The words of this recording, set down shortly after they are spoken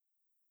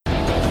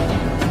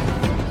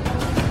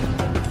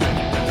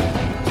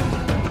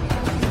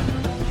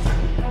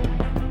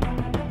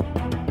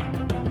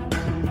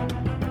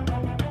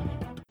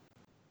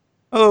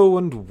Hello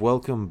and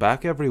welcome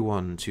back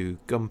everyone to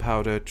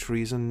Gunpowder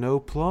Treason No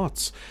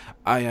Plots.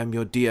 I am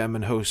your DM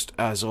and host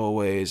as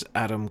always,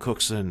 Adam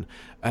Cookson,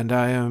 and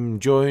I am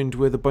joined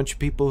with a bunch of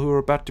people who are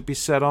about to be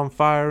set on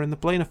fire in the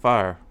Plane of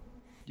Fire.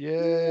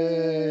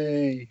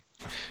 Yay!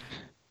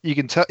 You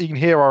can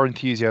hear our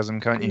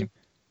enthusiasm, can't you?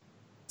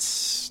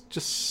 It's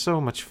just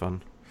so much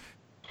fun.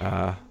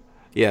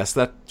 Yes,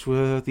 that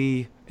were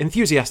the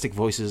enthusiastic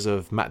voices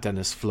of Matt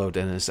Dennis, Flo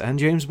Dennis, and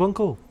James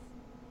Bunkle.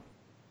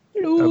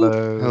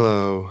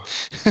 Hello.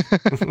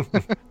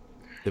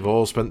 They've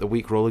all spent the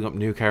week rolling up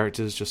new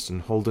characters just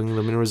and holding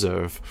them in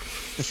reserve.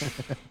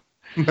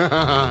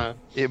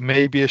 It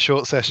may be a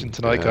short session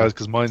tonight, guys,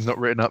 because mine's not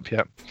written up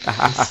yet.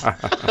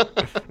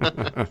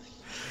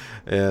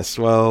 Yes,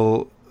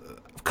 well,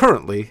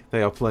 currently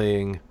they are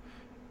playing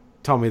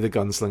Tommy the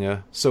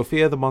Gunslinger,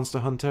 Sophia the Monster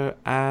Hunter,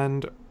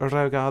 and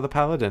Rogar the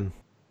Paladin.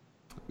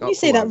 You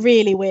say that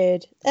really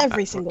weird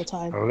every single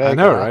time. I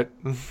know, right?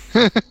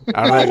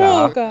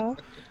 Rogar.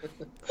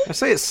 I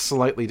say it's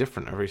slightly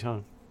different every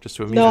time, just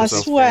to amuse No, I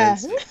myself. swear.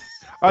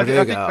 I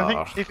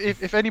think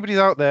if anybody's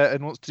out there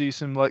and wants to do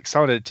some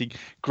sound editing,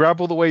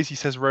 grab all the ways he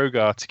says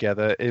Rogar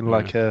together in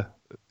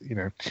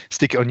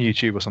stick it on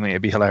YouTube or something.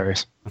 It'd be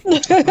hilarious.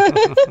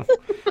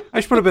 I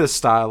should put a bit of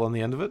style on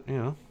the end of it,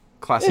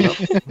 class it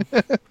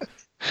up.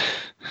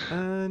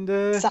 And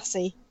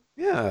Sassy.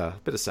 yeah, a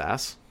bit of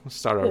sass. We'll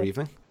start our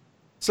evening.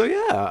 So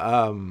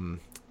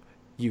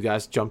you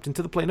guys jumped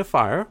into the Plane of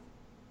Fire.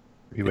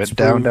 We went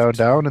down,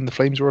 and the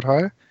flames roared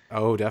higher.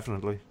 Oh,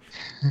 definitely.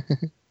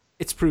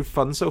 It's proved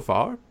fun so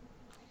far.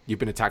 You've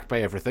been attacked by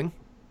everything.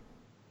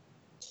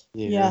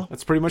 Yeah.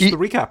 That's pretty much the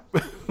recap.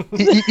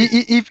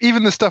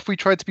 Even the stuff we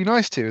tried to be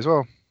nice to as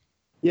well.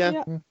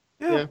 Yeah.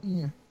 Yeah.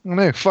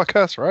 No, fuck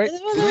us, right?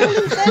 It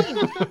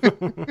was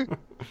insane.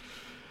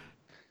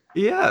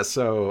 Yeah,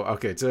 so,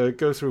 okay, to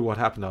go through what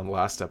happened on the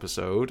last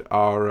episode,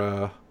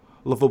 our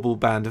lovable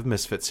band of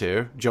misfits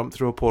here jumped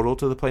through a portal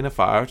to the Plane of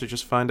Fire to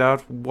just find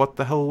out what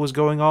the hell was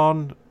going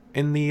on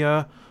in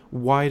the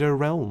wider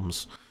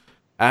realms.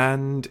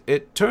 And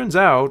it turns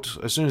out,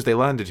 as soon as they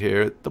landed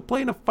here, the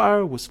Plane of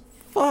Fire was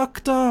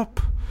fucked up.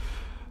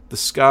 The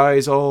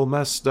sky's all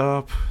messed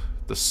up.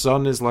 The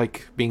sun is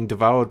like being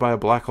devoured by a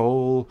black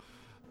hole.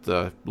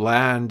 The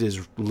land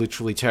is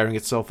literally tearing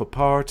itself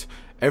apart.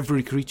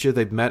 Every creature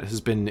they've met has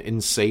been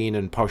insane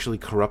and partially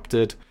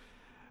corrupted.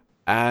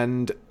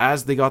 And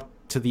as they got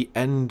to the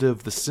end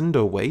of the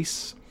Cinder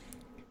Waste,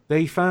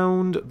 they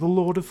found the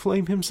Lord of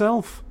Flame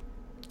himself,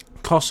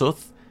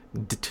 Kossuth,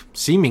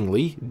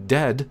 seemingly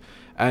dead,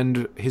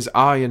 and his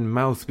eye and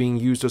mouth being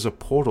used as a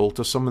portal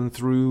to summon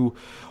through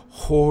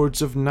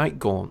hordes of night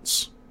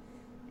gaunts.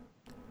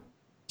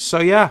 So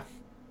yeah,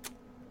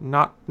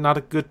 not a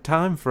good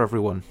time for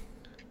everyone.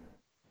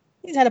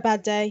 He's had a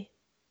bad day.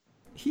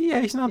 Yeah,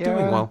 he's not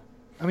doing well.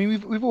 I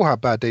mean, we've all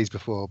had bad days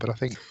before, but I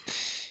think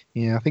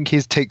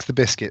his takes the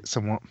biscuit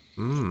somewhat.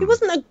 He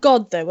wasn't a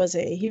god, though, was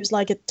he? He was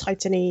like a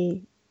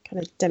titany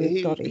kind of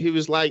demigod. He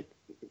was like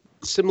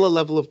similar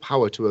level of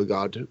power to a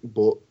god,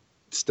 but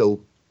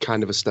still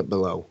kind of a step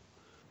below.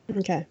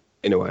 Okay.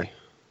 In a way.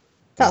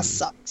 That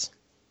sucks.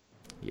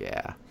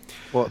 Yeah.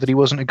 What, that he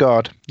wasn't a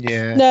god?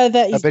 Yeah. No,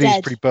 that he's I bet dead.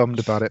 he's pretty bummed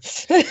about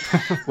it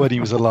when he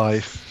was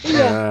alive.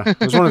 Yeah. It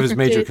was one of his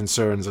major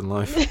concerns in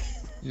life.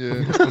 Yeah.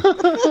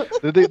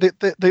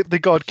 the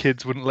god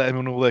kids wouldn't let him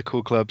on all their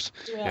cool clubs.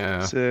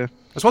 Yeah. So,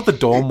 That's what the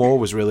Dawn War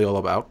was really all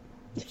about.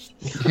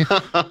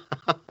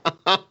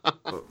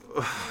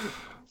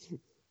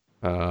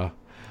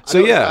 So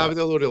yeah, I've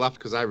already laughed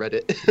because I read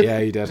it. yeah,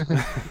 you did.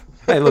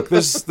 Hey, look,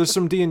 there's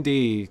some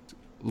D&D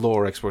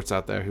lore experts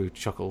out there who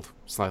chuckled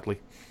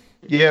slightly.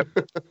 yeah.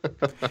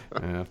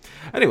 Yeah.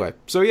 Anyway,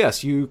 so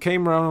yes, you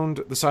came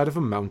around the side of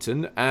a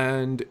mountain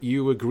and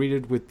you were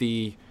greeted with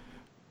the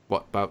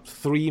about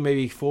 3,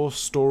 maybe 4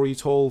 story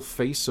tall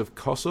face of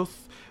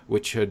Kossuth,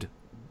 which had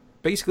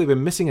basically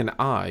been missing an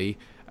eye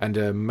and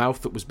a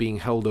mouth that was being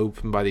held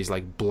open by these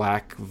like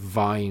black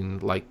vine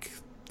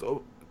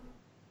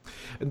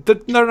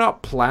they're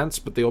not plants,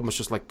 but they almost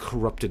just like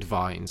corrupted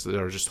vines that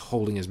are just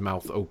holding his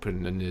mouth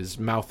open, and his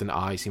mouth and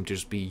eye seem to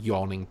just be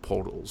yawning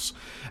portals.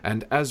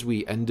 And as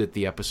we ended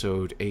the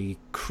episode, a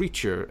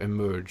creature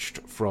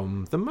emerged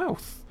from the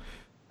mouth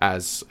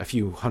as a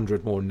few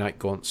hundred more night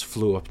gaunts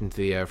flew up into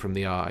the air from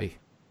the eye.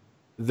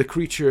 The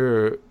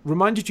creature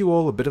reminded you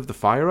all a bit of the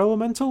fire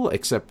elemental,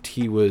 except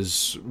he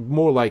was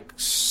more like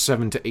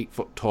 7 to 8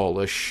 foot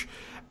tallish,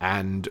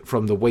 and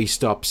from the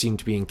waist up seemed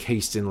to be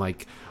encased in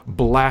like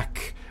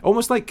black,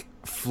 almost like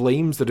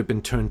flames that have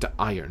been turned to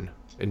iron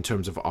in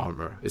terms of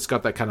armor. It's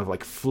got that kind of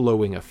like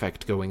flowing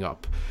effect going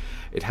up.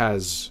 It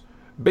has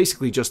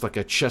basically just like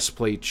a chest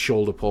plate,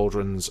 shoulder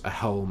pauldrons, a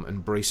helm,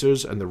 and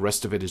bracers, and the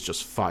rest of it is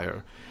just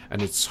fire.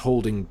 And it's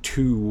holding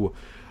 2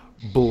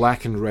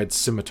 black and red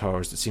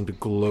scimitars that seem to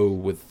glow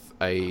with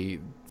I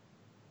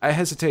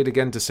hesitate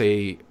again to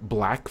say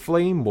black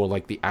flame, more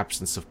like the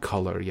absence of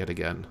color yet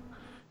again.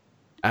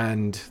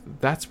 And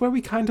that's where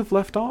we kind of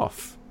left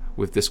off,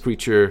 with this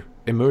creature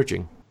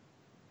emerging.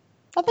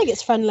 I think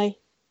it's friendly.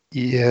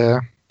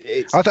 Yeah.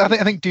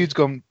 I think dude's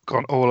gone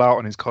all out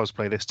on his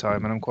cosplay this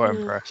time, and I'm quite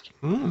impressed.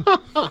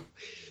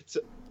 So,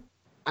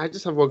 I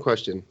just have one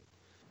question.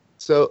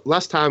 So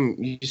last time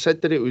you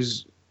said that it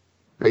was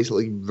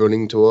basically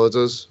running towards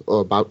us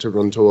or about to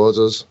run towards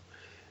us.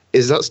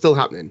 Is that still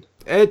happening?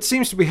 It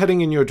seems to be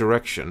heading in your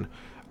direction.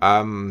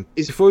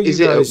 Is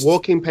it a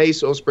walking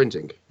pace or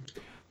sprinting?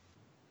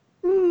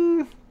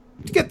 You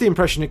get the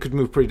impression it could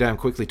move pretty damn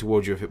quickly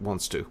towards you if it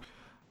wants to.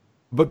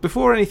 But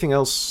before anything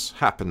else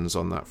happens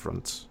on that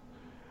front,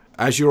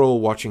 as you're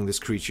all watching this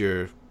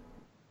creature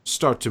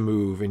start to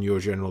move in your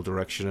general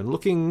direction and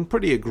looking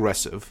pretty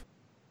aggressive,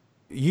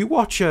 you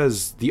watch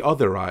as the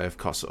other eye of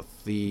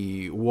Kossuth,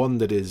 the one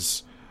that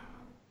is,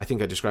 I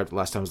think I described it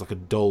last time as like a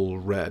dull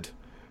red,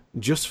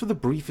 just for the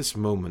briefest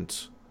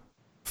moment,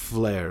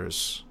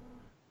 flares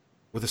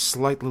with a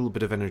slight little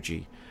bit of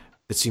energy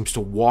that seems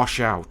to wash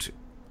out,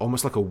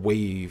 almost like a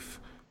wave,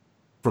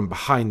 from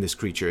behind this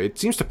creature. It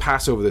seems to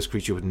pass over this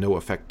creature with no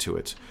effect to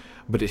it,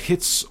 but it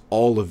hits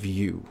all of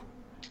you,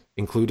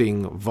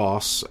 including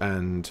Voss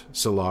and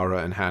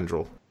Solara and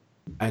Handrel.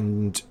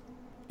 And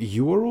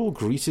you are all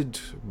greeted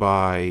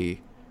by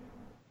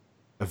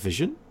a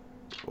vision?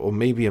 Or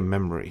maybe a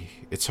memory.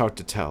 It's hard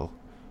to tell.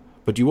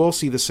 But you all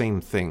see the same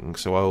thing,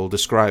 so I will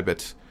describe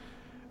it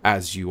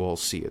as you all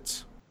see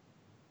it.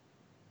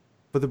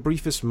 For the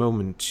briefest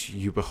moment,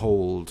 you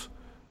behold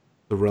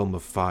the realm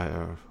of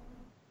fire.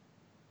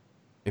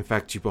 In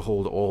fact, you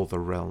behold all the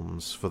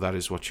realms, for that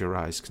is what your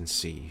eyes can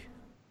see.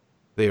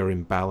 They are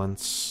in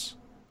balance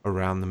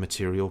around the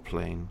material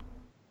plane,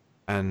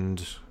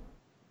 and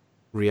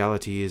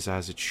reality is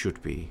as it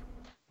should be.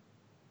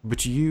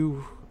 But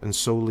you, and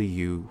solely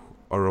you,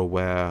 are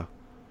aware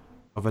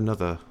of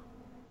another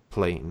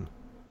plane.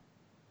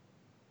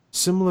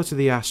 Similar to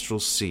the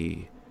astral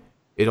sea,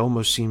 it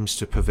almost seems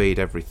to pervade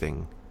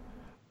everything.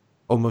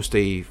 Almost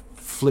a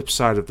flip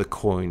side of the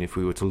coin if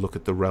we were to look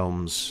at the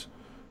realms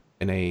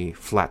in a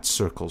flat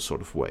circle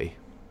sort of way.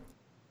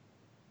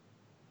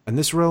 And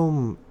this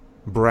realm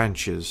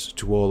branches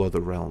to all other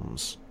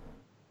realms,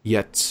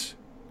 yet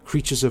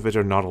creatures of it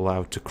are not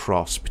allowed to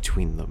cross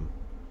between them.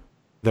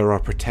 There are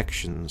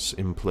protections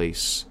in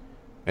place,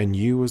 and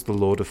you as the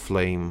Lord of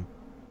Flame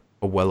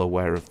are well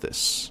aware of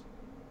this.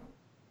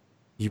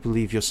 You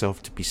believe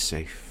yourself to be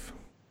safe.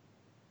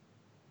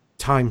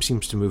 Time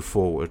seems to move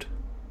forward.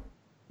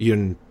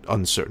 You're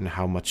uncertain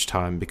how much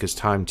time, because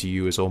time to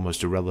you is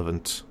almost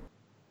irrelevant.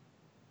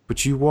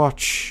 But you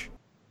watch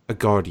a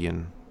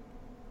guardian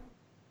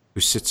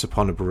who sits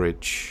upon a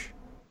bridge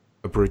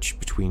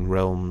between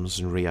realms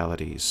and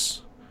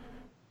realities.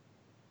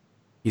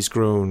 He's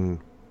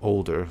grown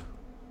older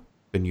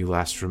than you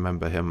last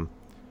remember him,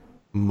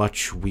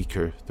 much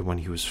weaker than when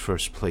he was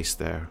first placed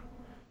there.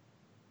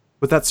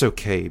 But that's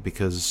okay,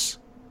 because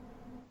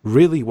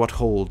really what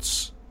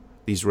holds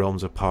these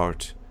realms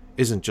apart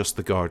isn't just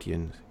the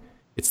guardian,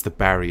 it's the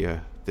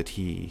barrier that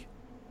he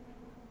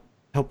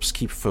helps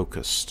keep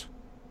focused.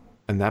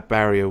 And that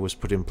barrier was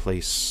put in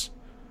place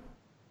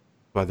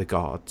by the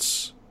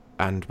gods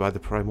and by the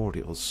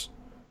primordials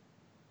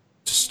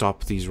to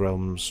stop these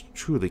realms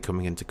truly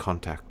coming into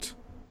contact.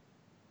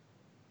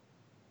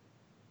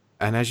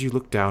 And as you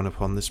look down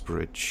upon this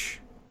bridge,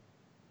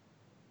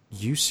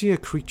 you see a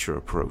creature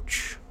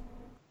approach.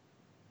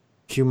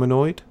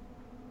 Humanoid,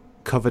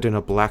 covered in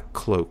a black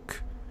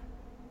cloak.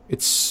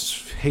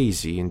 It's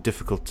hazy and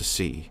difficult to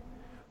see,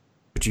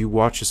 but you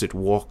watch as it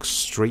walks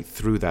straight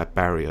through that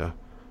barrier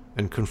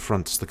and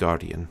confronts the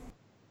Guardian.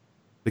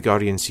 The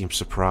Guardian seems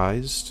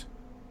surprised,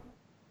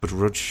 but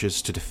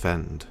rushes to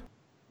defend,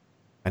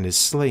 and is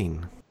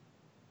slain.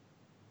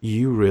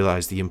 You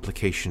realize the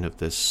implication of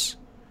this,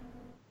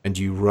 and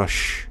you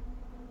rush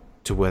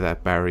to where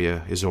that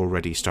barrier is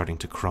already starting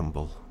to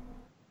crumble,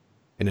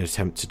 in an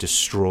attempt to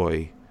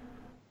destroy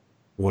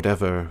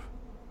whatever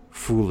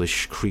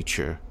foolish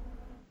creature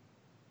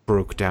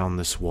broke down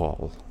this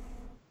wall.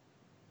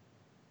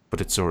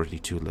 But it's already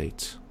too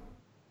late.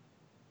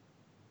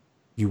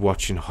 You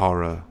watch in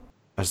horror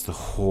as the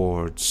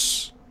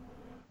hordes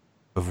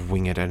of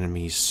winged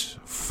enemies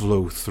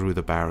flow through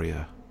the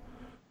barrier,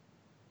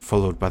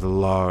 followed by the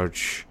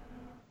large,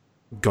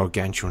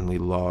 gargantuanly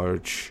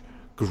large,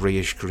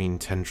 greyish-green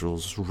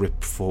tendrils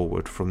rip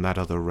forward from that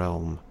other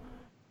realm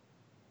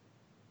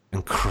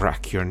and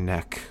crack your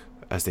neck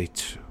as they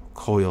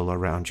coil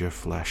around your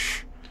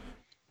flesh.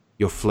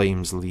 Your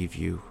flames leave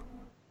you,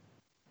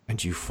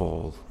 and you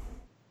fall.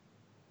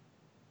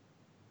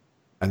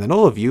 And then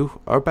all of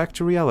you are back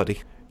to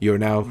reality. You're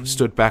now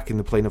stood back in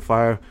the plane of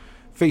fire,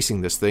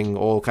 facing this thing,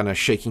 all kind of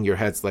shaking your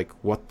heads like,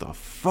 what the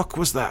fuck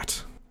was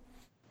that?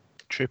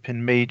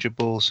 Tripping major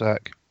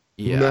ballsack.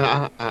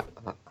 Yeah.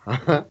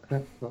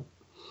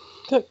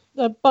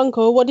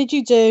 Bunko, what did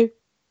you do?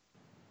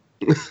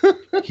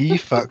 He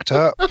fucked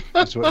up.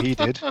 That's what he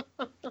did.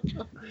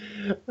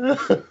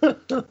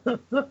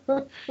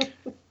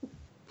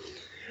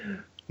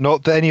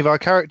 Not that any of our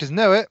characters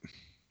know it.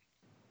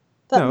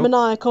 That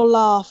maniacal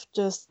laugh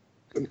just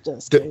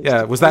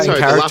yeah, was that in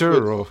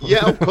character? Or?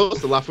 Yeah, of course,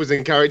 the laugh was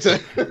in character.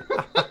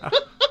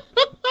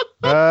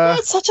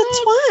 Such a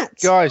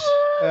twat. Guys,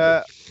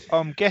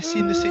 I'm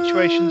guessing the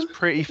situation's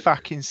pretty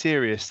fucking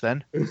serious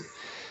then.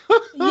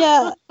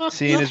 Yeah.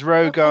 Seeing as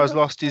Rogar's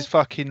lost his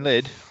fucking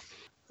lid.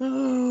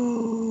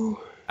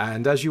 Oh.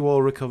 And as you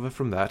all recover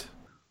from that,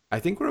 I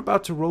think we're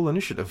about to roll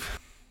initiative.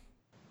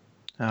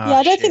 Yeah,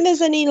 I don't think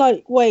there's any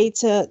way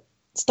to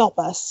stop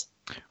us.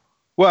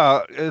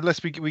 Well,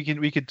 unless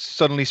we could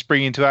suddenly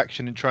spring into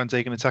action and try and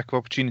take an attack of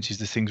opportunity as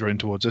this thing's running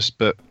towards us,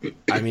 but...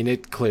 I mean,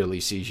 it clearly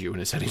sees you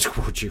and is heading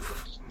towards you.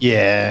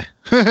 Yeah.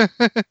 Yeah.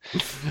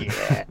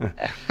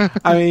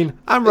 I mean,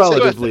 I'm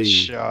relatively...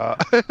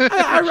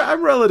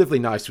 I'm relatively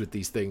nice with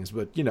these things,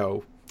 but,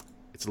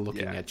 it's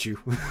looking at you.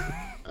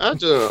 I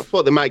don't know. I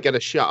thought they might get a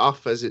shot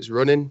off as it's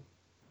running.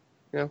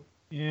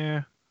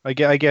 Yeah. I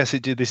guess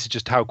this is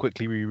just how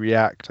quickly we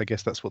react. I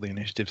guess that's what the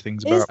initiative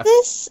thing's about.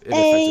 Is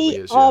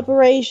this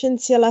Aberration,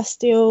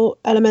 Celestial,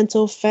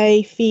 Elemental,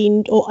 Fey,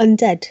 Fiend, or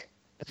Undead?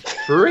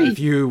 3. If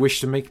you wish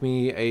to make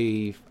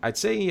me I'd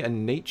say a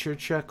nature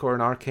check or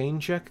an arcane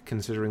check,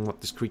 considering what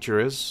this creature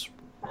is.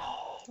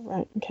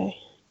 Right, okay.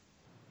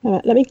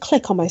 Let me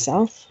click on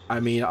myself. I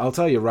mean, I'll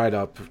tell you right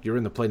up, you're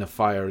in the plane of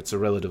fire, it's a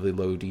relatively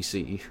low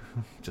DC.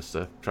 Just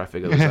to try to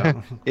figure this out.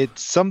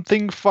 It's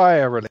something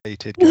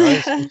fire-related,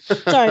 guys.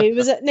 Sorry,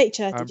 was it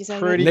nature, did you say?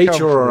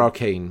 Nature or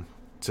arcane,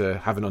 to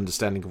have an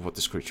understanding of what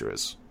this creature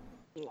is.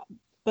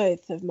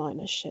 Both of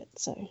mine are shit,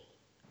 so...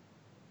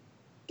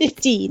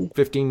 15.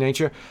 15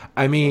 nature?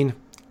 I mean,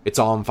 it's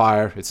on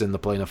fire, it's in the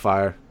plane of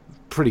fire.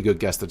 Pretty good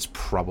guess that it's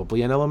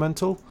probably an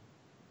elemental.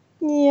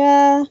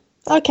 Yeah.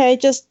 Okay,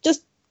 just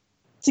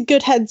it's a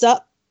good heads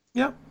up.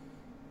 Yeah.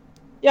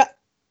 Yeah.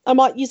 I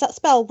might use that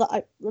spell that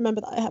I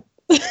remember that I have.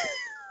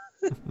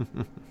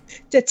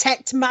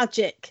 Detect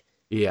magic.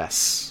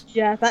 Yes.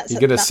 Yeah, that's...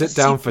 You're going to sit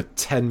down for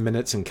 10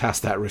 minutes and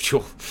cast that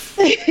ritual.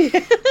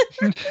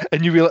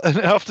 And you will, and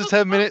after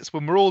 10 minutes,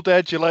 when we're all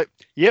dead, you're like,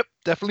 yep,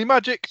 definitely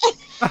magic.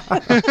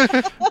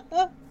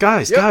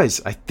 Guys,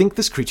 I think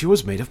this creature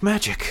was made of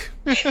magic.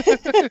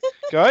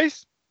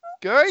 Guys?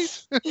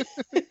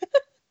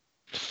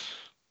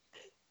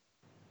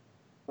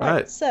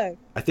 Right, so...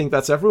 I think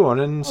that's everyone,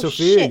 and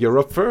Sophia, shit. You're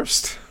up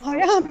first. I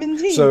am,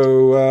 indeed.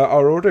 So,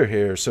 our order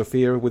here,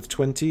 Sophia with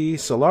 20,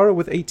 Solara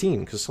with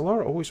 18, because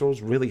Solara always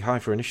rolls really high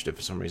for initiative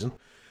for some reason.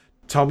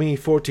 Tommy,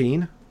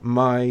 14.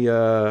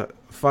 My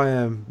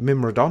Fire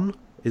Mimrodon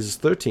is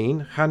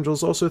 13.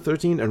 Handel's also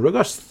 13, and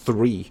Rogar's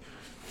 3.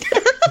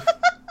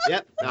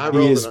 Yep,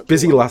 he is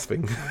busy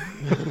laughing.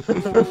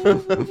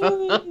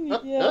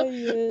 Yeah,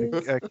 he is.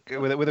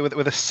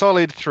 With a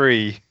solid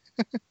 3.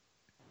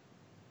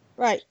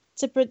 Right,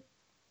 to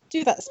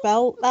do that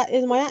spell, that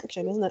is my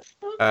action, isn't it?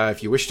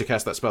 If you wish to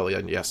cast that spell,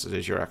 then yes, it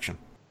is your action.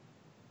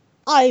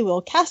 I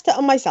will cast it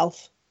on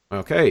myself.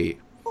 Okay.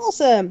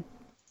 Awesome.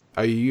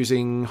 Are you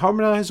using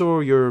Harmonize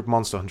or your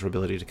Monster Hunter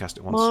ability to cast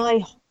it once?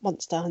 My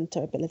Monster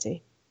Hunter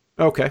ability.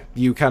 Okay.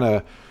 You kind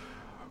of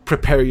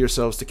prepare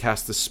yourselves to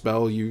cast the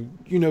spell. You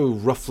know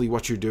roughly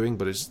what you're doing,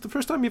 but it's the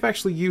first time you've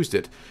actually used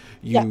it.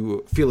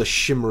 You feel a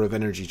shimmer of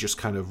energy just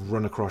kind of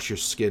run across your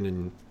skin,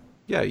 and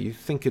yeah, you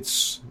think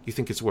it's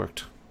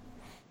worked.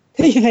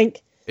 You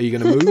think? Are you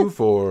going to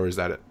move, or is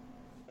that it?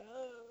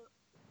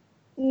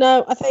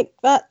 No, I think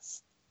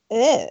that's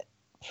it.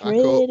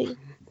 Pretty.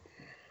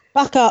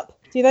 Back up.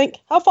 Do you think?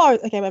 How far?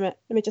 Okay, wait a minute.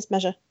 Let me just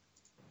measure.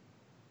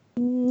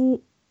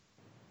 Oh,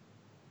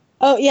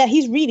 yeah,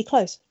 he's really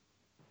close.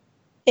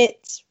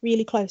 It's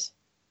really close.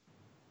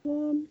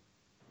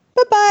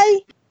 Bye-bye.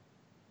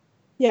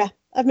 Yeah,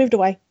 I've moved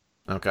away.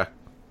 Okay.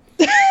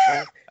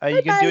 Are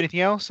you going to do anything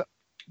else?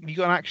 You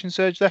got an action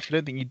surge left? I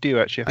don't think you do,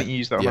 actually. I think you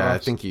used that on I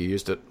think you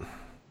used it.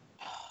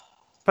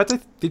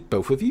 But did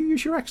both of you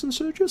use your action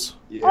surges?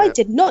 Yeah. I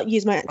did not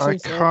use my action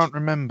surge. I can't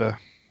remember.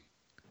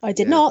 I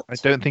did not. I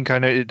don't think I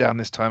noted it down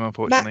this time,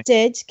 unfortunately. Matt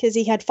did, because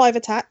he had 5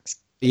 attacks.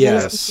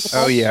 Yes.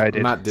 Oh, yeah, I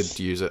did. Matt did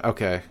use it.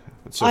 Okay.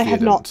 Sophia I have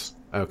didn't. not.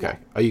 Okay.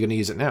 Are you going to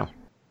use it now?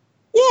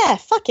 Yeah,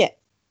 fuck it.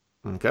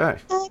 Okay.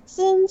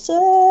 Action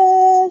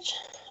surge.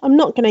 I'm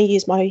not going to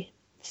use my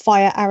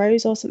fire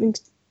arrows or something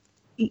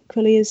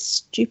equally as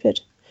stupid.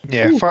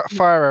 Yeah,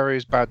 fire arrow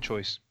is bad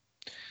choice.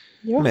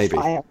 You're Maybe.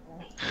 a fire.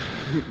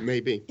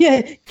 Maybe.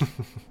 Yeah.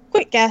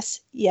 Quick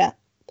guess. Yeah.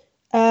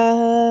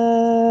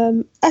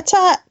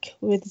 Attack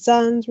with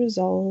Zan's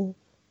resolve.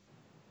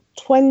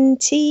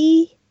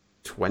 20.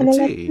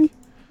 20.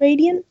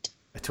 Radiant.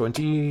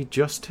 20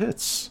 just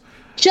hits.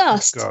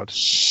 Just. God.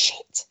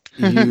 Shit.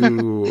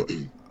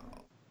 You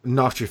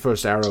knock your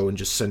first arrow and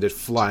just send it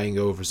flying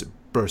over as it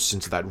bursts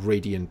into that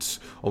radiant,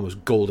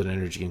 almost golden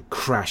energy and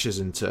crashes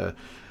into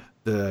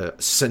the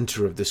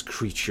center of this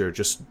creature,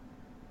 just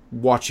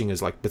watching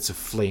as like bits of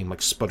flame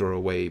like sputter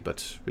away,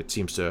 but it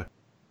seems to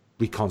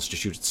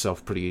reconstitute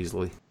itself pretty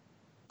easily.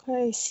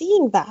 Okay,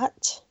 seeing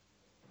that,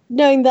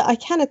 knowing that I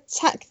can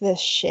attack this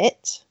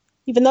shit,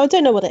 even though I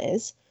don't know what it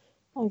is,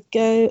 I'll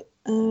go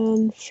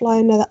and fly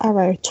another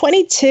arrow.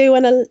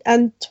 22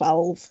 and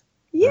 12.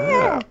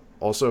 Yeah.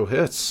 Also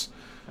hits.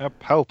 A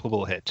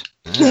palpable hit.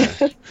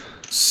 Yeah.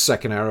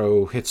 Second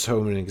arrow hits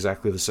home in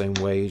exactly the same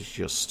way,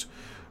 just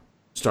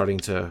starting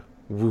to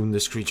wound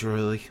this creature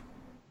early.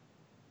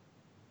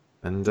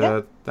 And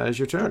Yep. that is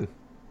your turn.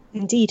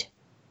 Indeed.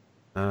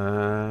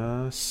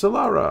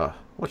 Solara,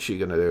 what's she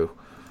gonna do?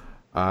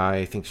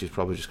 I think she's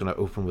probably just gonna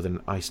open with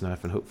an ice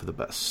knife and hope for the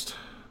best.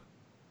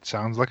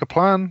 Sounds like a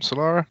plan,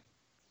 Solara.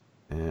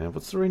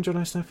 What's the range on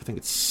ice knife? I think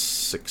it's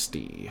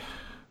 60.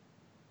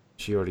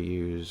 She already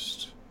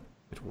used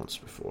it once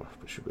before,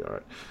 but should be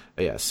alright.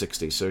 Yeah,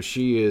 60. So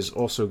she is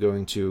also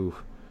going to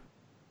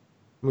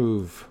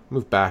move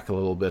back a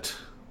little bit,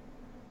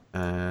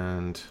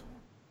 and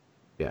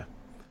yeah,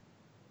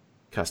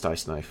 cast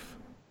ice knife.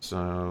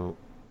 So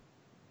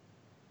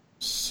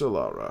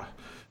Solara,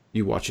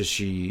 you watch as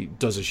she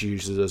does as she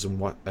usually does,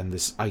 and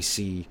this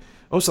icy,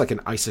 almost like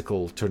an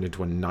icicle turned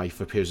into a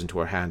knife, appears into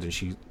her hand, and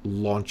she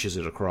launches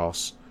it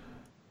across.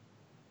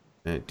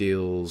 And it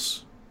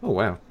deals, oh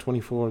wow,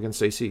 24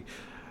 against AC.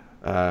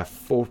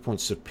 4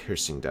 points of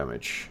piercing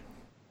damage.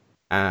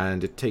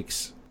 And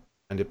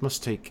it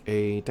must take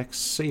a dex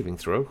saving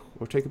throw,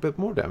 or take a bit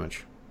more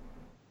damage.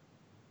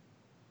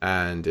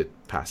 And it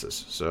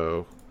passes,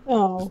 so...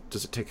 Oh.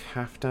 Does it take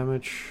half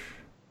damage?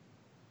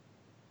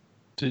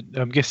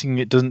 I'm guessing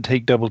it doesn't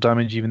take double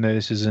damage, even though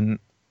this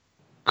isn't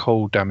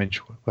cold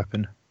damage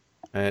weapon.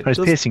 It's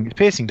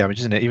piercing damage,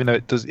 isn't it? Even though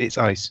it's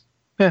ice.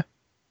 Yeah.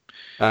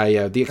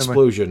 Yeah, the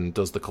explosion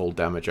does the cold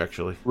damage,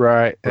 actually.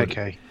 Right,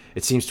 okay.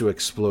 It seems to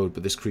explode,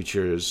 but this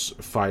creature's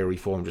fiery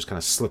form just kind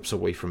of slips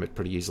away from it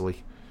pretty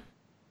easily.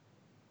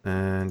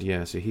 And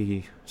yeah, so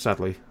he,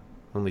 sadly,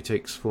 only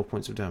takes 4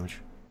 points of damage.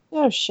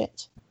 Oh,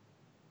 shit.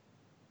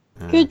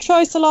 Good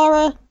try,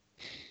 Solara.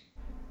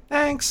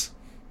 Thanks!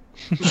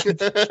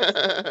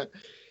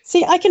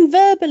 See, I can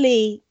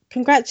verbally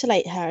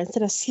congratulate her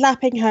instead of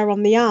slapping her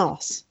on the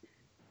arse.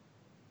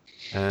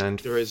 And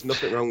there is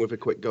nothing wrong with a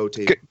quick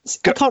goatee.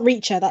 I can't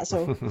reach her, that's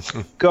all.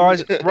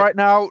 Guys, right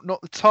now,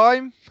 not the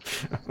time.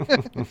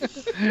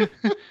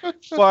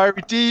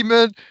 Fiery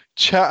demon,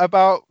 chat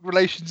about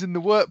relations in the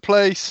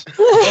workplace.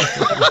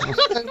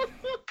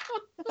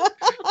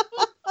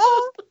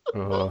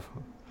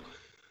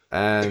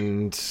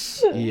 And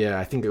yeah,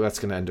 I think that's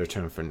going to end her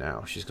turn for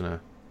now. She's going to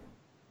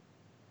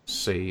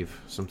save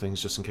some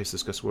things just in case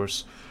this gets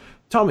worse.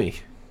 Tommy,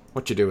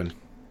 what you doing?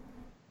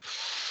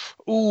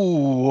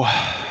 Ooh.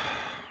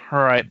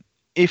 Alright.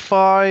 If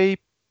I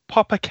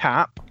pop a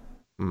cap,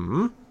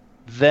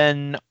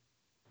 then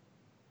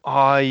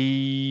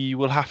I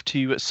will have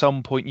to at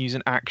some point use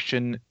an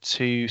action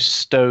to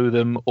stow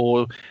them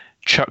or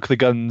chuck the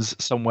guns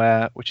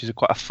somewhere, which is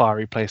quite a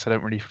fiery place. I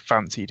don't really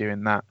fancy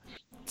doing that.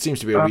 Seems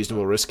to be a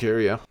reasonable risk here,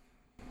 yeah.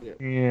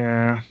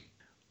 Yeah.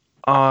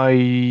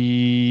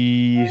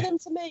 Throw them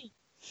to me.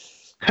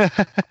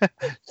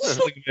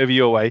 Looking over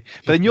your way.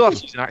 But then you'll have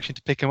to use an action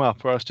to pick them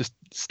up, or else just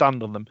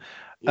stand on them.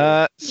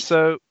 Yeah.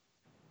 So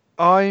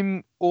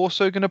I'm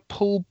also going to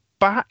pull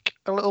back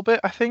a little bit,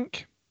 I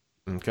think.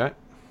 Okay.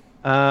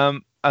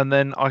 And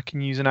then I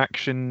can use an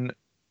action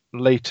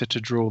later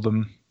to draw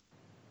them,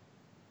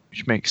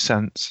 which makes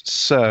sense.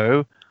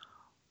 So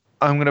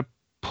I'm going to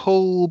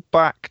pull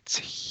back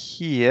to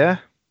here,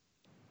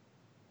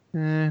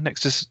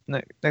 next to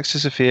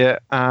Sophia,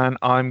 and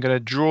I'm going to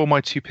draw my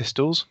two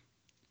pistols.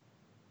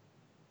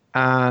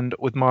 And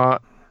with the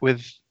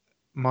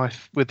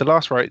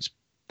last rights,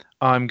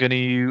 I'm going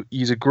to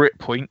use a grit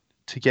point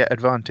to get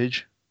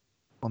advantage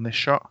on this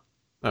shot.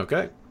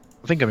 Okay.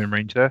 I think I'm in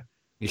range there.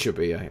 You should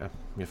be, yeah.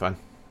 You're fine.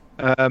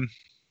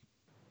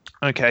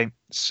 Okay,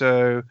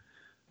 so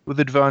with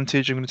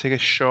advantage, I'm going to take a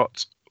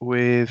shot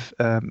with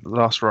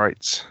last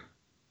rights.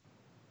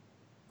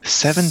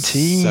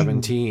 17.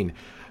 17.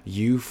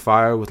 You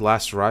fire with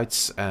last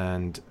rights,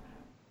 and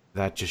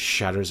that just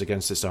shatters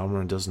against its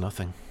armor and does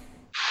nothing.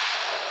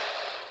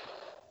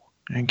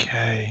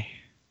 Okay.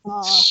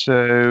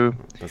 So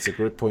that's a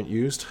grit point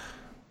used.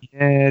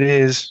 Yeah, it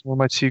is. One of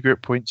my 2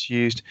 grit points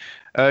used.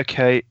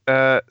 Okay.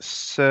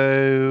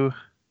 So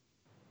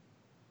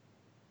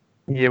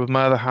yeah, with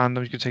my other hand,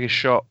 I'm just gonna take a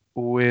shot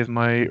with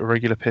my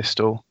regular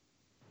pistol.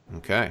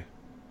 Okay.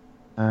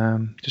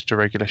 Just a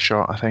regular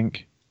shot, I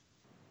think.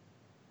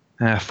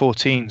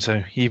 14,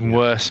 so even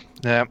worse.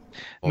 Yeah.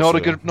 Also,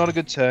 not a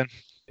good turn.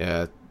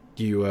 Yeah.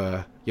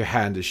 You your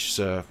hand is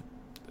a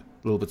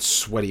little bit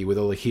sweaty with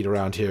all the heat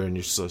around here, and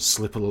you sort of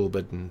slip a little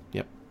bit, and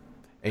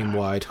aim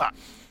wide.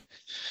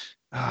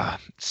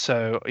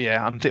 So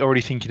yeah, I'm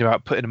already thinking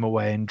about putting them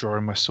away and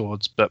drawing my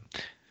swords, but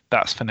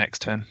that's for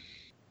next turn.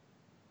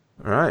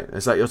 All right,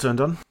 is that your turn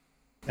done?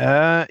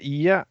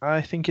 Yeah,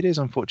 I think it is.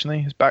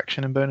 Unfortunately, it's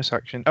action and bonus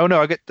action. Oh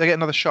no, I get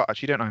another shot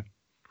actually, don't I?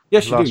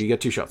 Yes, you do. You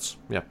get 2 shots.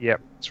 Yeah.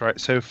 Yep, that's right.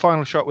 So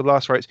final shot with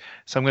last rights.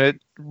 So I'm going to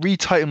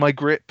retighten my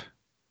grip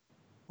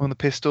on the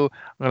pistol.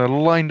 I'm going to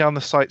line down the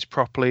sights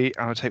properly,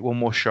 and I'll take one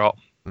more shot.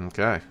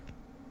 Okay.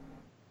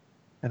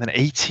 And then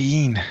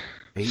 18.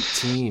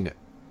 18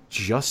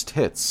 just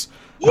hits.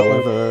 Yay!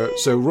 However,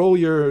 so roll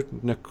your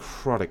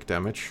necrotic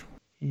damage.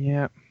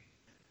 Yeah.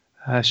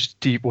 It's just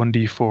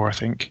 1d4, I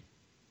think.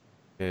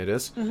 It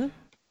is.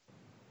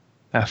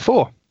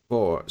 4.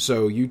 4.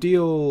 So you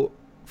deal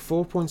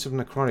 4 points of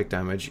necrotic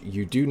damage.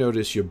 You do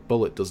notice your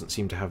bullet doesn't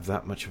seem to have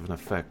that much of an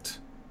effect.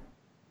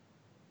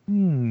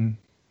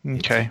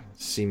 Okay. It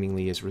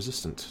seemingly is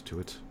resistant to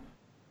it.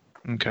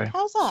 Okay.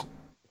 How's that?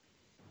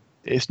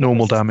 It's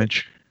normal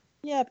damage.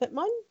 Yeah, but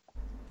mine.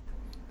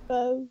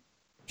 Bow.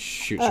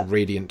 Shoots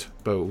radiant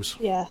bows.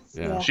 Yeah.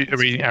 Yeah.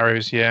 Reading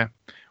arrows, yeah.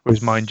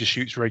 Whereas mine just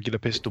shoots regular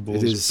pistol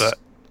balls. It is but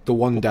the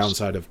one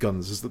downside of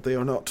guns is that they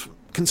are not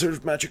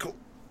considered magical.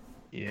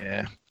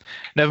 yeah.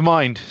 Never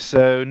mind.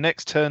 So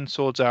next turn,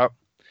 swords out.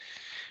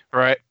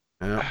 Right.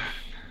 Yeah.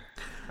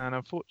 And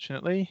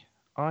unfortunately,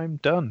 I'm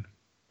done.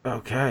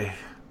 Okay.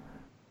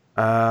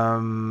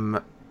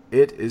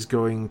 It is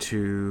going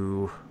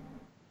to...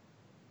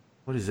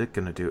 What is it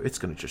going to do? It's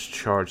going to just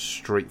charge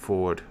straight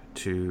forward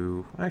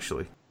to...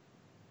 Actually,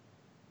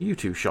 you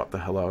two shot the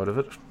hell out of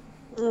it.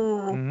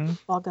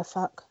 Bugger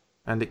fuck.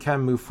 And it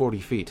can move 40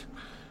 feet.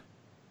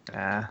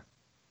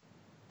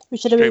 We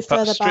should have moved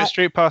further back.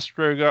 Straight past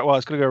Rogar. Well,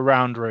 it's going to go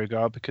around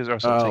Rogar because or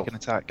else it'll take an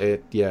attack.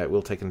 It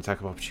will take an attack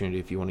of opportunity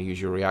if you want to use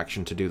your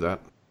reaction to do that.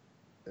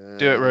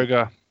 Do it,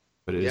 Rogar.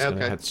 But it is going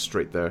to head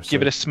straight there.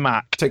 Give it a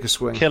smack. Take a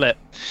swing. Kill it.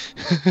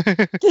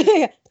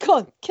 Come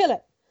on, kill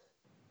it.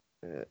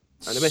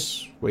 And a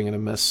miss. Swing and a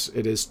miss.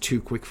 It is too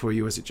quick for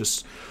you as it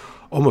just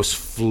almost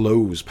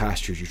flows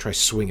past you as you try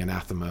swing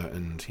anathema,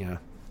 and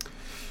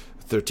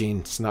 13.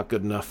 It's not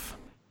good enough.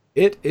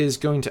 It is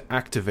going to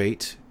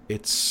activate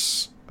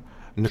its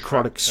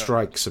necrotic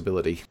strikes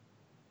ability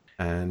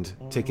and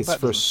take its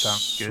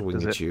first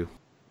swing at you.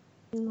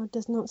 No, it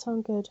does not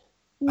sound good.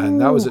 And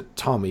that was at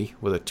Tommy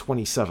with a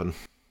 27,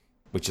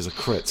 which is a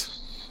crit.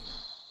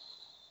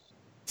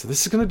 So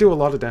this is going to do a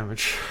lot of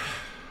damage.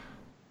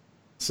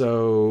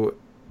 So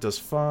it does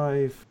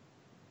 5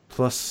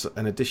 plus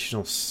an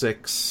additional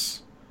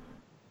 6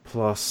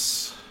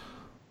 plus...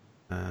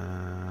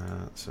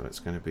 so it's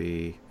going to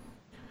be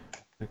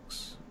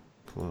 6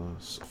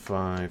 plus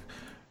 5.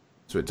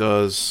 So it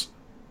does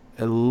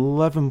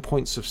 11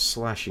 points of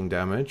slashing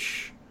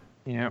damage.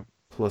 Yeah.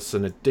 Plus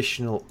an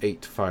additional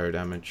 8 fire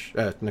damage.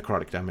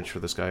 Necrotic damage for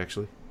this guy,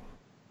 actually.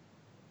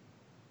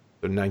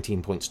 So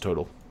 19 points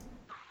total.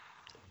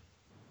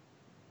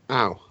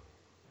 Ow.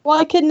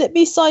 Why couldn't it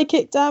be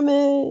psychic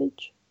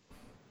damage?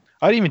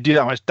 I didn't even do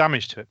that much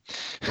damage to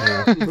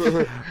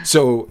it.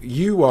 So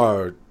you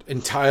are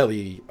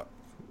entirely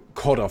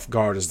caught off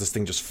guard as this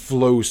thing just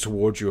flows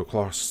towards you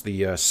across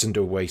the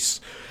cinder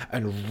waste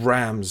and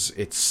rams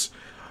its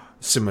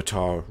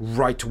scimitar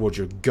right towards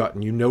your gut,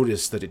 and you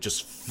notice that it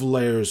just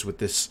flares with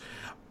this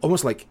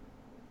almost like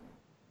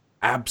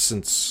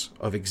absence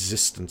of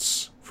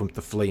existence from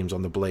the flames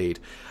on the blade,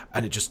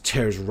 and it just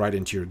tears right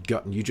into your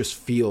gut, and you just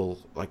feel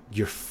like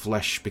your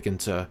flesh begin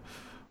to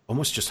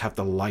almost just have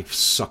the life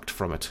sucked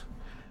from it.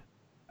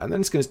 And then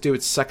it's going to do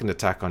its second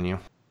attack on you.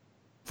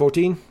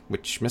 14,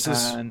 which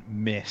misses. And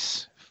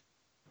miss.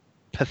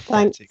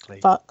 Pathetically.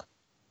 Fuck.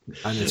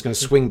 And it's going to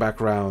swing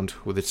back round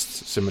with its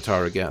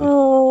scimitar again.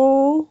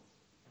 Oh.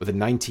 With a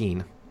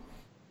 19.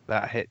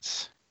 That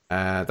hits.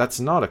 That's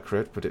not a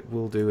crit, but it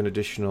will do an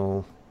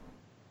additional...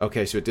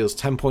 Okay, so it deals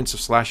 10 points of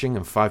slashing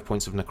and 5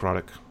 points of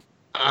necrotic.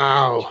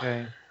 Ow.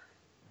 Okay.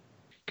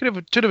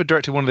 Should have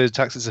directed one of those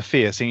attacks at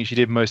Sophia, seeing she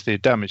did most of the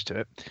damage to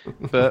it.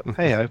 But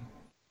hey ho.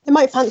 It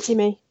might fancy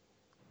me.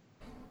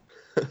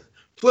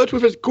 Flirt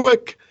with it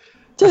quick.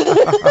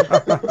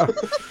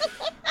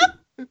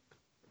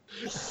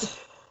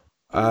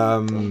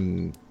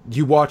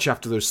 You watch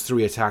after those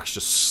 3 attacks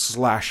just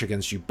slash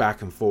against you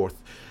back and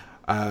forth.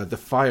 The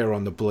fire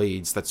on the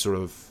blades, that sort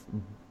of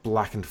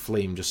blackened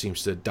flame, just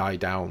seems to die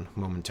down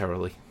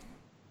momentarily.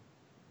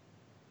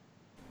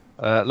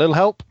 Little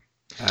help.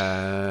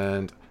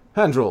 And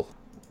Handrel,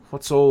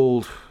 what's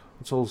old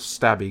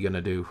Stabby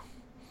gonna do?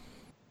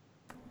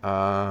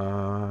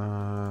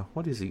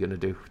 What is he gonna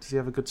do? Does he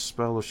have a good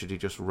spell, or should he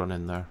just run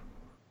in there?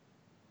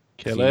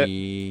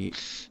 He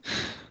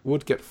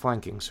would get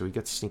flanking, so he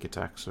gets sneak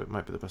attack, so it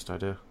might be the best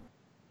idea.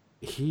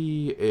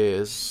 He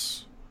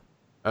is...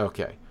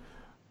 Okay.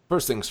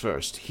 First things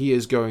first, he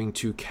is going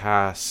to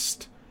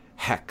cast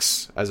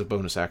Hex as a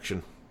bonus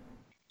action.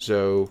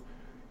 So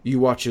you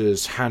watch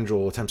as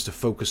Handrel attempts to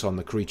focus on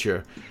the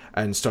creature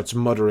and starts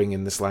muttering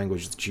in this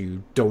language that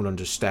you don't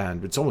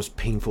understand. It's almost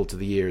painful to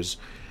the ears.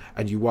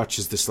 And you watch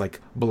as this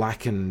like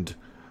blackened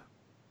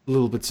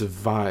little bits of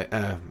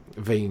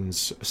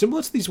veins,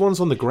 similar to these ones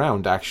on the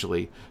ground,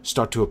 actually,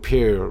 start to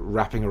appear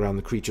wrapping around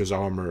the creature's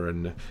armor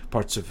and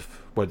parts of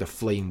where the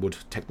flame would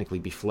technically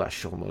be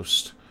flesh,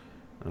 almost.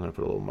 I'm going to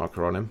put a little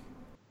marker on him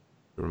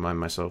to remind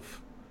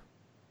myself.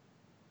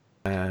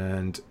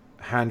 And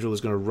Handrel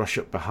is going to rush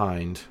up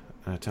behind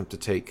and attempt to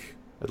take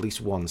at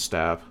least one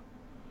stab.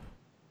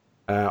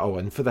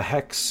 And for the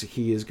Hex,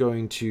 he is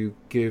going to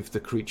give the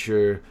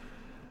creature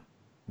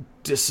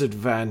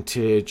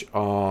disadvantage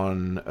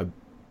on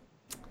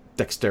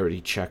dexterity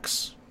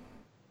checks.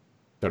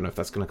 Don't know if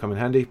that's going to come in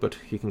handy, but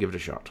he can give it a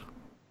shot.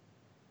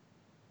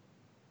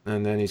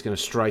 And then he's going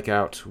to strike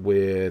out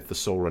with the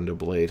Soul Render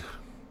Blade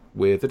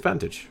with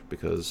advantage,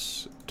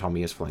 because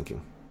Tommy is flanking.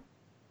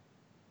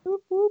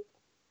 Whoop, whoop.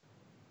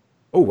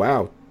 Oh,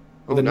 wow.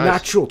 with a nice.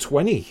 natural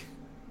 20.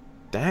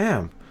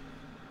 Damn.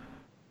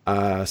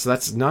 So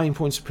that's 9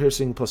 points of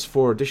piercing plus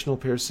 4 additional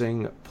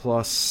piercing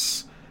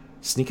plus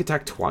sneak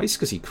attack twice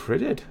because he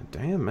critted.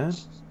 Damn, man.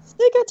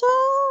 Sneak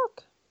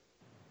attack!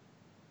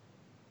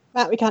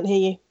 Matt, we can't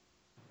hear you.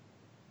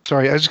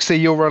 Sorry, I was just say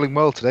you're rolling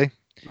well today,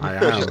 I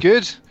which is am.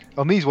 good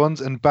on these ones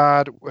and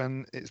bad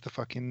when it's the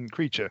fucking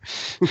creature.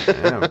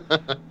 Damn.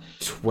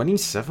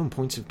 27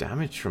 points of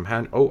damage from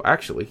hand. Oh,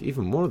 actually,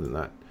 even more than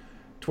that.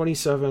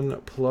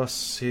 27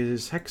 plus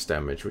his hex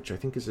damage, which I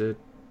think is a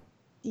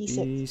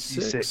D6.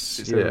 D6.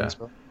 It's Yeah. everyone's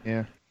spell.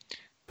 Yeah.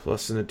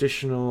 Plus an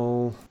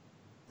additional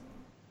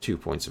 2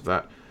 points of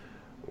that.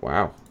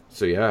 Wow.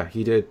 So yeah,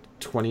 he did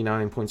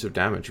 29 points of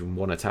damage in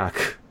one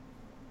attack.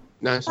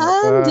 Nice.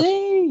 bad.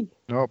 Andy!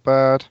 Not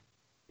bad.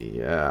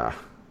 Yeah.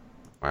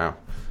 Wow.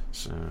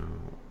 So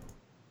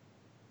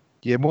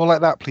Yeah, more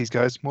like that, please,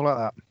 guys. More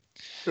like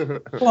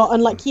that. Well,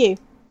 unlike you.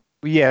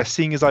 Well, yeah,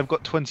 seeing as I've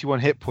got 21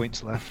 hit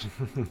points left.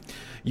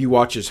 you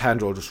watch as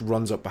Handroll just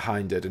runs up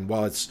behind it, and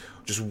while it's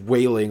just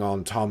wailing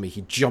on Tommy,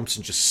 he jumps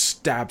and just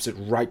stabs it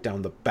right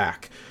down the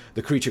back.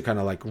 The creature kind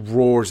of like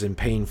roars in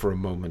pain for a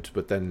moment,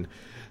 but then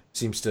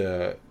seems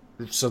to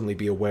suddenly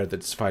be aware that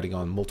it's fighting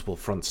on multiple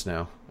fronts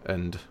now.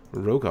 And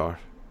Rogar,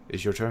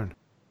 is your turn.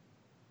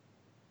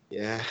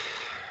 Yeah.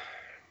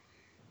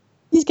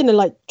 He's gonna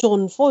like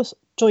join forces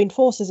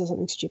or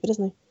something stupid,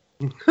 isn't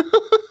he?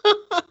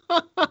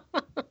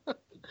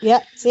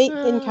 Yeah, see,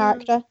 in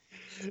character.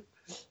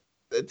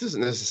 It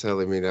doesn't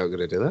necessarily mean I'm going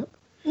to do that.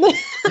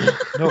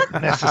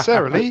 Not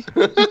necessarily.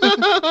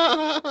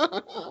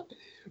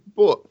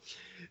 But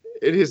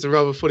it is a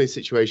rather funny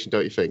situation,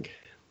 don't you think?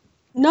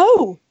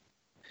 No!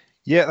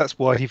 Yeah, that's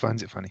why he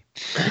finds it funny.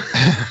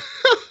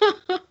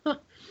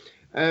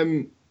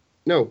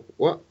 No,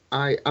 what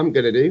I am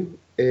going to do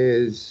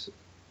is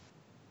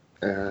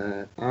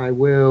I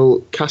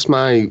will cast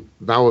my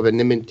Vow of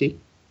Enmity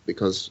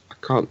because I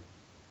can't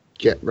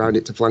get round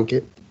it to flank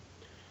it.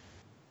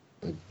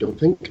 I don't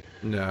think.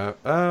 No,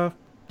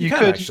 You can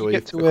could actually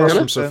get to across where-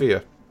 from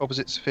Sophia.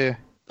 Opposite sphere.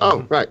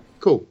 Oh, right,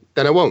 cool.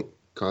 Then I won't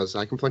because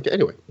I can flank it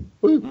anyway.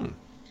 Woo.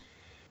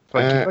 Flanky,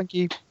 Uh,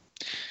 flanky.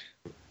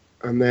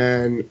 And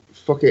then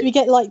fuck Do we it.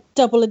 get like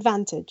double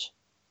advantage?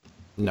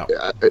 No.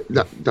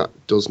 That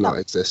does not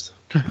exist.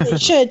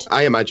 It should.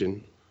 I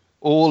imagine.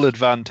 All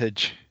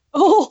advantage.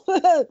 Oh!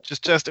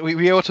 Just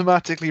we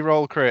automatically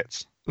roll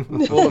crits.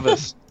 All of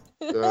us.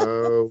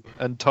 So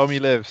And Tommy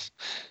lives.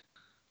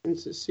 it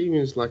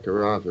seems like a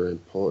rather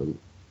important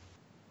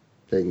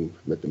thing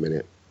at the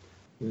minute.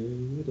 Where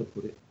did I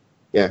put it?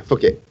 Yeah,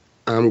 fuck it.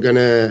 I'm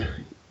gonna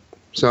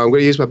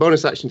use my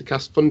bonus action to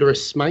cast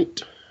Thunderous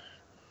Smite.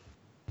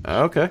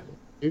 Okay.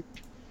 Been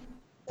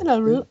a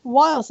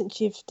while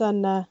since you've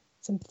done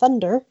some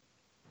thunder.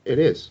 It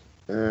is.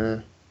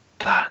 Thunder.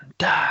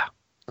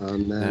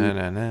 And Na, then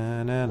na,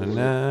 na, na,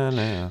 na,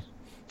 na.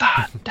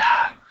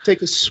 Thunder.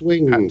 take a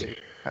swing Had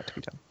to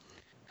be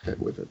done.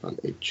 with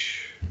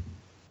advantage.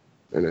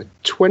 And a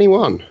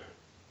 21.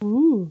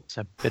 Ooh. It's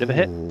a bit of a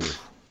hit. Ooh.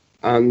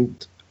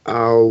 And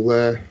I'll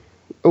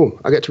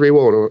I get to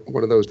reroll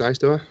one of those dice,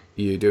 do I?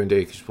 You do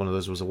indeed, because one of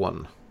those was a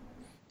 1.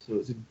 So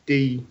it's a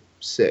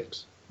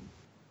D6.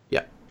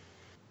 Yeah.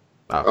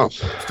 Oh,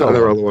 still still a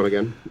gonna roll one. the one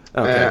again.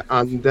 Okay.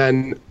 And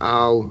then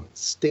I'll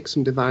stick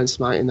some Divine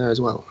Smite in there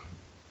as well.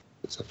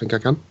 Yes, I think I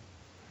can.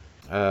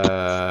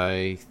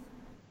 I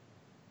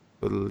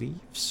believe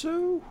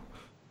so.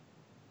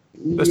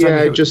 Best time Yeah,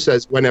 to it do it. just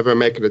says whenever I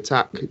make an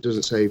attack. It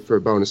doesn't say for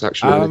a bonus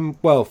action. Really.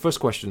 Well, first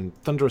question: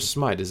 Thunderous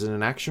Smite, is it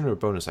an action or a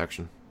bonus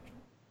action?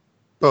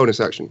 Bonus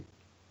action.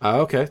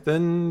 Okay,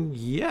 then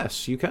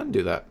yes, you can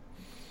do that.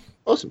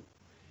 Awesome.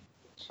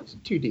 It's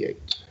 2d8.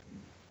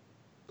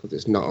 Because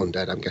it's not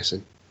undead, I'm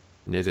guessing.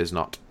 It is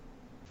not.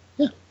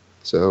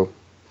 So,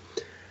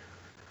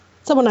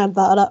 Someone add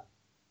that up.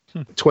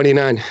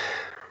 29.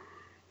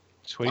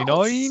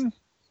 29.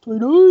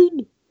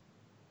 29.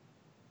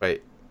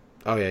 Wait.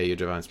 Oh yeah, you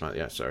divine smite.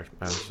 Yeah, sorry,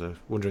 I was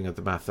wondering at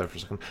the math there for a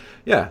second.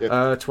 Yeah,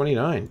 Yep.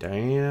 29.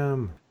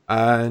 Damn.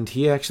 And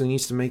he actually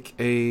needs to make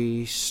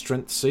a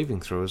strength saving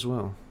throw as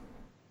well.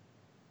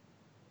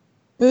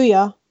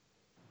 Booyah.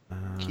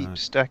 Keep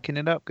stacking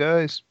it up,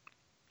 guys.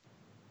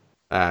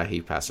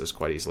 He passes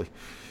quite easily.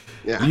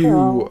 Yeah.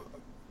 You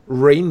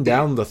rain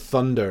down the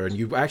thunder, and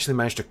you actually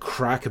manage to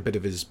crack a bit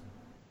of his,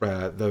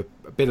 a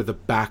bit of the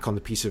back on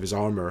the piece of his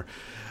armor.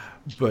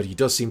 But he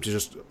does seem to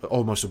just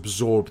almost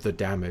absorb the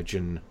damage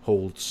and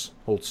holds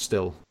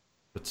still.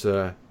 But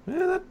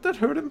yeah, that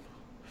hurt him.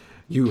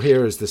 You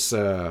hear as this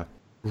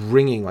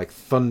ringing, like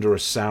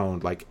thunderous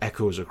sound, like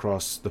echoes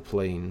across the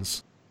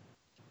plains.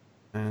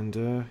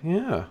 And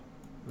yeah,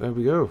 there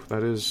we go.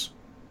 That is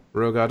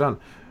Rogar done.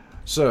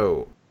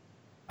 So,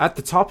 at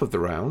the top of the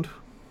round,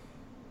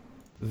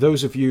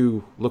 those of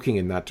you looking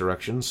in that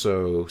direction,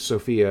 so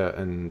Sophia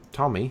and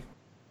Tommy,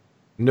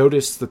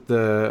 notice that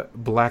the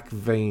black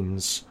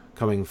veins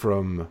coming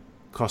from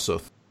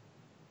Kossuth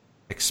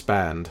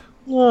expand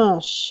Oh,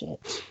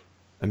 shit.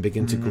 and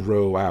begin to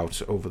grow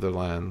out over the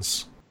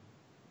lands.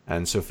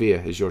 And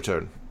Sophia, is your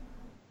turn.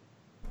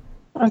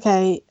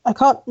 Okay, I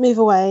can't move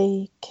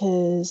away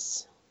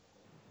because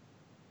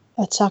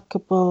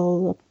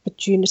attackable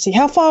opportunity.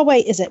 How far away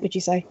is it, would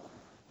you say?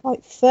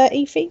 Like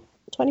 30 feet?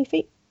 20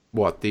 feet?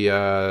 What,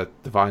 the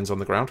vines on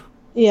the ground?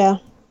 Yeah.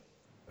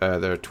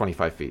 They're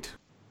 25 feet.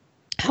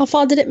 How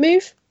far did it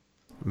move?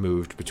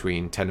 Moved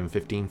between 10 and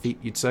 15 feet,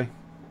 you'd say.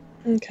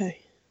 Okay.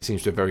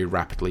 Seems to very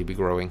rapidly be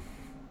growing.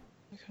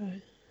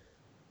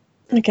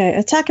 Okay,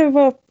 attack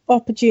of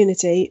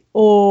opportunity,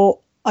 or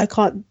I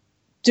can't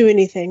do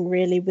anything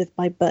really with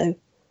my bow.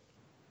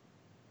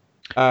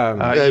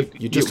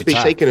 You just you'd be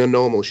attack. taking a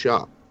normal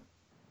shot.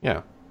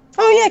 Yeah.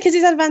 Oh yeah, because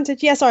he's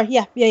advantage. Yeah, sorry.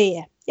 Yeah.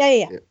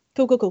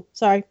 Cool.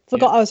 Sorry,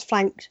 forgot I was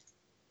flanked.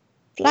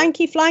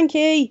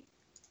 Flanky.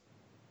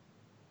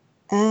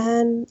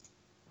 And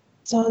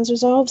Zahn's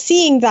resolve.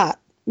 Seeing that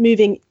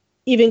moving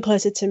even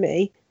closer to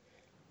me,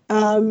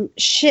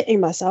 shitting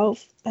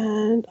myself,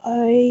 and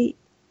I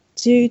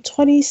do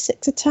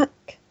 26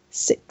 attack,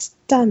 6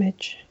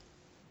 damage.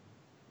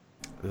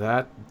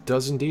 That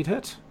does indeed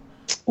hit.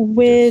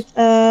 With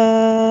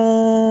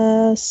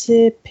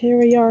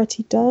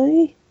superiority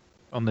die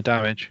On the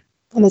damage.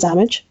 on the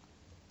damage.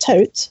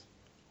 Totes.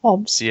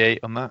 Hobbs. D8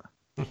 on that.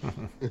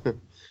 With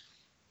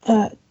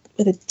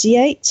a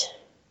d8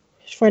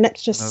 for an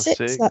extra Another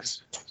 6.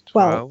 That's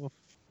 12. 12.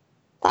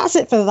 That's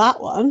it for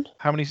that one.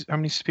 How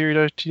many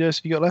superiority dice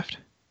have you got left?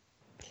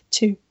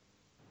 2.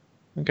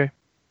 Okay.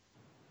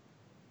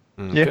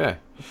 Okay.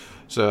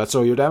 So that's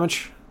all your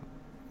damage.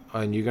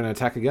 And you're going to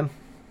attack again?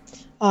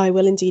 I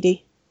will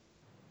indeedy.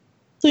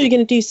 So you're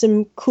going to do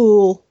some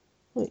cool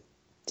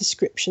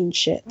description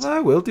shit. I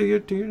will do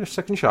your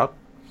second shot.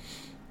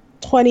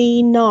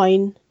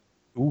 29.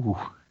 Ooh.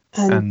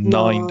 And And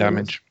 9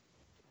 damage.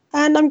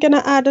 And I'm going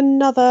to add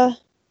another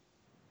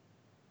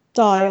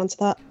die onto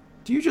that.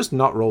 Do you just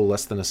not roll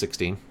less than a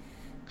 16?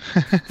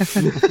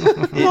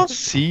 It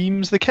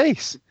seems the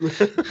case.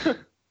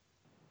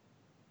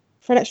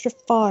 For an extra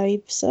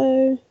 5.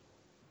 So,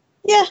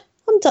 yeah,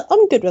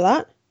 I'm good with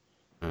that.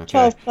 Okay.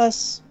 12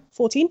 plus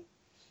 14.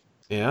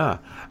 Yeah.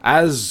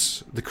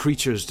 As the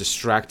creature is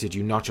distracted,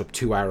 you notch up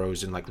 2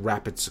 arrows in like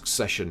rapid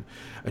succession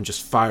and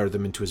just fire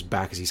them into his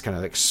back as he's kind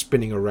of like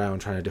spinning around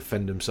trying to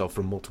defend himself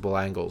from multiple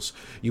angles.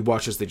 You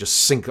watch as they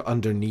just sink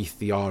underneath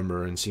the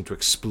armor and seem to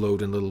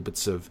explode in little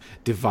bits of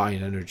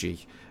divine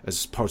energy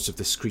as parts of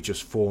this creature's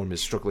form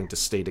is struggling to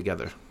stay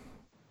together.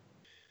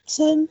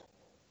 So,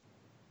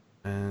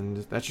 And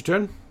that's your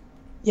turn?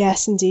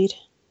 yes, indeed.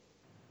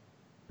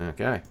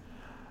 Okay.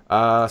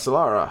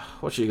 Solara,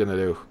 what are you going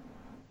to do?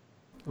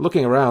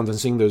 Looking around and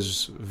seeing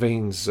those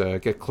veins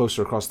get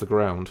closer across the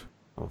ground,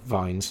 or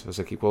vines, as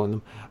I keep calling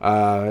them,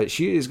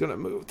 she is going to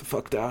move the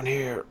fuck down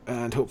here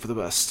and hope for the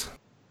best.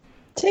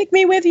 Take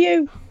me with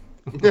you.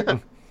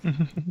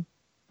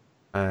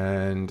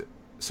 And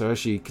so as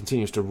she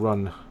continues to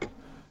run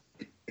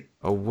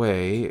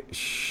away,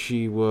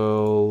 she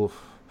will...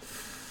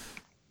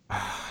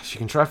 She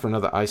can try for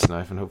another ice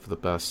knife and hope for the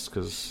best,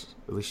 because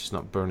at least she's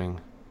not burning.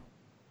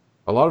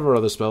 A lot of her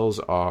other spells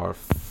are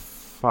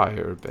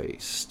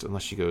fire-based,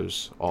 unless she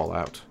goes all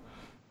out.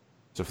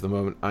 So for the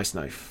moment, ice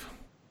knife.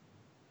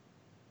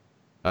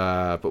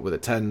 But with a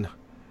 10,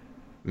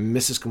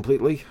 misses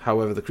completely.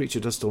 However, the creature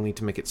does still need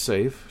to make it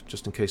save,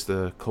 just in case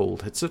the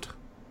cold hits it.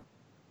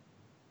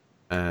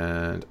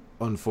 And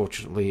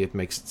unfortunately, it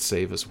makes it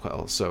save as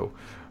well. So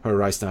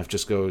her ice knife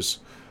just goes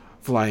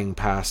flying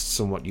past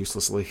somewhat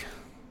uselessly.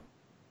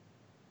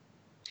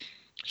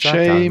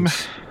 Shame. Sad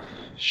times.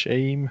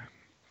 Shame.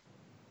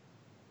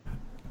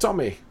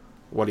 Tommy,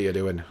 what are you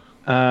doing?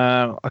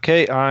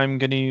 Okay, I'm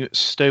going to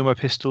stow my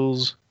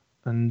pistols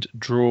and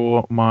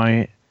draw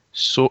my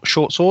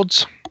short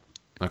swords.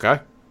 Okay.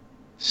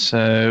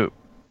 So,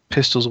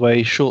 pistols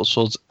away, short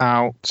swords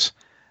out,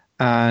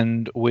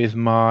 and with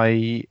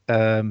my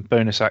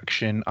bonus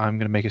action, I'm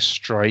going to make a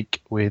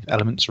strike with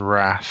Element's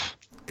Wrath.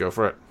 Go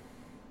for it.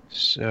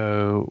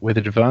 So, with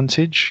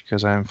advantage,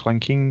 because I am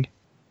flanking,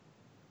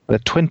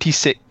 with a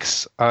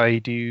 26, I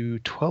do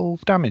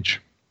 12 damage.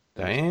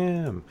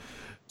 Damn.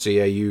 So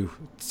yeah, you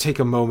take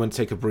a moment,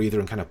 take a breather,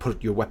 and kind of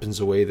put your weapons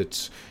away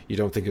that you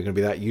don't think are going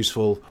to be that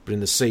useful, but in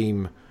the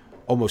same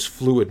almost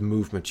fluid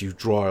movement, you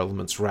draw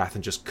Element's Wrath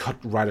and just cut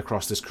right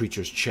across this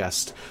creature's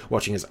chest,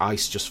 watching as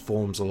ice just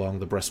forms along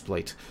the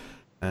breastplate.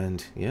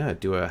 And yeah,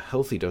 do a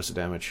healthy dose of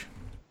damage.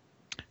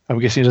 I'm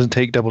guessing it doesn't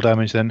take double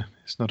damage then.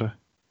 It's not a...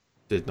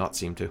 Did not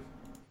seem to.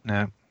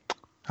 No.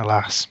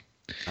 Alas.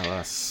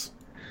 Alas.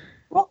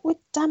 What would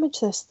damage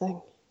this thing?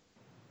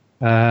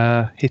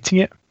 Hitting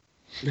it.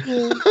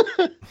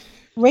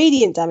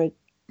 Radiant damage.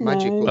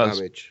 Magical No.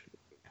 damage.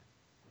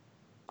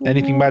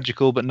 Anything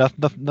magical, but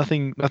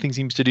nothing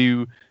seems to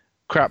do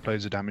crap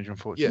loads of damage,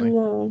 unfortunately.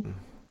 No.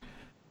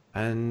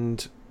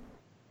 And...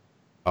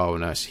 oh,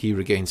 nice. He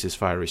regains his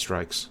fiery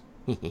strikes.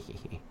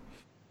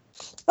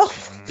 Oh,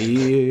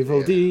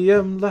 Evil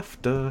DM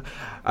left her.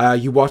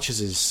 You watch as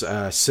his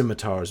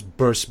scimitars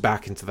burst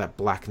back into that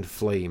blackened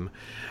flame,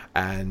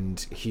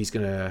 and he's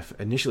going to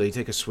initially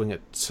take a swing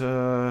at...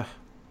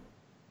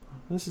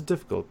 this is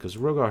difficult, because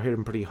Rogar hit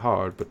him pretty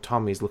hard, but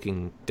Tommy's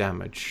looking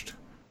damaged.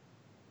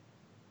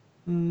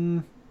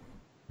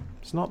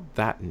 It's not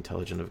that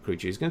intelligent of a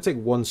creature. He's going to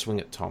take one swing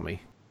at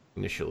Tommy,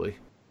 initially.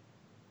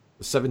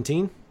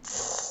 17?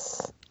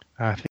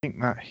 I think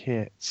that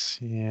hits,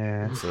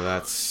 yeah. So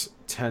that's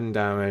 10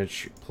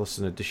 damage plus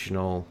an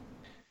additional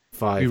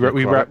 5.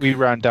 We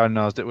ran down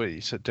Nars, didn't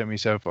we?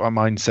 So on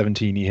mine,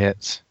 17 he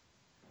hits.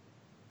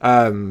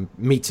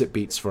 Meets it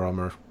beats for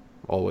armor,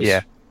 always.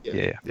 Yeah.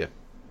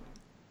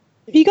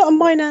 Have you got a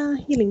minor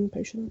healing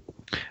potion?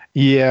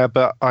 Yeah,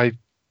 but I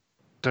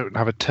don't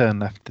have a turn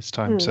left this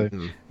time, so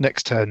Hmm.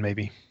 next turn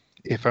maybe,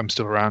 if I'm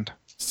still around.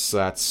 So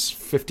that's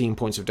 15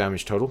 points of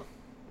damage total.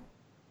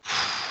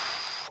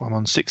 I'm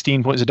on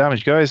 16 points of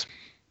damage, guys.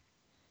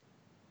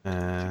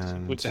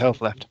 And Points of health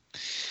left.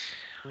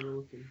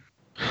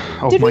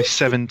 Of Did my we-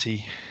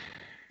 70.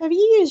 Have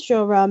you used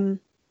your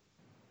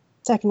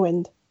second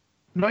wind?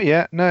 Not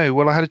yet, no.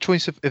 Well, I had a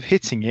choice of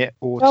hitting it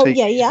or Oh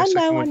taking yeah, a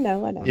second I wind.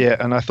 know. Yeah,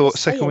 and I thought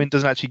Just second saying. wind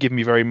doesn't actually give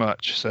me very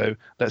much, so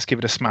let's give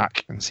it a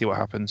smack and see what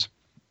happens.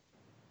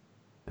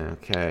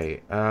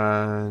 Okay,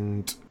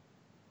 and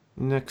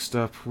next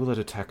up, will it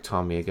attack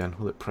Tommy again?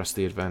 Will it press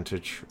the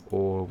advantage,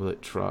 or will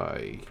it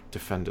try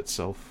defend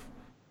itself?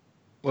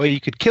 Well, you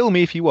could kill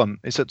me if you want.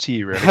 It's up to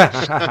you, really.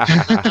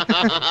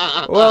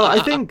 Well,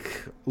 I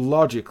think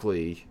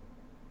logically,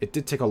 it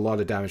did take a lot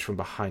of damage from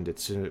behind it,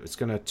 so it's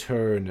going to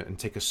turn and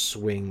take a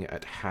swing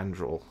at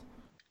Handrel.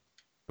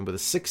 And with a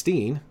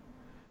 16,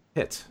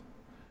 hit.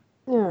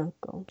 Oh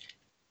god.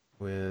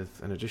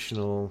 With an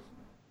additional...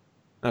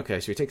 Okay,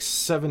 so he takes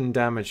 7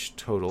 damage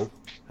total.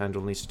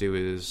 Handrel needs to do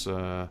his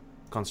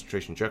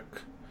concentration check.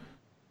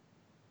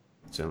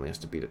 It only has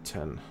to beat a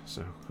 10,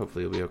 so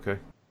hopefully he'll be okay.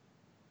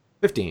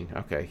 15,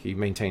 okay, he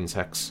maintains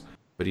Hex,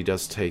 but he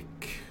does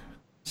take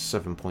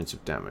 7 points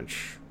of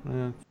damage.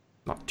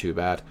 Not too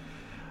bad.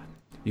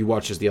 You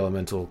watch as the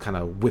elemental kind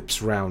of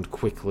whips round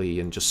quickly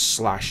and just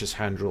slashes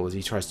Handrel as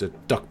he tries to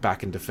duck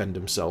back and defend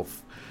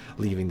himself,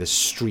 leaving this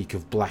streak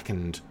of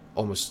blackened,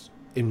 almost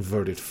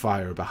inverted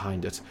fire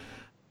behind it.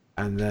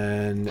 And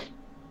then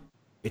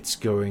it's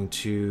going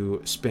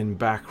to spin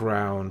back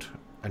round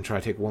and try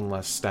to take one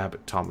last stab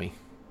at Tommy.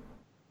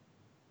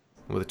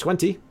 With a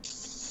 20,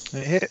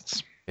 It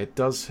hits. it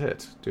does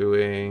hit,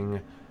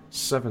 doing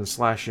 7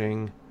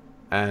 slashing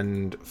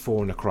and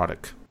 4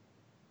 necrotic.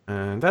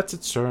 And that's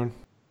its turn.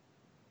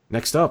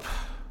 Next up,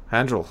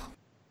 Handrel.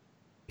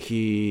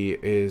 He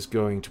is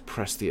going to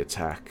press the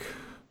attack.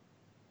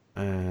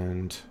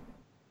 And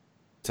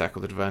attack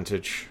with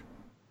advantage.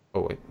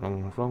 Oh wait,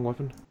 wrong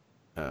weapon.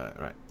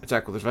 Right,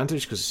 attack with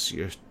advantage because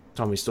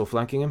Tommy's still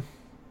flanking him.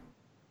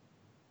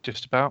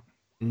 Just about.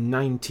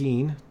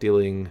 19,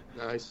 dealing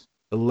Nice.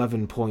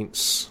 11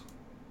 points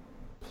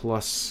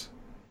plus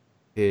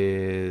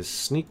his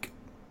sneak.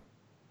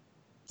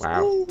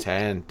 Wow,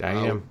 10,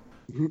 damn.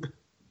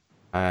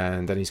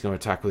 And then he's going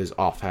to attack with his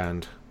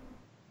offhand.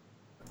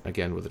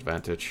 Again with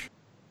advantage.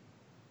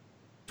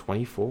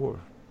 24.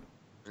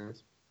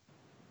 Nice.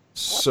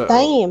 So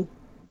Damn.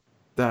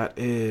 that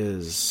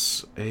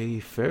is a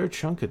fair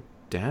chunk of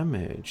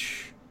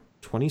damage.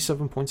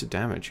 27 points of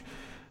damage.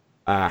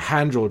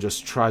 Handrel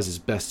just tries his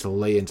best to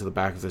lay into the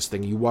back of this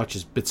thing. You watch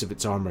as bits of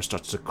its armor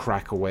starts to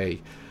crack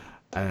away.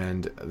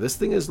 And this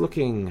thing is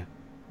looking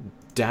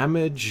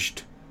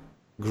damaged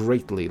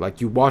greatly. Like,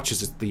 you watch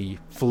as the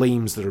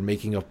flames that are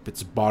making up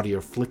its body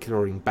are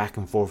flickering back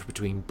and forth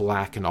between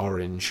black and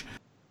orange,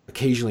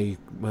 occasionally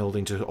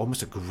melding to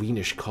almost a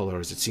greenish color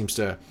as it seems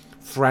to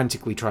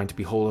frantically trying to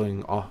be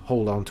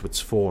hold on to its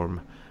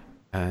form.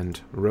 And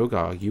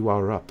Rogar, you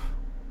are up.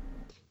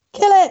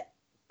 Kill it!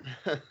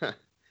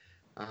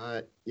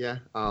 Yeah,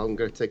 I'm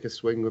going to take a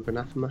swing with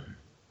Anathema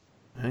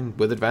And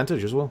with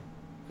advantage as well.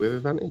 with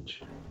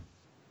advantage.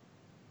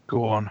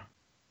 Go on.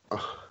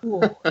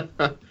 Ooh.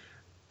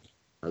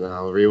 And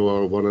I'll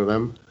reroll one of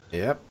them.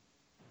 Yep.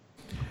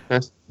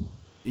 Yes.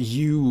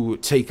 You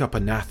take up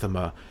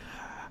Anathema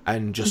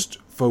and just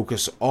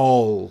focus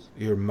all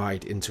your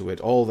might into it,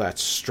 all that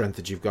strength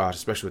that you've got,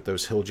 especially with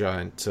those hill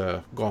giant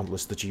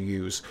gauntlets that you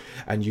use,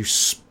 and you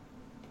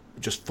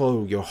just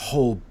follow your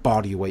whole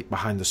body weight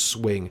behind the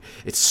swing.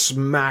 It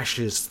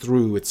smashes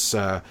through its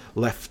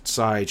left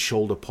side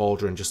shoulder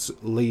pauldron,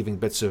 just leaving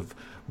bits of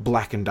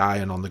blackened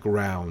iron on the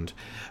ground,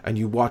 and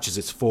you watch as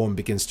its form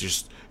begins to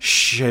just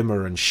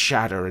shimmer and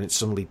shatter, and it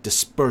suddenly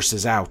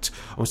disperses out,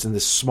 almost in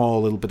this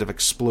small little bit of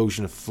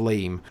explosion of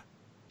flame.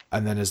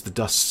 And then as the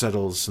dust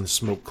settles and the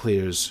smoke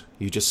clears,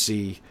 you just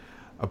see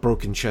a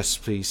broken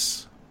chest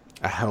piece,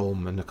 a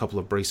helm, and a couple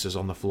of braces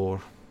on the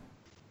floor.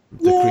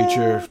 The Yeah.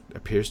 creature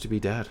appears to be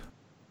dead.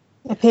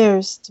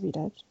 Appears to be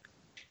dead.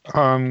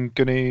 I'm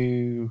going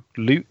to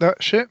loot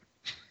that shit.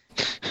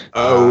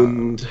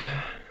 Owned.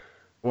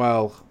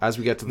 Well, as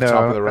we get to the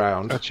top of the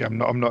round... Actually,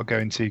 I'm not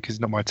going to because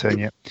it's not my turn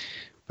yet.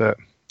 But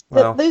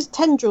Well, Those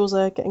tendrils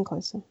are getting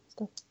closer.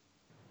 Still.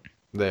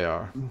 they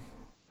are.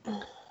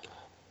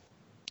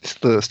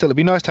 still, it'd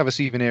be nice to have a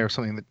souvenir of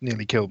something that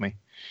nearly killed me.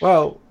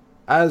 Well,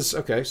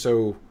 okay,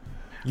 so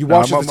you No,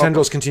 watch as I'm- the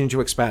tendrils continue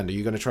to expand. Are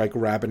you going to try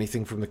grab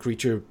anything from the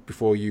creature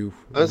before you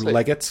Honestly.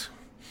 leg it?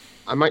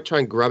 I might try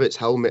and grab its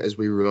helmet as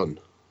we run.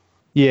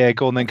 Yeah,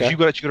 go on then, because Okay.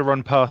 you've actually got to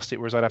run past it,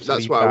 whereas I'd have to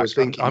That's leave what back. I was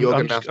thinking. You're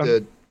going to have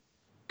to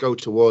go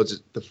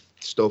towards the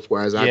stuff,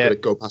 whereas I've Yeah. got to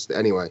go past it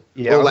anyway.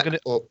 Yeah,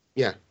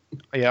 Yeah.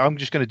 Yeah, I'm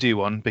just going to do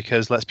one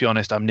because, let's be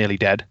honest, I'm nearly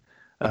dead.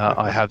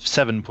 I have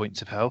 7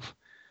 points of health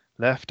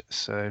left,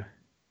 so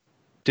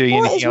doing What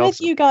anything is else?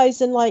 with you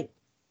guys and like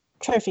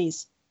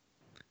trophies?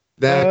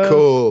 They're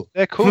cool.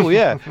 They're cool,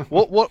 yeah.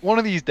 What? One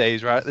of these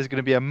days, right? There's going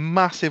to be a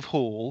massive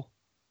hall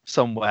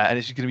somewhere, and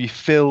it's just going to be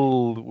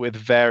filled with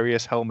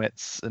various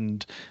helmets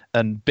and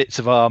bits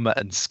of armor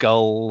and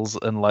skulls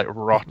and like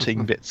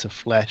rotting bits of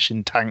flesh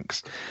in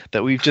tanks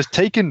that we've just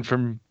taken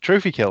from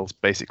trophy kills,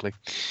 basically.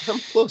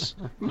 And plus,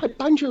 my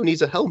banjo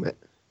needs a helmet.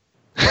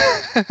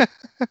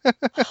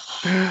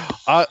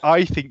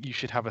 I think you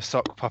should have a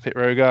sock puppet,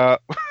 Rogar.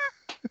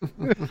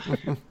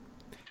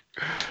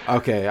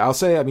 Okay, I'll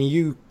say, I mean,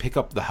 you pick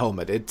up the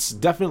helmet. It's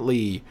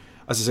definitely,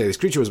 as I say, this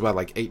creature was about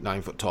like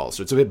 8-9 foot tall,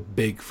 so it's a bit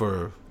big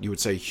for, you would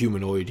say,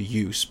 humanoid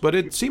use, but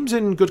it seems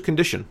in good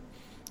condition.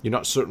 You're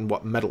not certain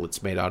what metal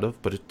it's made out of,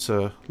 but it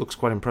looks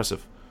quite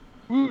impressive.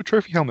 Ooh,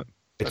 trophy helmet.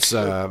 It's,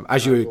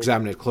 as you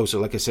examine it closer,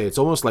 like I say, it's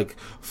almost like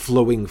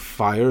flowing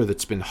fire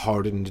that's been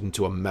hardened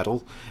into a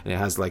metal, and it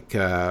has like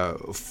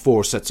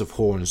 4 sets of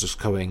horns just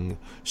going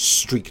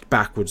streaked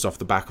backwards off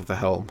the back of the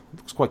helm.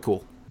 Looks quite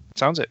cool.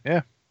 Sounds it,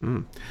 yeah.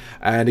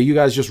 And are you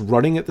guys just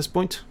running at this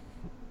point?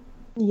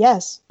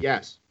 Yes.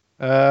 Yes.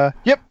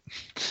 Yep.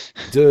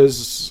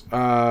 Does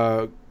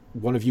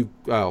one of you...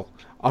 Well,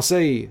 I'll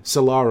say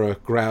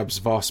Solara grabs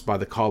Voss by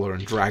the collar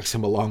and drags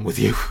him along with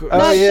you.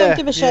 No, yeah, don't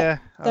give a shit. yeah.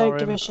 Don't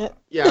give a shit.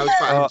 Yeah, I was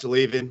quite happy to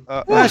leave him.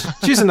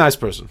 She's a nice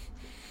person.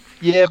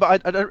 Yeah,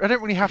 but I don't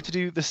really have to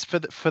do this for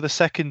the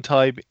second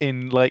time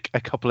in like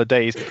a couple of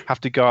days. Have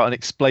to go out and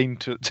explain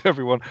to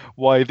everyone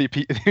why the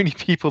only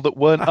people that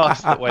weren't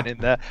us that went in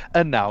there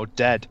are now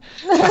dead.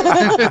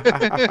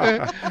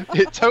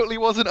 It totally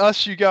wasn't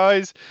us, you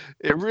guys.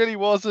 It really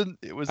wasn't.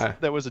 It was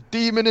there was a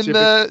demon in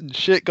there, and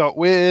shit got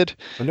weird.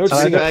 I'm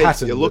noticing a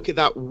pattern. You're lucky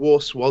that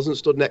wuss wasn't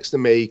stood next to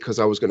me because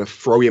I was going to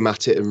throw him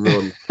at it and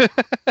run.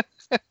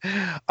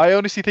 I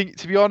honestly think,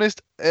 to be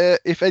honest,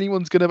 if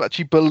anyone's going to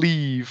actually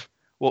believe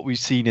what we've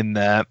seen in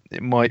there,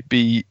 it might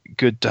be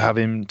good to have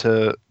him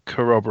to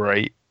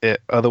corroborate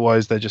it.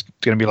 Otherwise, they're just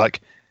going to be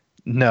like,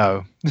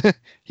 "No,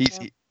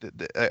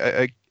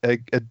 a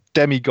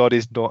demigod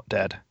is not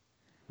dead.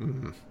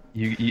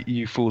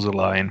 You fools are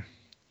lying."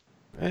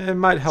 It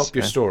might help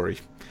your story.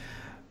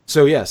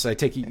 So yes, I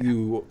take it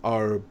you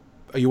are.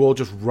 Are you all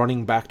just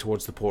running back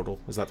towards the portal?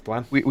 Is that the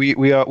plan?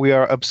 We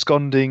are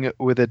absconding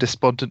with a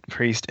despondent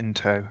priest in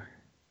tow.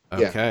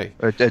 Okay.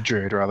 A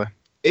druid, rather.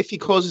 If he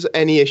causes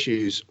any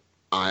issues,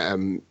 I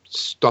am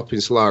stopping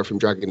Solara from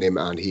dragging him,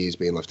 and he is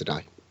being left to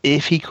die.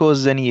 If he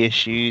causes any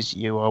issues,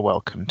 you are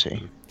welcome to.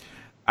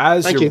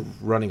 As Thank you're you.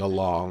 running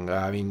along,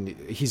 I mean,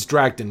 he's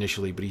dragged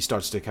initially, but he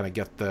starts to kind of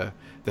get the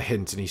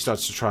hint, and he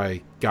starts to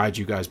try guide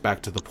you guys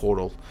back to the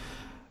portal.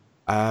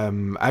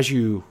 As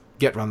you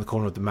get around the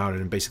corner of the mountain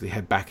and basically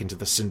head back into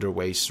the cinder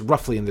waste,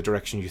 roughly in the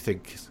direction you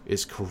think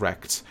is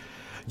correct,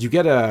 you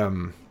get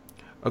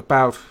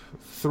about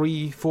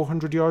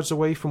 300-400 yards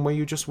away from where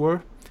you just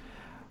were,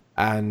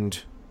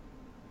 and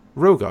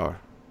Rogar,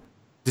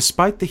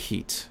 despite the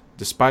heat,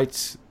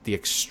 despite the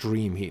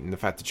extreme heat and the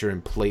fact that you're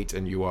in plate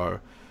and you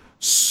are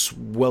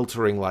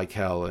sweltering like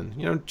hell,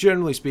 and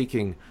generally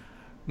speaking,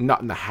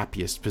 not in the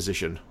happiest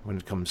position when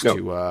it comes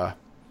to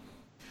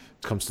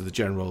the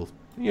general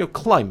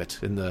climate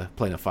in the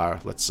Plane of Fire,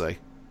 let's say.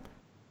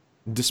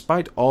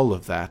 Despite all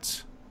of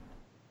that,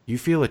 you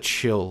feel a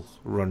chill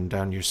run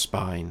down your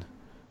spine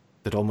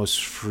that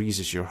almost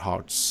freezes your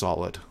heart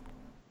solid.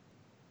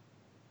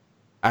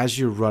 As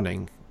you're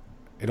running,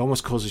 it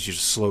almost causes you to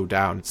slow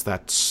down. It's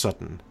that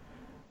sudden.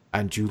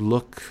 And you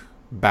look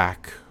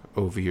back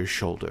over your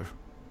shoulder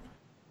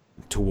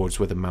towards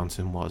where the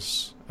mountain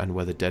was and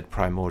where the dead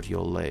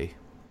primordial lay.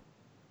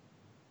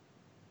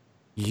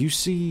 You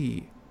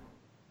see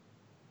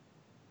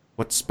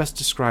what's best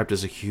described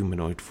as a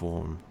humanoid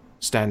form,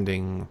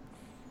 standing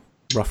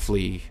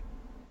roughly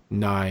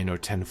 9 or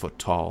 10 foot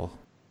tall.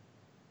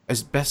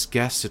 As best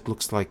guess, it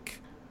looks like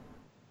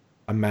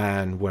a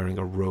man wearing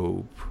a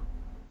robe,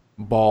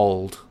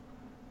 bald,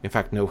 in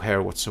fact no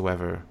hair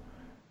whatsoever,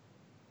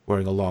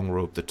 wearing a long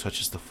robe that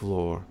touches the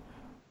floor.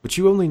 But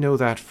you only know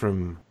that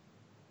from...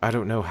 I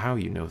don't know how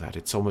you know that.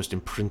 It's almost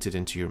imprinted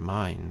into your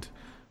mind.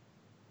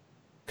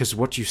 Because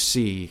what you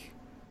see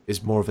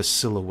is more of a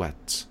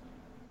silhouette.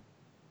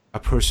 A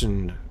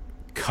person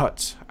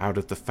cut out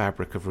of the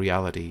fabric of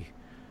reality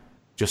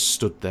just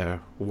stood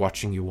there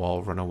watching you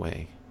all run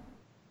away.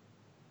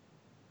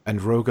 And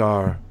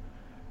Rogar,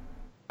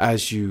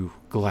 as you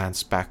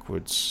glance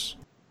backwards,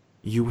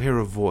 you hear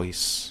a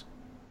voice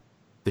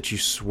that you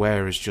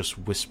swear is just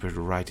whispered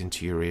right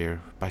into your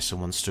ear by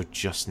someone stood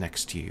just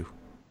next to you.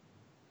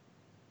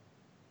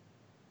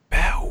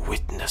 Bear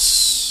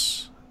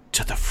witness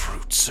to the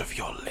fruits of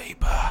your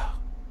labor.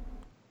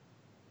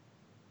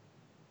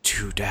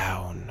 2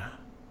 down.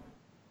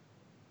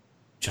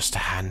 Just a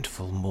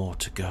handful more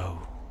to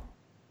go.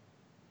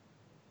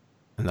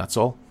 And that's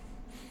all.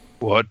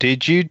 What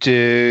did you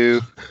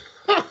do?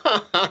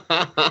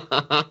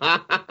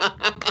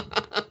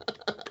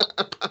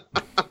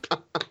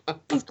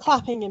 He's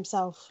clapping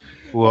himself.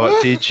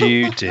 What did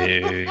you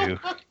do?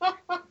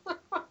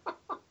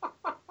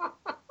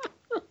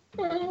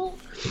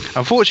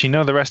 Unfortunately,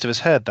 none of the rest of us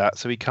heard that,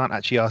 so we can't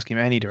actually ask him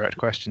any direct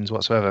questions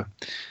whatsoever.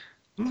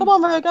 Come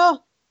on, Rogar.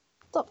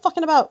 Stop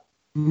fucking about.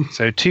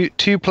 So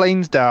two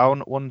planes down,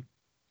 one.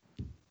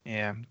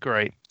 Yeah,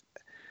 great.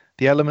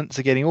 The elements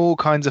are getting all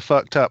kinds of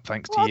fucked up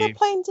thanks What to other you.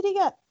 plane did he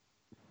get?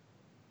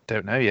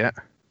 Don't know yet.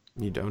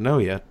 You don't know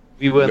yet.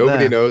 We weren't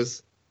Nobody there.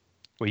 knows.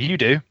 Well, you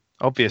do,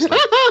 obviously.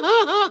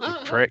 You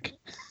prick.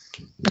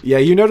 Yeah,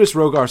 you notice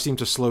Rogar seemed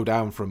to slow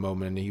down for a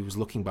moment, and he was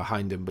looking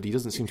behind him, but he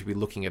doesn't seem to be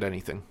looking at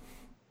anything.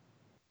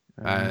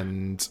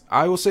 And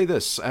I will say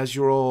this, as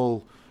you're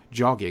all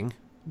jogging,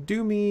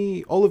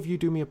 all of you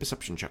do me a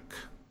perception check.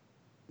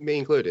 Me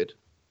included.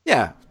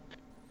 Yeah.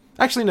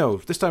 Actually, no.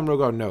 This time,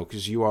 Rogar, no,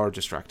 because you are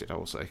distracted, I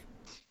will say.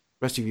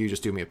 Rest of you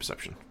just do me a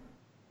perception.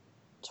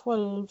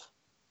 12.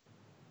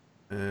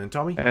 And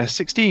Tommy?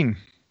 16.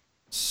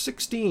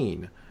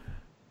 16.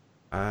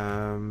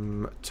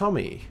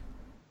 Tommy,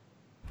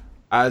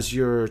 as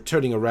you're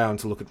turning around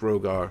to look at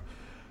Rogar,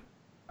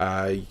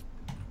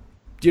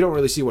 you don't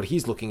really see what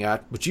he's looking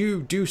at, but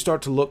you do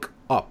start to look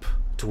up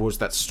towards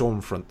that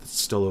storm front that's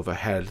still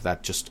overhead,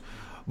 that just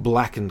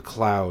blackened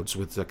clouds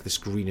with like this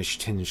greenish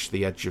tinge to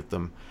the edge of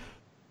them.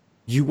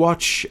 You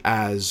watch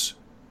as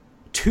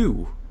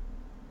 2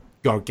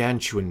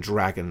 gargantuan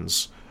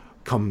dragons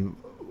come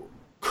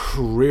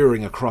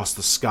careering across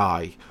the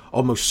sky,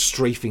 almost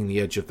strafing the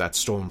edge of that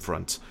storm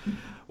front.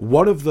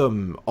 One of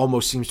them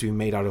almost seems to be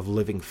made out of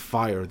living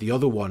fire. The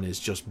other one is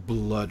just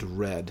blood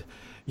red.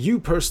 You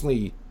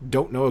personally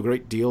don't know a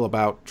great deal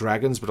about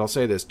dragons, but I'll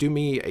say this. Do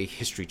me a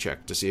history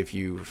check to see if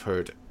you've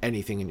heard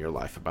anything in your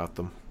life about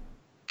them.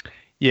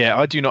 Yeah,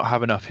 I do not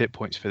have enough hit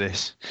points for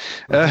this.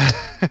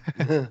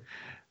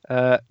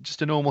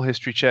 Just a normal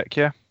history check,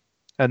 yeah.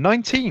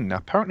 19,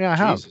 apparently I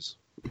have. Jesus.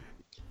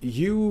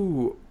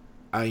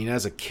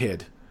 As a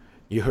kid,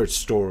 you heard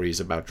stories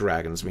about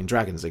dragons. I mean,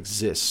 dragons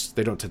exist.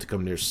 They don't tend to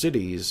come near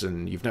cities,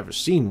 and you've never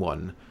seen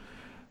one.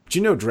 But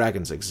you know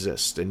dragons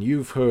exist, and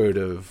you've heard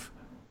of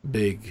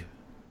big,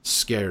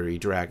 scary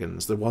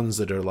dragons. The ones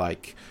that are,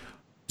 like,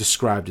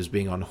 described as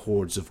being on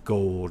hoards of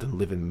gold and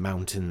live in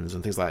mountains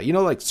and things like that. You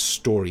know, like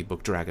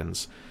storybook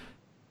dragons.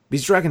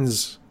 These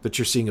dragons that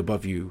you're seeing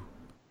above you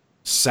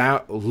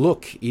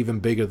look even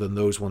bigger than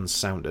those ones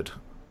sounded.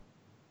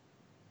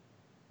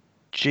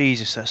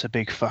 Jesus, that's a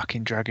big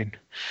fucking dragon.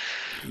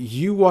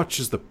 You watch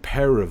as the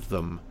pair of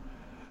them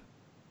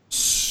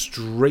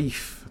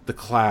strafe the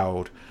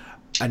cloud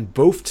and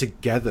both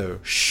together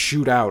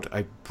shoot out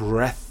a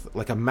breath,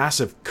 like a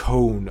massive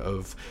cone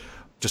of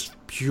just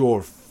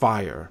pure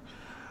fire.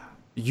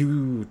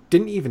 You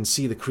didn't even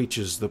see the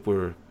creatures that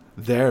were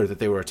there that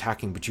they were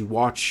attacking, but you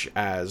watch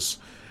as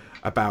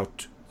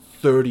about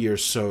 30 or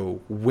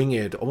so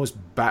winged, almost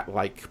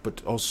bat-like,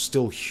 but also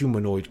still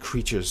humanoid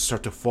creatures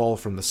start to fall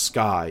from the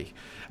sky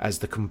as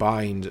the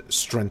combined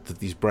strength of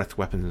these breath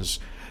weapons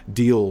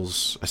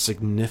deals a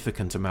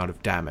significant amount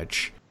of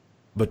damage.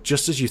 But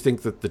just as you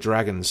think that the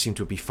dragons seem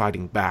to be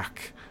fighting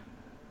back,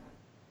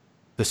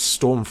 the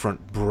storm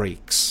front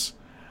breaks,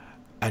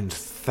 and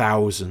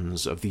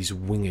thousands of these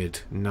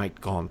winged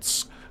night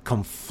gaunts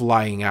come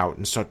flying out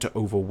and start to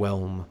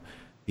overwhelm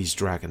these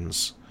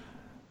dragons.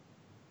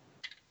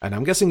 And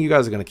I'm guessing you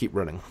guys are going to keep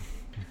running.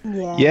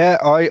 Yeah.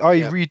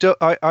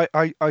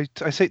 I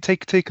say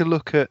take a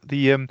look at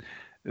the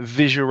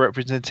visual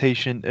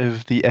representation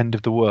of the end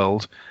of the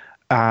world,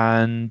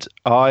 and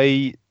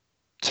I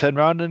turn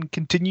around and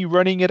continue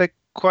running at a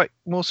quite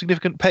more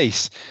significant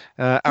pace,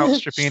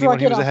 outstripping anyone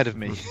who was ahead of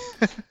me.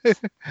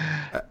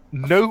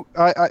 No,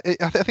 I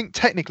think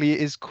technically it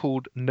is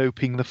called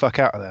noping the fuck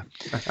out of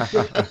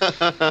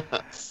there.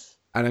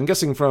 And I'm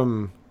guessing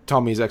from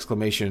Tommy's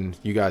exclamation,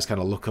 you guys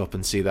kind of look up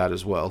and see that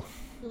as well.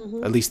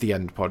 Mm-hmm. At least the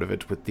end part of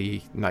it, with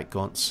the night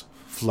gaunts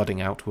flooding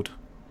outward.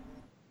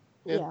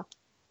 Yeah.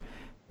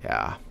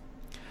 Yeah.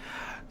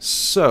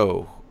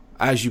 So,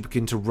 as you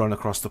begin to run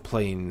across the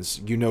plains,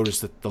 you notice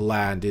that the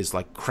land is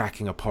like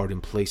cracking apart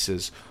in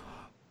places.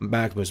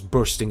 Magma's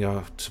bursting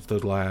out of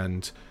the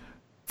land.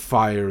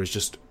 Fire is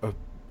just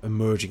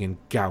emerging in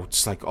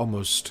gouts, like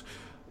almost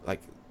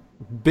like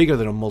bigger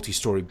than a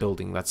multi-story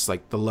building. That's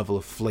like the level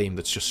of flame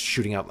that's just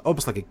shooting out,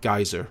 almost like a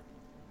geyser.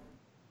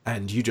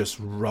 And you just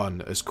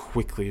run as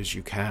quickly as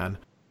you can.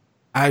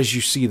 As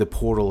you see the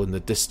portal in the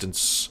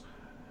distance,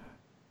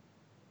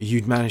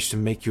 you'd managed to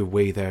make your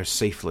way there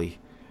safely.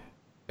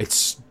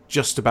 It's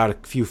just about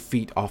a few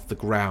feet off the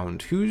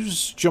ground.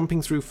 Who's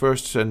jumping through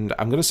first? And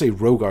I'm going to say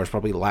Rogar's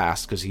probably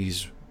last, because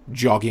he's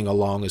jogging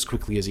along as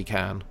quickly as he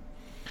can.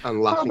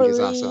 And laughing his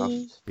ass off.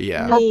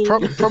 Yeah. Me.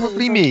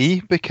 Probably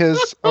me,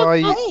 because I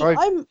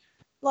don't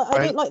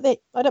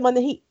mind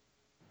the heat.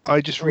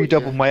 I just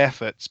redoubled my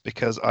efforts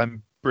because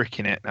I'm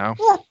bricking it now.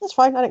 Yeah, that's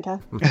fine. I don't care.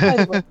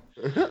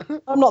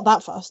 I'm not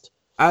that fast.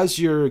 As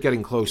you're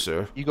getting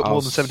closer... You got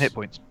more than 7 hit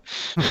points.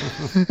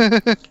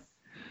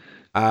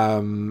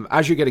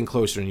 As you're getting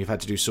closer and you've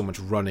had to do so much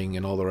running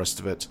and all the rest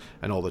of it,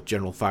 and all the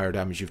general fire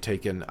damage you've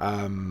taken,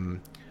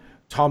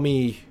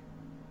 Tommy,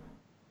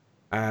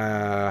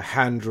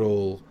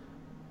 Handrel,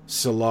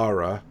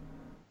 Solara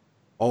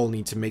all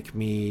need to make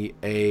me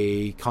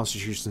a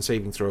Constitution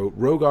saving throw.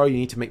 Rogar, you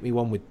need to make me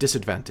one with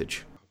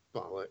disadvantage.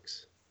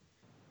 Bollocks.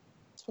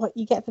 That's what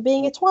you get for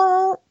being a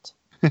twat.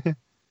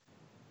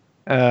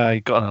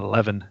 You got an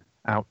 11.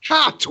 Ouch.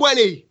 Ah,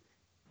 20!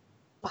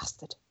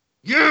 Bastard.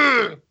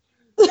 Yeah!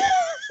 Do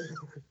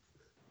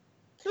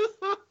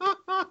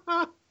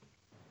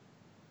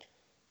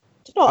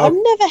you know, I've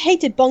never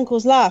hated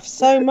Bunkle's laugh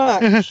so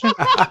much.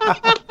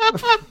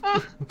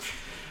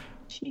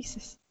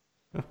 Jesus.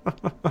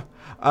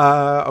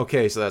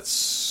 Okay, so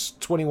that's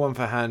 21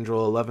 for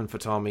Handrel, 11 for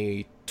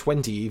Tommy,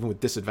 20 even with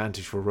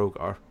disadvantage for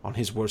Rogar on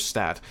his worst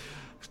stat.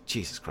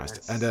 Jesus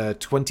Christ. Nice. And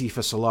 20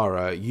 for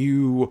Solara.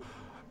 You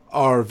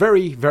are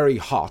very, very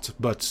hot,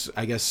 but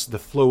I guess the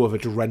flow of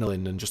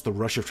adrenaline and just the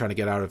rush of trying to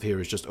get out of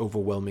here is just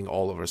overwhelming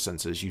all of our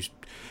senses. You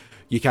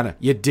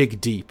dig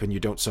deep and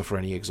you don't suffer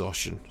any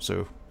exhaustion,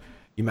 so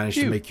you manage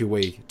to make your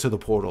way to the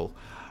portal.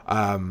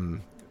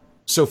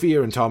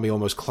 Sophia and Tommy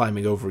almost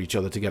climbing over each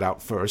other to get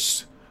out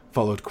first,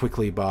 followed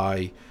quickly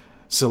by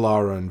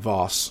Solara and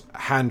Voss.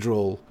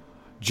 Handrel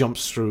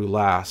jumps through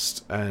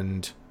last,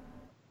 and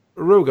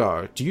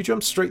Rogar, do you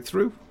jump straight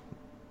through?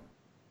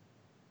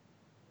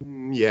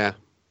 Yeah.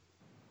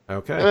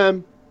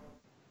 Okay.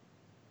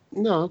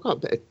 No, I've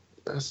got a bit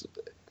of...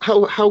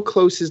 How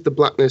close is the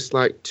blackness,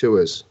 like, to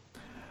us?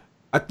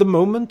 At the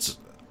moment,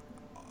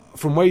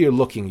 from where you're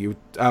looking,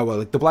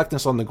 the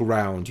blackness on the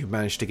ground you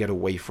managed to get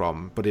away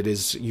from, but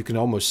you can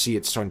almost see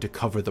it starting to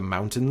cover the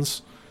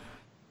mountains.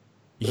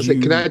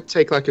 Can I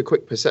take, like, a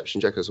quick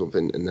perception check or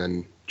something and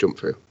then jump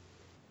through?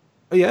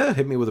 Oh, yeah,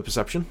 hit me with a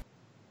perception.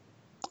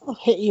 I'll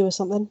hit you with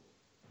something.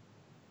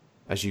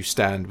 As you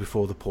stand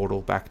before the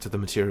portal back to the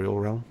material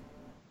realm.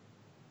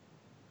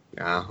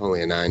 Ah,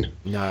 only a 9.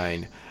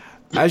 9.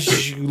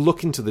 As you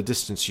look into the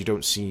distance, you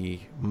don't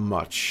see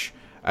much.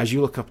 As you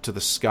look up to the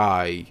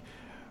sky,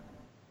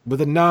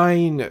 with a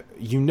 9,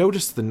 you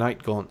notice the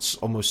night gaunts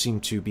almost seem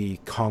to be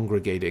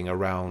congregating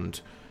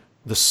around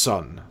the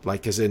sun,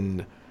 like as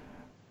in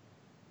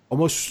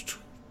almost,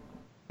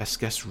 best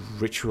guess,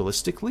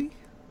 ritualistically?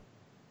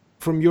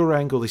 From your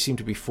angle, they seem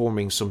to be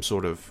forming some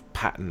sort of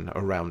pattern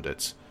around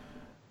it.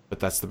 But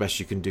that's the best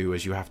you can do,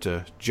 as you have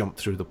to jump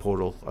through the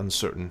portal,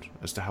 uncertain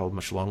as to how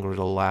much longer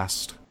it'll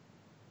last.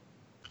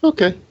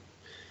 Okay.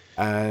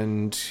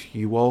 And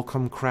you all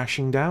come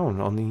crashing down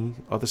on the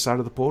other side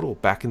of the portal,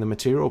 back in the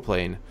material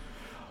plane.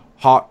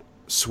 Hot,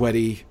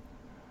 sweaty,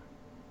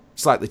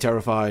 slightly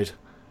terrified.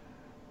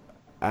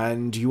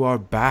 And you are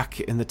back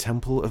in the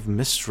Temple of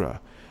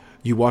Mystra.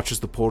 You watch as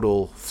the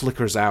portal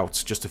flickers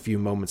out just a few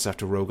moments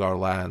after Rogar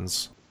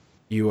lands.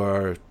 You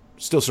are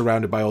still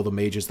surrounded by all the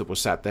mages that were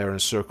sat there in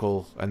a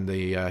circle, and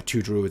the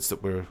 2 druids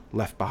that were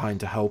left behind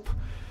to help.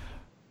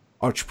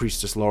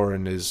 Archpriestess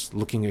Lauren is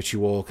looking at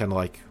you all kind of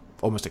like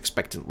almost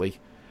expectantly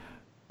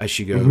as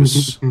she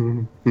goes,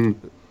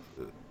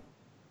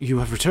 "You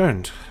have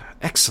returned.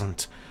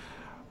 Excellent.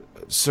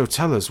 So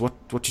tell us, what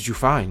did you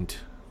find?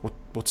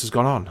 What has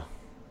gone on?"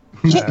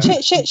 Shit.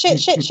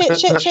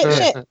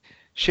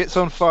 Shit's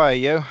on fire,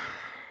 yo.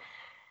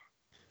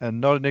 And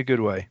not in a good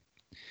way.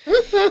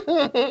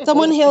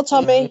 Someone heal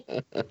Tommy.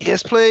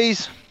 Yes,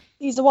 please.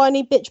 He's a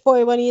whiny bitch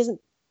boy when he isn't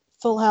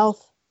full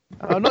health.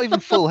 I'm not even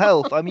full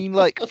health. I mean,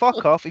 like,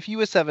 fuck off. If you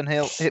were 7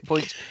 hit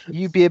points,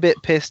 you'd be a bit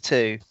pissed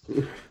too.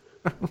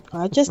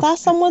 I just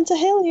asked someone to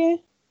heal you.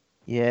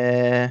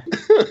 Yeah.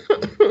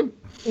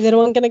 Is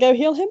anyone going to go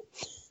heal him?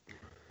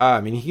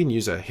 I mean, he can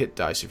use a hit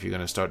dice if you're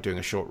going to start doing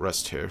a short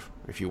rest here,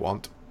 if you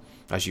want,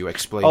 as you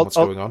explain what's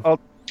going on. I'll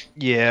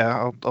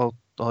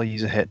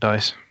use a hit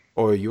dice.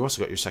 Or you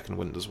also got your second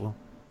wind as well.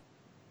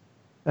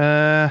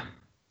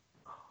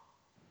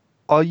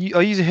 I'll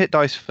use a hit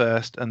dice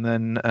first, and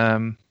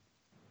then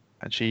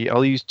actually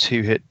I'll use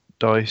 2 hit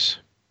dice.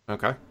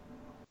 Okay.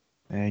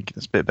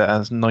 That's a bit better.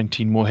 That's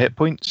 19 more hit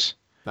points.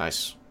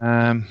 Nice.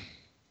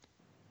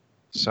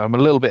 So I'm a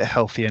little bit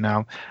healthier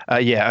now.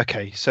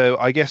 Okay. So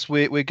I guess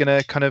we're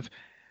gonna kind of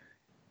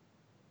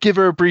give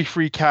her a brief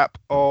recap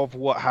of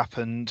what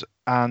happened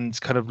and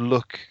kind of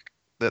look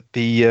at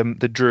the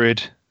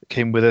druid that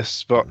came with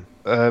us, but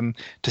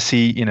to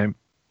see,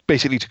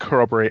 basically to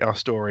corroborate our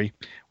story.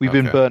 We've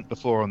been burnt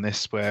before on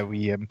this, where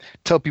we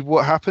tell people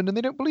what happened and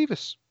they don't believe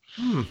us.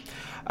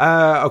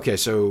 Okay,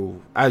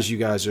 so as you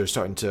guys are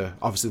starting to,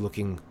 obviously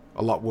looking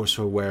a lot worse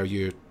for wear,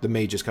 the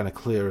mages kind of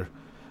clear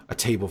a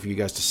table for you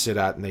guys to sit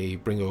at, and they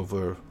bring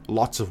over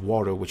lots of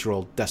water, which you're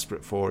all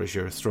desperate for, as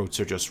your throats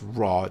are just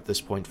raw at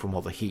this point from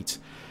all the heat.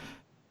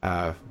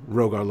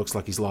 Rogar looks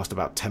like he's lost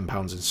about 10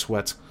 pounds in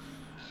sweat.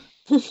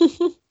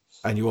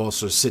 And you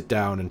also sit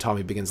down, and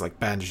Tommy begins like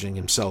bandaging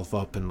himself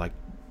up and like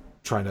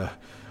trying to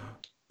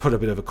put a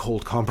bit of a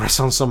cold compress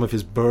on some of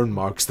his burn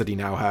marks that he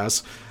now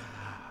has.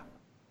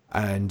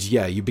 And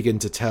yeah, you begin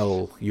to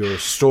tell your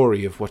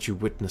story of what you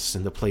witnessed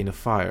in the Plane of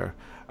Fire.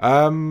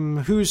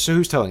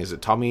 Who's telling? Is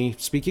it Tommy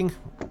speaking?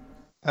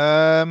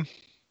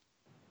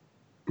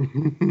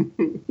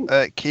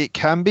 It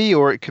can be,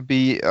 or it could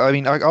be. I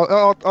mean,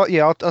 I'll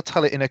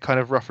tell it in a kind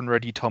of rough and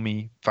ready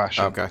Tommy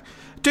fashion. Okay.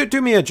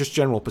 Do me a just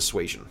general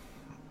persuasion.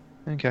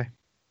 Okay.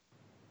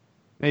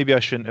 Maybe I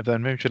shouldn't have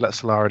then. Maybe I should let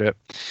Solara do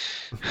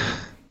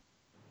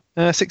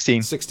it.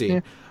 16. 16.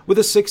 Yeah. With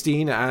a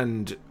 16,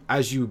 and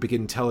as you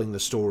begin telling the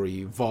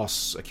story,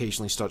 Voss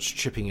occasionally starts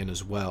chipping in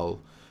as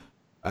well,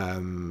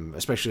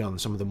 especially on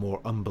some of the more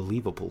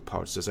unbelievable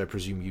parts, as I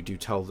presume you do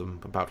tell them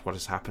about what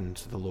has happened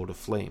to the Lord of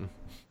Flame.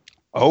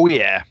 Oh,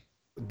 yeah.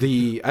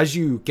 As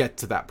you get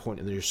to that point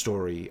in your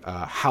story,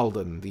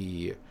 Halden,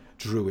 the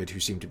druid who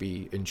seemed to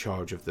be in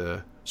charge of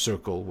the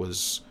circle,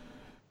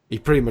 he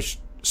pretty much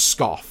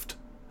scoffed,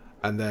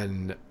 and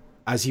then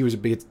as he was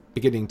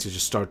beginning to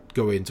just start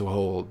going into a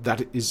hole,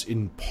 that is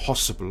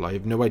impossible. I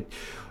have no idea.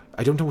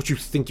 I don't know what you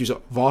think you saw.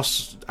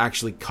 Voss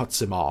actually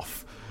cuts him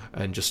off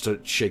and just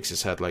shakes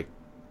his head like,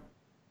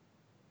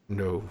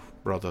 no,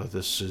 brother,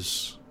 this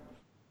is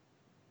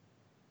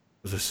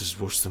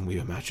worse than we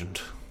imagined.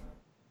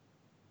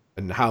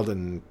 And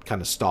Halden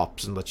kind of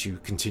stops and lets you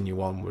continue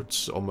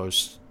onwards,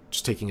 almost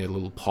just taking a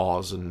little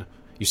pause, and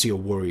you see a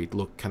worried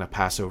look kind of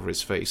pass over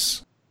his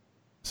face.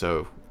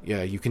 So,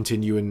 yeah, you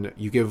continue and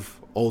you give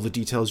all the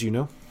details you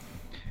know?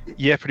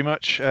 Yeah, pretty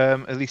much.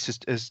 At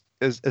least as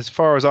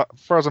far as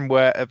I'm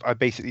aware, I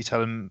basically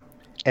tell him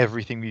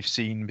everything we've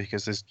seen,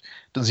 because there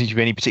doesn't seem to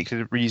be any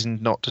particular reason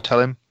not to tell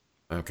him.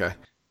 Okay.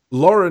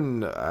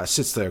 Lauren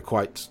sits there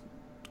quite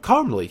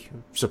calmly,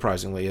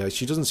 surprisingly.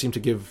 She doesn't seem to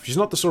give... She's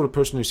not the sort of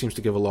person who seems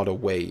to give a lot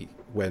away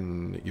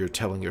when you're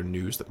telling her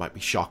news that might be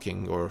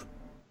shocking or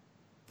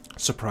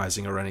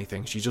surprising or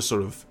anything. She just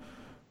sort of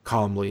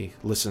calmly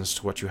listens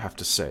to what you have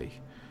to say.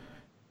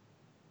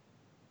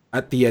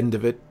 At the end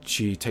of it,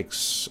 she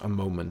takes a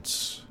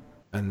moment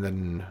and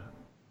then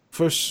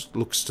first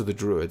looks to the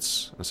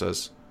druids and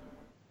says,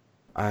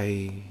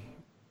 I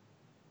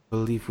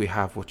believe we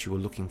have what you were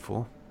looking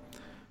for.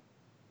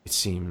 It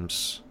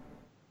seems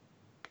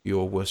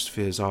your worst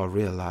fears are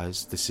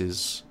realized. This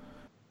is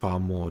far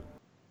more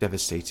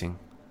devastating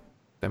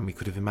than we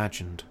could have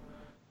imagined.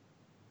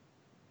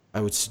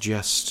 I would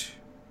suggest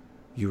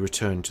you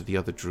return to the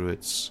other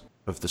druids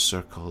of the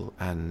circle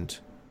and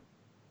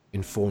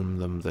inform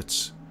them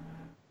that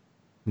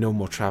no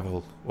more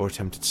travel or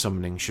attempted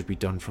summoning should be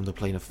done from the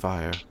plane of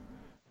fire.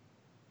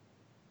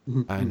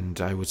 And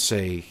I would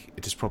say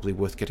it is probably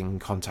worth getting in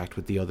contact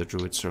with the other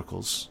druid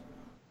circles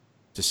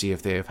to see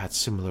if they have had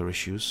similar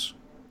issues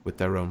with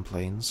their own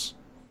planes.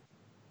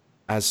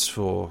 As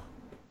for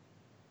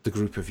the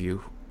group of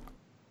you,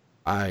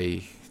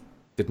 I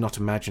did not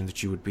imagine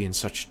that you would be in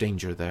such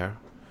danger there.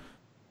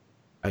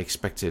 I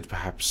expected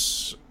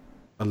perhaps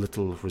a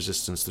little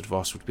resistance that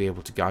Voss would be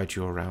able to guide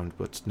you around,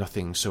 but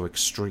nothing so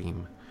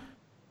extreme.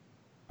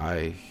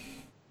 I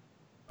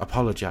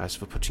apologize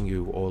for putting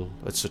you all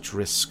at such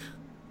risk.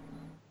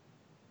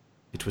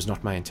 It was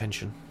not my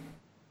intention.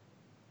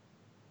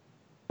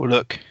 Well,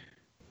 look,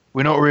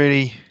 we're not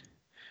really...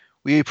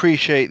 We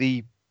appreciate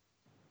the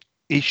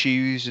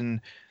issues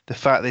and the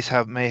fact this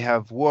may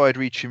have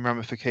wide-reaching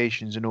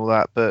ramifications and all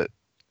that, but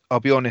I'll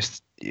be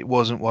honest, it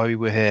wasn't why we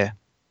were here.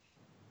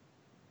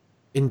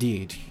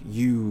 Indeed,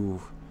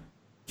 you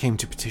came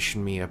to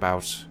petition me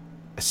about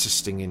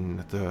assisting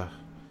in the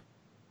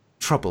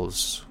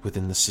troubles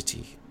within the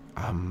city.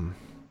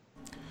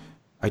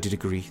 I did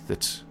agree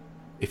that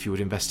if you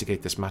would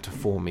investigate this matter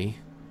for me,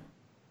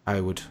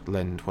 I would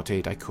lend what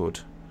aid I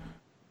could,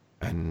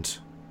 and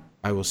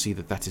I will see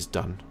that that is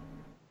done.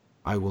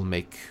 I will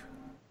make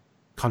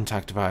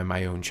contact via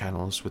my own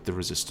channels with the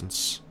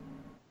Resistance,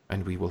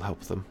 and we will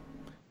help them.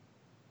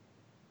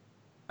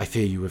 I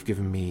fear you have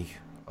given me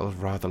a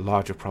rather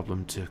larger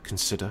problem to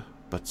consider,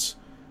 but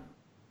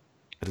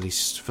at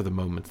least for the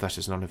moment that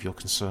is none of your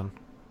concern.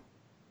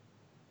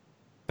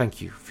 Thank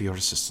you for your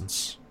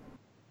assistance.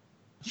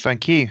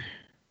 Thank you.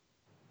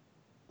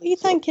 What are you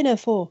thanking her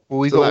for? Well,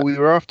 we So got that- what we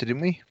were after,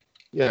 didn't we?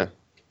 Yeah.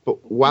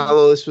 But while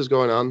all this was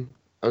going on,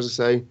 I was to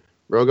say,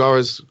 Rogar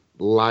is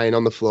lying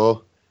on the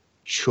floor,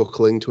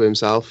 chuckling to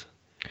himself.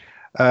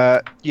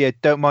 Yeah,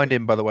 don't mind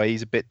him, by the way.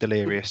 He's a bit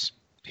delirious.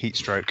 Heat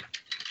stroke.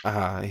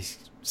 I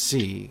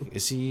see.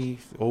 Is he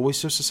always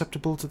so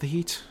susceptible to the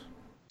heat?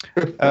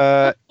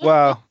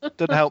 Well,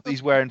 doesn't help that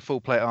he's wearing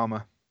full plate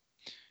armor.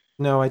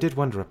 No, I did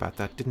wonder about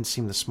that. Didn't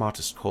seem the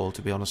smartest call,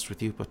 to be honest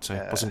with you, but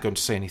I wasn't going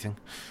to say anything.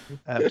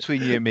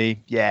 Between you and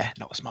me, yeah,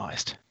 not the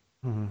smartest.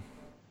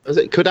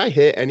 Could I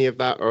hear any of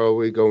that, or are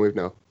we going with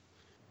no?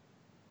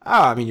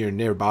 I mean, you're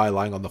nearby,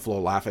 lying on the floor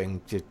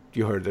laughing.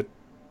 You heard it.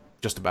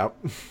 Just about.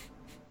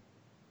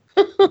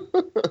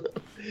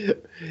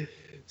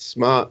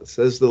 Smart,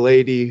 says the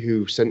lady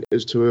who sent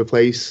us to a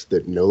place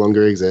that no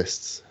longer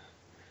exists.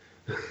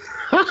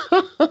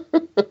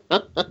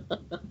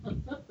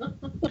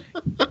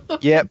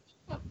 Yep,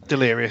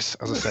 delirious,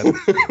 as I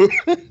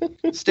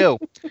said. Still,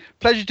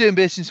 pleasure doing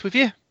business with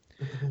you.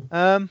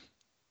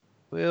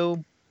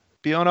 We'll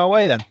be on our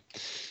way then.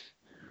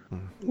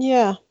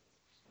 Yeah,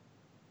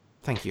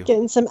 Thank you.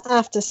 getting some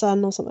after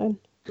sun or something.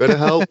 Better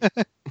help.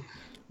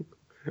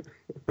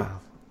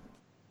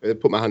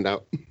 Put my hand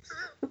out.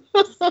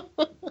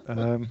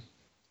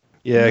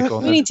 Yeah, go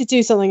on. We Then. need to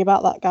do something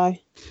about that guy.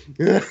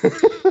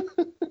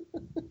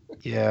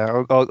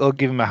 Yeah, I'll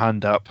give him a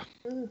hand up.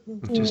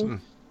 Mm.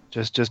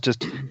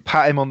 Just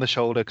pat him on the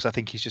shoulder because I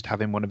think he's just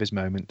having one of his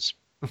moments.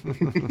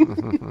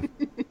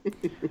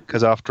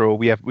 Because after all,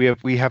 we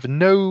have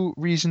no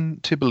reason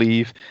to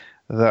believe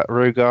that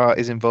Rogar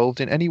is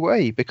involved in any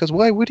way. Because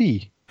why would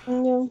he?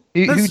 Yeah.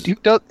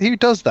 Who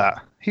does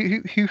that?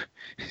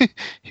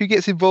 Who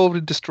gets involved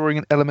in destroying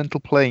an elemental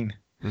plane?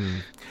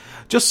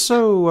 Just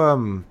so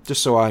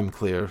I'm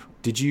clear,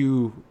 did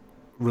you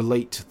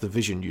relate the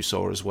vision you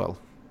saw as well?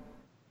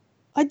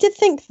 I did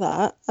think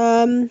that.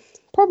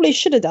 Probably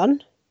should have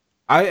done.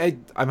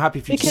 I'm happy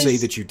for you to say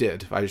Because- that you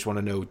did. I just want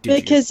to know, did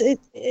you? Because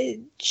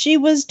she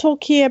was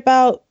talking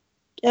about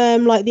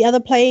like the other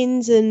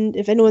planes and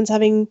if anyone's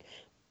having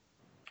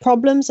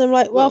problems. I'm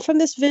like, well, from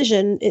this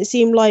vision, it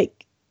seemed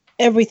like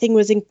everything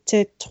was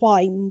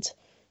intertwined,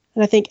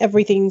 and I think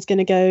everything's going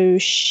to go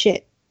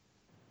shit.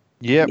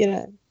 Yep. You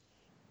know.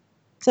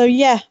 So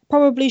yeah,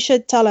 probably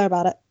should tell her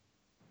about it.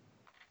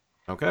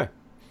 Okay.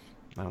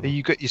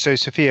 So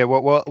Sophia,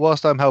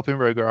 whilst I'm helping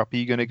Rogar up, are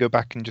you going to go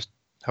back and just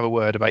have a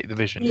word about the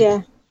vision?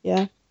 Yeah.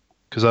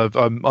 Because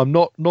I'm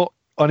not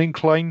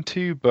uninclined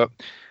to, but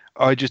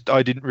I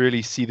didn't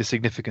really see the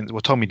significance.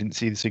 Well, Tommy didn't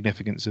see the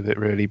significance of it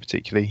really,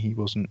 particularly. He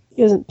wasn't.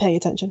 He wasn't paying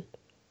attention.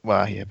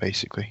 Well, yeah,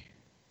 basically.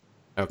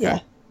 Okay. Yeah.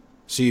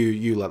 So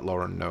you let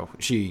Lauren know.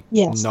 She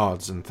Yes.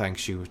 nods and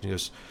thanks you and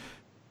goes,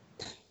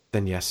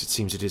 then yes, it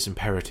seems it is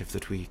imperative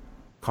that we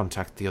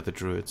contact the other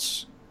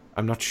druids.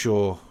 I'm not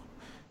sure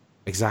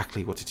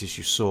exactly what it is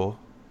you saw,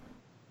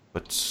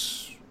 but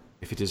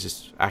if it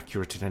is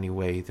accurate in any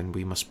way, then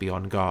we must be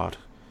on guard.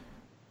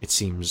 It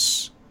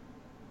seems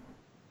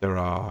there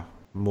are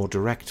more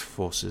direct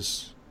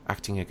forces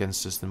acting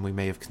against us than we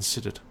may have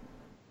considered.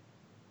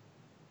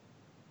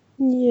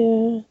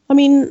 Yeah. I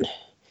mean,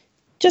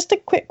 just a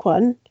quick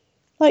one.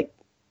 Like,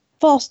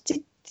 Voss,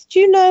 did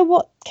you know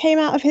what came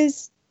out of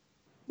his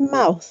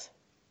mouth?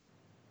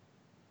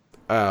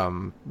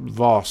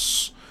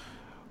 Voss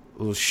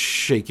will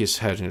shake his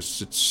head, and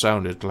it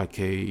sounded like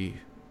it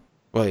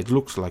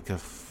looked like a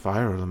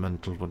fire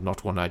elemental, but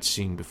not one I'd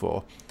seen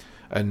before.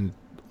 And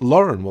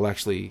Lauren will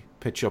actually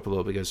pitch up a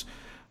little because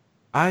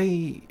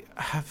I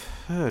have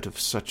heard of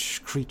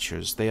such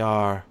creatures. They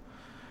are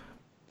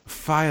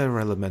fire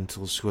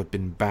elementals who have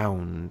been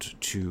bound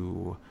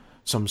to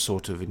some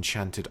sort of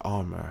enchanted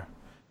armor.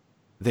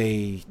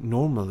 They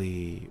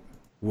normally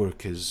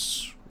work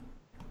as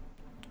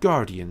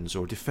guardians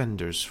or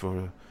defenders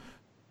for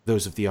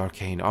those of the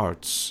arcane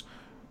arts,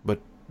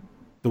 but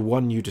the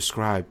one you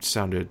described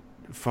sounded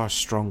far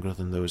stronger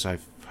than those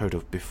I've heard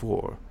of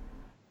before.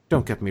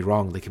 Don't get me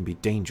wrong, they can be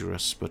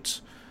dangerous,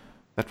 but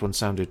that one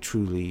sounded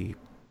truly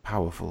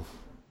powerful.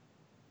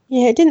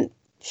 Yeah, it didn't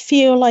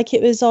feel like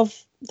it was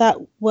of that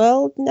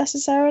world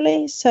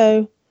necessarily,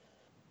 so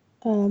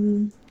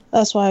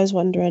that's why I was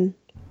wondering.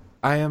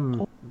 I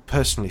am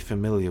personally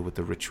familiar with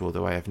the ritual,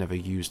 though I have never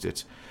used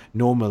it.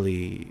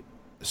 Normally,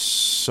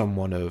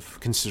 someone of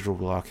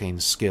considerable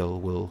arcane skill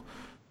will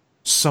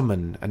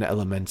summon an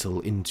elemental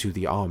into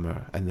the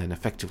armor and then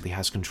effectively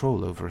has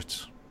control over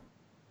it.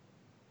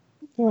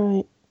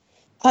 Right.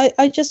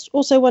 I just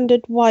also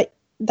wondered why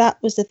that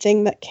was the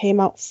thing that came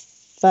out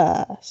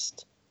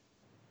first.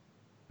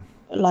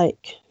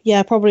 Like,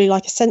 yeah, probably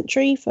like a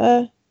sentry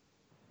for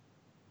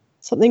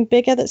something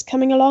bigger that's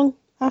coming along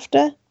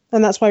after.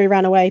 And that's why we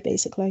ran away,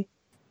 basically.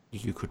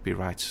 You could be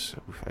right.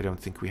 I don't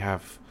think we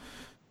have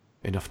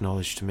enough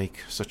knowledge to make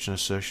such an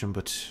assertion,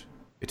 but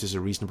it is a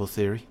reasonable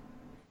theory.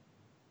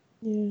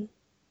 Yeah.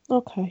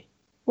 Okay.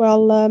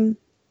 Well,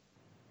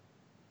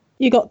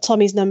 you got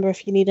Tommy's number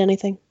if you need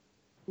anything.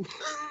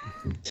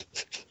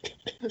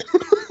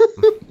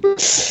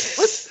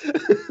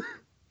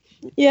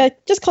 Yeah,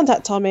 just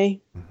contact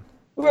Tommy.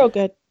 We're all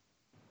good.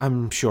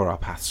 I'm sure our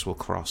paths will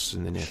cross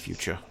in the near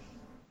future.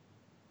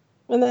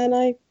 And then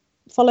I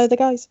follow the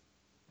guys.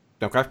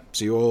 Okay,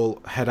 so you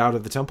all head out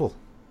of the temple.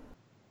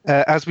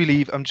 As we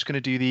leave, I'm just going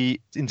to do the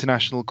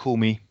international call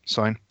me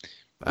sign,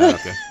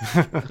 Okay.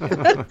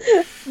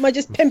 Am I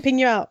just pimping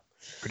you out?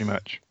 pretty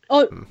much.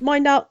 Oh,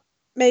 mind out,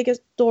 Megas,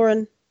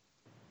 Doran.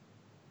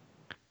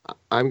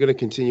 I'm going to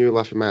continue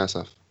laughing my ass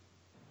off.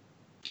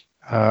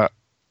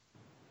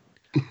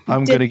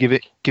 I'm going to give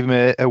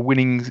him a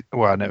winning.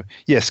 Well, no,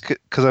 yes,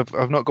 because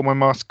I've not got my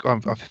mask.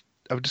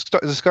 I've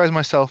disguised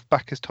myself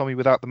back as Tommy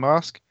without the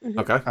mask,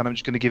 Okay. and I'm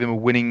just going to give him a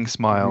winning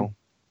smile.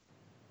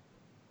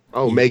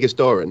 Oh, Magus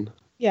Doran.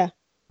 Yeah.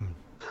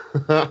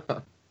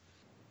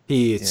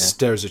 He Yeah.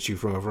 stares at you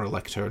from over a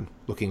lectern,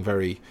 looking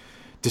very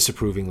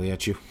disapprovingly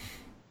at you.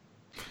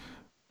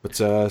 But,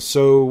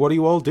 so what are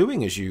you all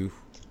doing as you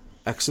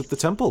exit the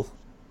temple?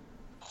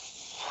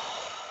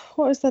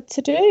 What is that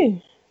to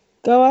do?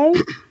 Go out?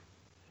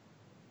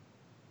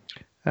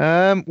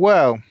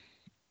 Well,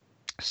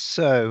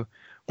 so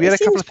we had a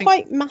couple of things.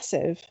 Quite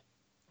massive.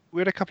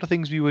 We had a couple of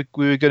things we were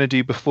going to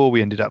do before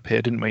we ended up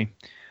here, didn't we?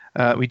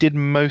 We did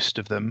most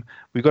of them.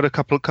 We got a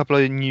couple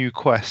of new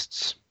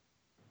quests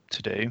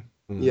to do.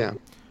 Yeah.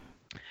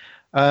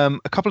 A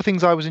couple of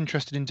things I was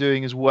interested in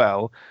doing as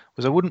well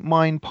was I wouldn't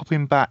mind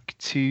popping back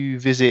to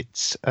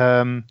visit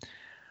our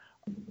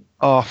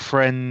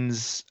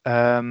friends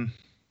at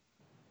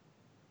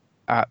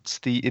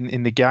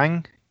in the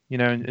gang,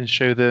 and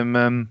show them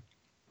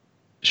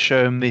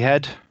the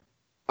head.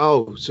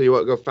 Oh, so you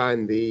want to go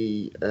find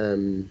the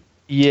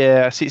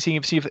Yeah, see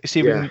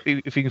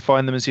if we can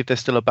find them and see if they're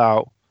still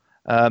about.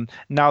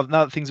 Now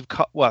that things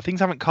have things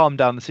haven't calmed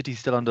down. The city's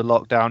still under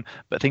lockdown,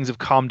 but things have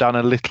calmed down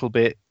a little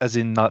bit. As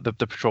in, the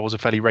patrols are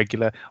fairly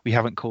regular. We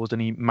haven't caused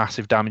any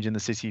massive damage in the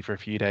city for a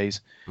few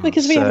days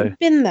Because we haven't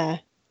been there.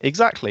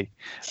 Exactly.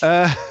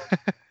 Yeah,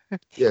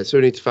 so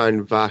we need to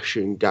find Vash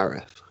and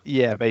Gareth.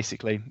 Yeah,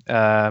 basically.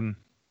 And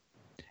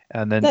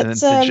then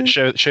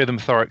show them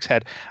Thoric's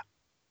head.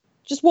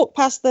 Just walk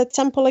past the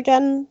temple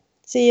again.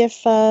 See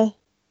if. Past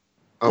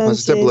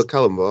the Temple of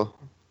Kalimdor.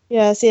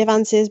 Yeah, see if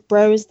Ansir's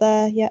bro is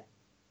there yet.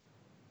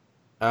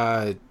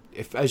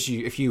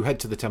 If you head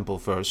to the temple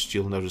first,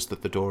 you'll notice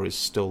that the door is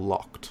still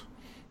locked,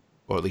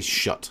 or at least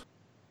shut.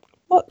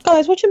 What,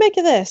 guys? What do you make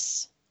of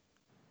this?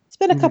 It's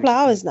been a couple of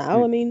hours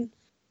now. I mean,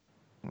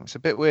 it's a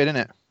bit weird,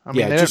 isn't it? I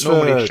mean, Yeah, they just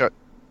don't normally shut.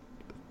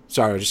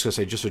 Sorry, I was just gonna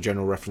say, just for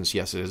general reference,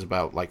 yes, it is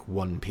about like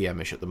 1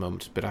 p.m.-ish at the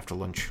moment, a bit after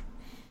lunch.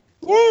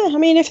 yeah. I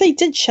mean, if they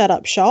did shut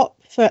up shop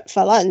for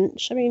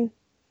lunch, I mean,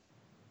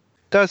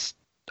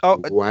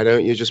 Why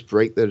don't you just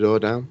break the door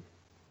down?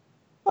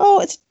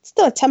 it's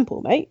still a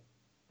temple, mate.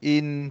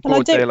 In And I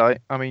broad don't- daylight.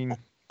 I mean, And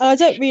I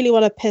don't really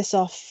want to piss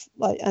off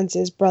like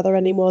Ansir's brother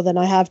any more than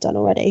I have done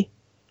already.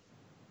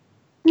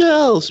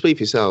 No, speak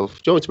for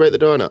yourself. Do you want me to break the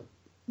door now?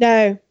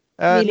 No,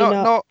 really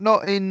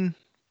not in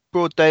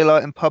broad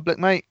daylight in public,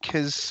 mate,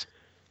 because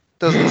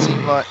doesn't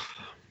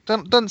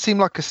seem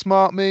like a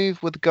smart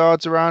move with the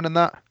guards around and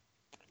that.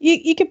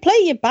 you could play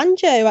your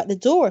banjo at the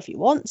door if you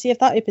want. See if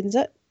that opens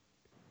it.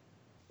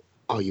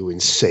 Are you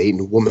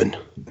insane, woman?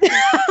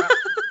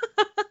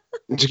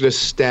 I'm just going to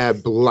stare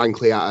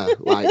blankly at her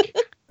like,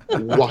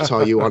 what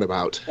are you on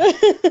about?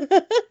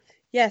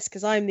 Yes,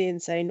 because I'm the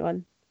insane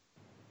one.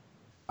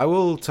 I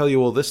will tell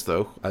you all this,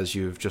 though, as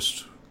you've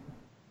just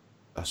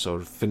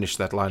sort of finished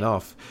that line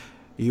off.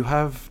 You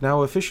have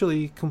now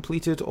officially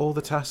completed all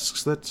the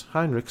tasks that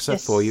Heinrich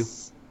set for you.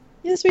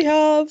 Yes, we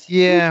have.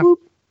 Yeah, Whoop,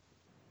 whoop.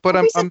 but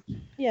Have I'm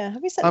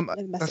we sent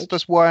a message?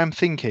 that's why I'm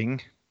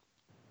thinking,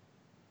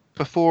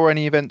 before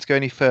any events go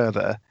any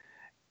further,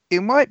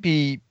 it might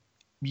be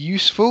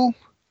useful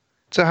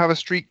to have a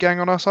street gang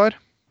on our side.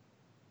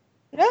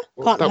 Yeah,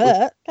 Well, can't that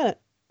hurt, can it?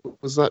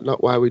 Was that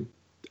not why we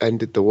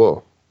ended the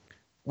war?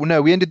 Well,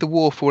 no, we ended the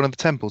war for one of the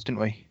temples,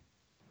 didn't we?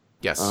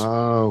 Yes.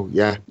 Oh,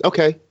 yeah.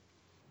 Okay.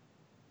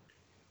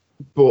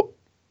 But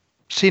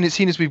Seeing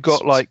as we've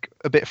got like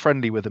a bit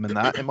friendly with them and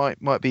that, it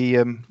might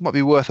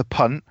be worth a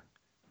punt.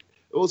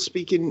 well,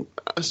 speaking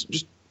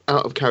just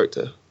out of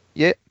character.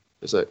 Yeah.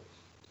 It's like,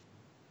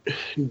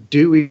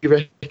 do we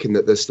reckon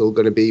that they're still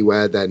going to be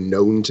where they're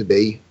known to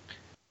be,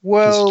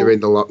 Well, considering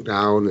the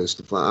lockdown and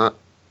stuff like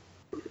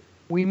that?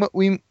 we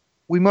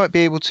might be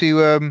able to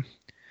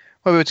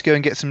go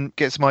and get some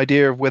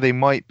idea of where they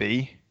might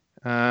be.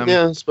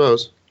 Yeah, I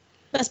suppose.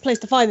 Best place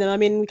to find them. I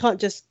mean, we can't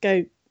just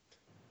go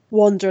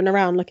wandering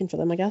around looking for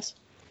them, I guess.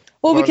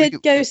 Or Well, we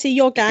could go see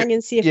your gang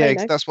and see if they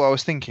know. That's what I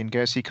was thinking.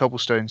 Go see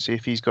Cobblestone, see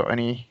if he's got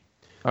any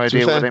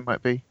idea fair, where they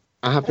might be.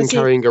 I have been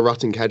carrying a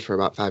rotting head for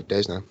about 5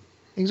 days now.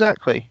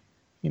 Exactly.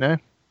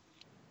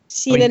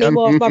 Seen any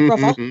more of my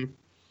brother?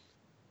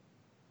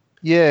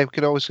 Yeah, we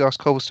could always ask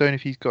Cobblestone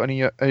if he's got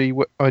any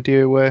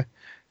idea where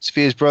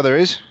Sophia's brother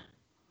is,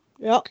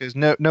 Yep. because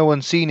no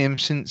one's seen him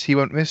since he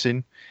went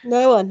missing.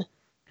 No one.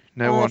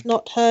 No one. I've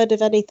not heard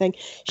of anything.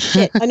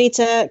 Shit, I need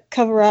to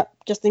cover up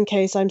just in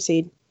case I'm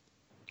seen.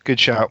 Good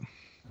shout.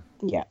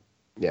 Yeah.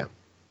 Yeah.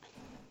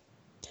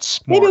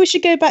 Smart. Maybe we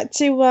should go back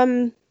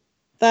to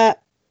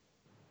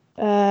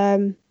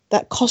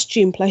that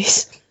costume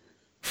place.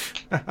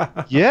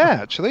 Yeah,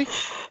 actually. We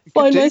could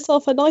Find do.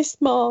 myself a nice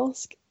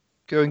mask.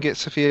 Go and get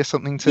Sophia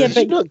something to. Yeah, Did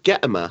you not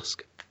get a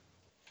mask?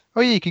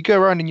 Oh yeah, you could go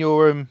around in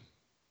your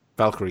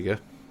Valkyrie gear.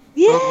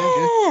 Yeah,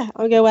 Oh,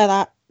 I'll go wear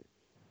that.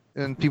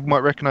 and people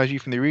might recognise you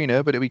from the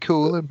arena, but it'd be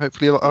cool. And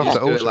hopefully, a lot after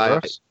Do it also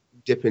like for us.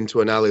 dip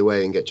into an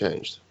alleyway and get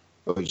changed,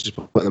 or you just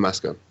put the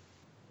mask on.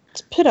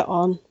 Just put it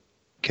on.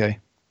 Okay.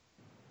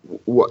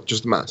 What?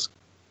 Just the mask?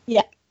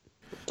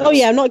 Oh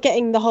yeah, I'm not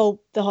getting the whole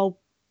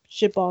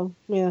shibong.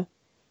 Yeah,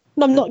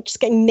 and I'm not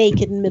just getting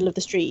naked in the middle of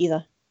the street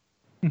either.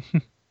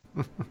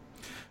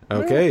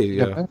 Okay,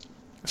 Yeah. yeah.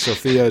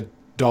 Sophia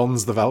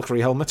dons the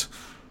Valkyrie helmet.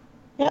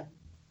 Yep.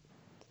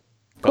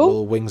 Got Cool.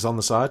 little wings on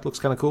the side. Looks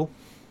kind of cool.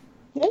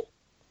 Yeah.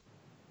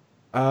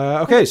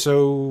 Okay,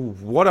 so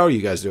what are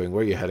you guys doing?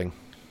 Where are you heading?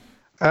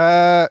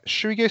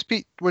 Should we go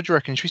speak? What do you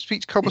reckon? Should we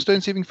speak to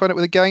Cobblestone, see if we can find out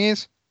where the gang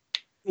is?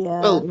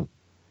 Yeah. Well,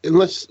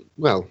 let's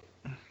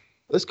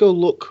go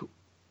look.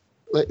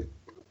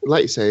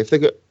 Like you say, if they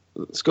go,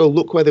 let's go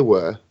look where they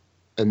were,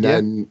 and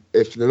then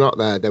if they're not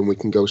there, then we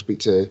can go speak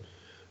to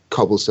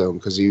Cobblestone,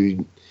 because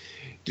you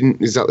didn't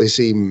exactly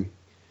seem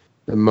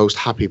the most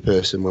happy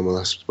person when we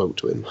last spoke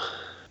to him.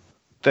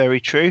 Very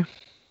true.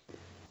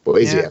 But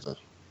is he Yeah. ever?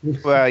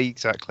 Well,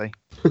 exactly.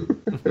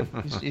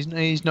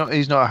 he's not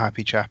a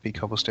happy chappy,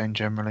 Cobblestone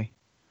generally.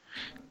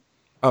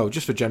 Oh,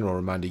 just for general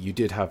reminder, you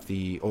did have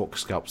the orc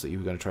scalps that you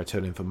were going to try to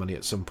turn in for money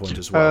at some point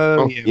as well.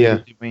 Oh, yeah.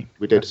 We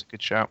did. That's a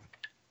good shout.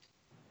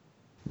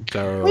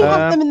 So, We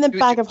have them in the we-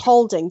 bag of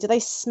holding. Do they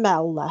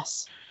smell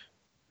less?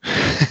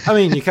 I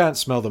mean, you can't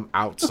smell them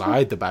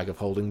outside the bag of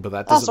holding, but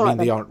that That's doesn't all mean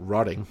right they then. aren't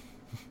rotting.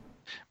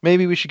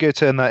 Maybe we should go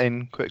turn that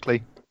in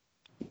quickly.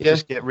 Yeah.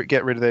 Just get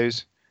rid of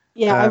those.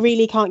 Yeah, I Um,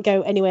 really can't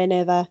go anywhere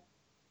near there.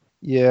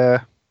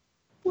 Yeah.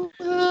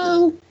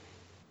 Well,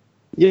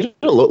 you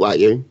don't look like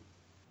you.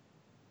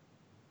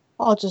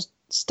 I'll just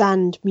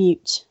stand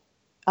mute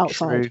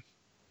outside.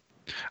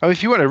 True. Oh,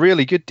 if you want a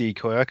really good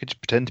decoy, I could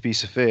just pretend to be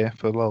Sophia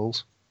for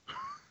lols.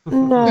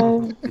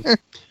 No.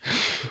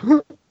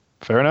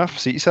 Fair enough.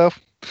 Seat yourself.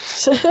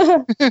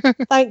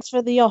 Thanks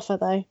for the offer,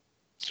 though.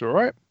 It's all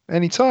right.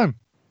 Anytime.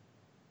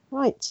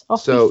 Right,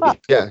 off So, we fuck.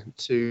 yeah,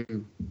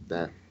 to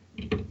there.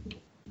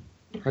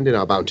 Hand in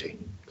our bounty.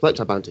 Collect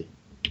our bounty.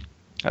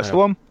 That's the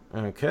one.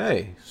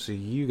 Okay, so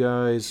you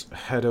guys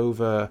head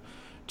over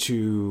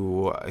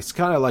to. It's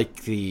kind of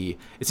like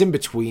it's in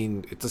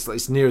between.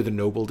 It's near the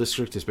Noble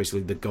District. It's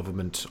basically the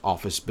government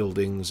office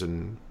buildings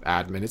and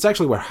admin. It's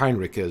actually where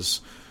Heinrich is,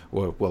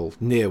 or well,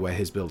 near where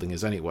his building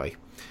is anyway.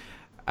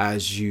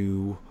 As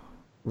you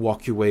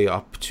walk your way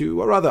up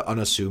to a rather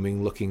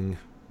unassuming looking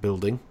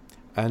building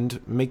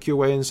and make your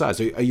way inside.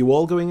 So are you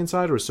all going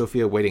inside, or is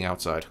Sophia waiting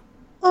outside?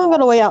 I'm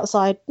going to wait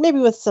outside, maybe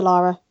with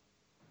Solara.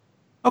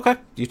 Okay,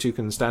 you two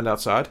can stand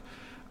outside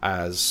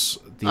as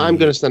the. I'm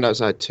going to stand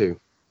outside too.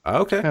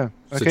 Okay. Yeah.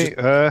 So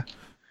Okay.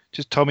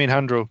 Just Tommy and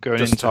Handrel going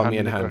just into Tommy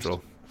and hand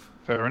Handrel.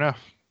 Fair enough.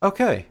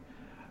 Okay.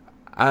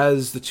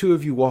 As the two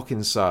of you walk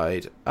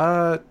inside,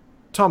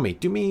 Tommy,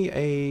 do me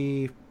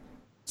a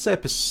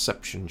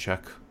perception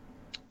check.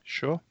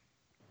 Sure.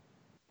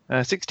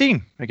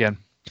 16 again.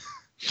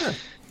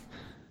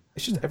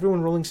 It's just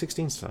everyone rolling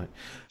 16s tonight.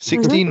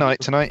 16 night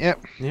tonight.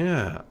 Yep.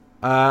 Yeah.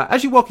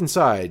 As you walk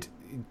inside,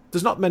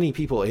 there's not many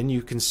people in.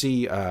 You can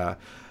see the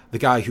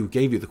guy who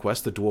gave you the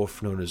quest, the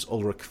dwarf known as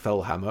Ulrich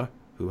Fellhammer,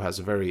 who has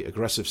a very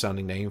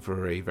aggressive-sounding name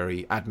for a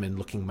very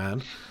admin-looking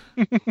man.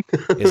 He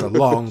has a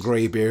long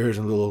grey beard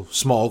and little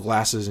small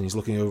glasses, and he's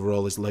looking over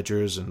all his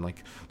ledgers and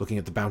like looking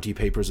at the bounty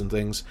papers and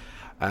things.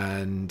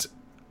 And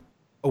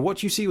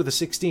what you see with a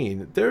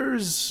 16,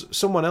 there's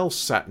someone else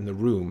sat in the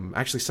room,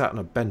 actually sat on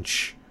a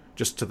bench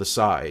just to the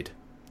side.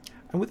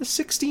 And with a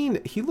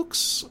 16, he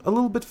looks a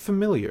little bit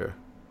familiar.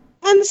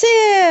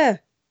 Ansir!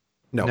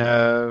 No.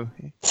 No.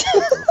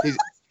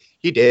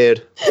 You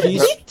did.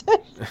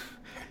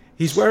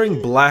 He's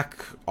wearing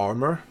black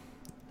armor,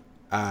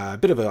 a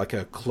bit of like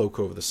a cloak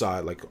over the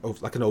side,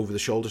 like an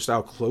over-the-shoulder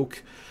style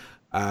cloak.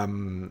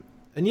 And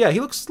yeah, he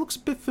looks a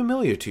bit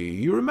familiar to you.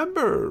 You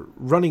remember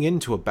running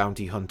into a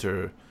bounty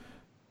hunter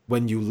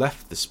when you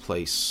left this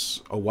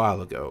place a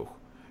while ago,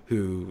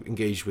 who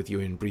engaged with you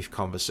in brief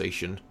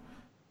conversation,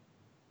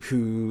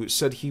 who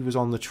said he was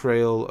on the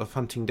trail of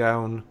hunting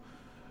down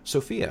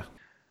Sophia.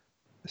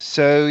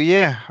 So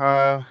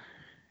yeah,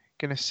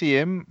 gonna see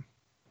him.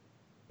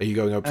 Are you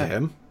going up to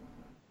him?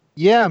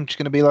 Yeah, I'm just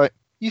gonna be like,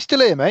 "You still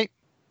here, mate?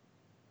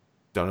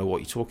 Don't know what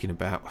you're talking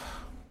about.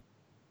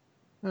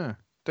 Huh,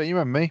 don't you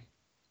remember me?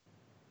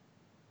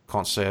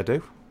 Can't say I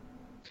do.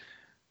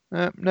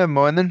 Never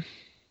mind then.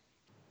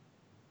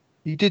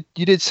 You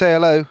did say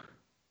hello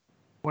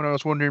when I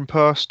was wandering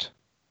past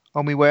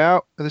on my way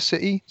out of the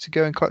city to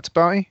go and collect a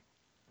bounty.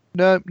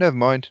 No, never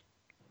mind.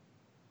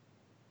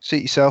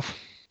 Seat yourself."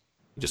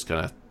 He just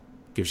kind of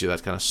gives you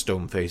that kind of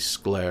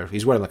stone-faced glare.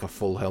 He's wearing like a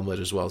full helmet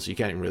as well, so you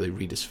can't even really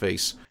read his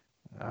face.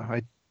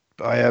 I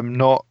am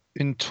not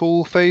in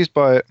all phased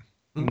by it.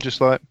 I'm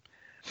just like,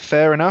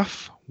 fair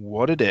enough.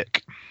 What a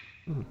dick.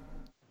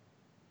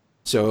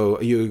 So,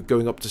 are you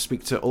going up to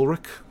speak to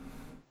Ulrich?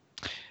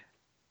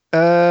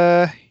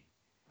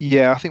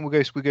 Yeah, I think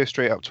we'll go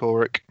straight up to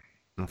Ulrich.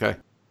 Okay.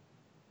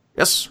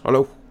 Yes,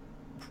 hello.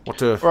 What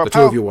do Right, the two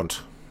of pal. you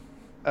want?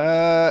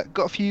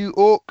 Got a few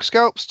orc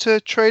scalps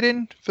to trade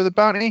in for the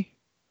bounty.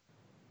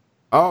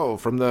 Oh,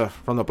 from the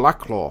Black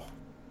Claw.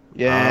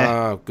 Yeah.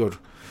 Ah, good.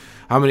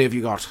 How many have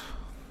you got?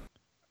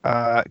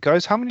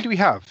 Guys, how many do we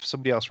have?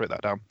 Somebody else wrote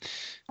that down.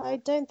 I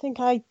don't think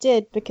I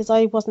did because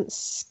I wasn't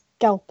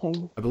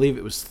scalping. I believe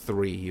it was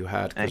 3 you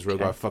had, because Okay.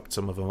 Rogar fucked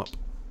some of them up.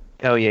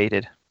 Oh yeah, you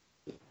did.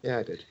 Yeah,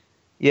 I did.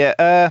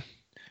 Yeah.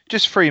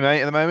 Just 3,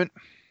 mate, at the moment.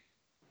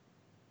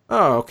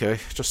 Oh, okay.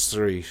 Just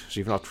 3. So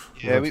you've not...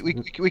 Yeah,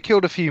 we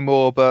killed a few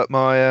more, but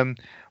my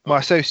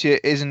associate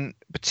isn't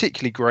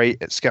particularly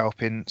great at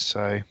scalping,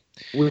 so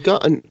We've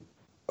got an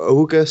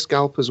ogre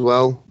scalp as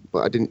well, but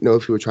I didn't know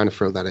if you were trying to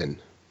throw that in.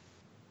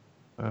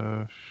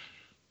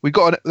 we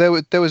got there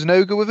was an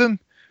ogre with him.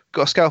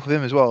 Got a scalp of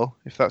him as well,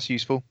 if that's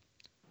useful.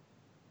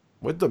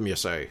 With them, you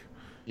say?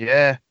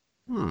 Yeah.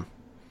 Well,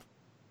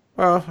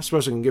 I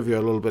suppose I can give you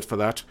a little bit for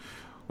that.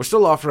 We're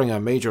still offering a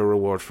major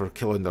reward for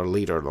killing their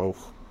leader, though.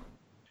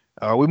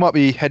 We might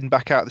be heading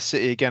back out of the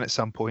city again at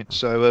some point,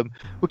 so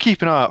we'll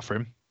keep an eye out for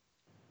him.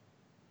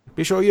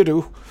 Be sure you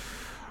do.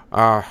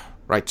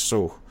 Right,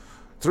 so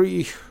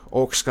 3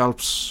 orc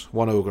scalps,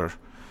 1 ogre.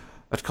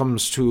 That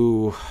comes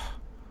to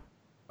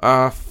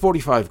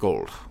 45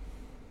 gold.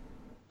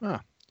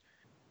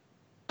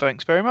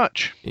 Thanks very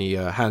much. He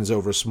hands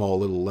over a small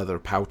little leather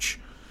pouch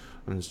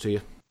and it's to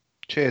you.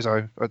 Cheers.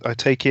 I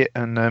take it,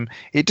 and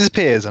it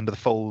disappears under the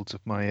folds of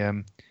my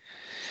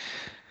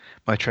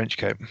my trench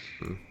coat.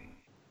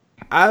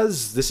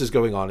 As this is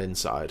going on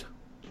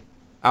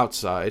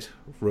outside,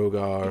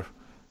 Rogar,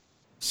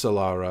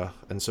 Solara,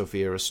 and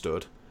Sophia are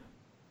stood.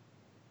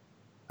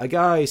 A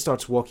guy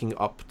starts walking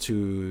up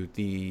to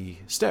the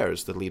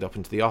stairs that lead up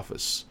into the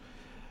office.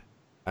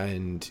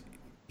 And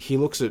he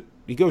goes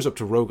up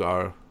to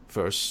Rogar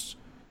first.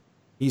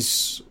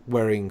 He's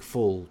wearing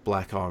full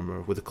black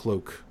armor with a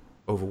cloak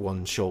over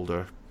one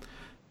shoulder.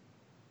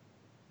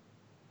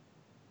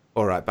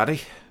 Alright,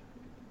 buddy.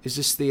 Is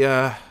this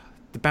the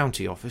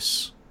bounty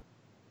office?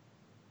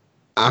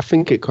 I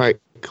think it quite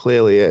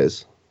clearly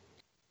is.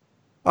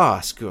 Ah,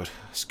 that's good.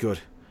 That's good.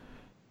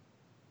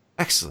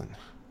 Excellent.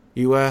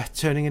 You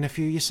turning in a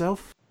few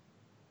yourself?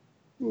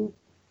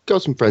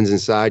 Got some friends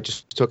inside,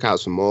 just took out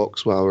some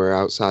orcs while we were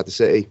outside the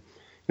city.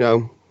 You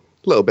know,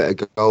 a little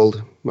bit of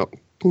gold. Well,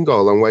 can go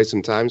a long way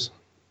sometimes.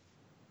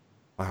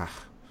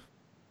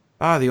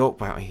 The orc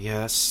bounty.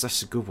 Yeah,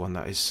 that's a good one,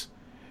 that is.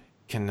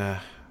 Can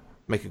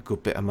make a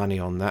good bit of money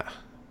on that.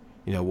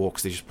 You know,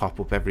 orcs, they just pop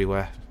up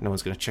everywhere. No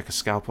one's going to check a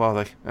scalp,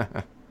 are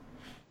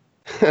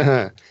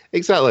they?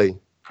 Exactly.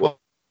 What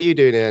are you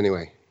doing here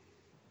anyway?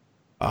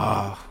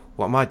 What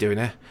am I doing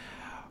here?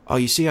 Oh,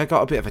 you see, I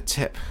got a bit of a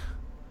tip.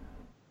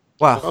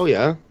 Well, Oh,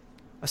 yeah?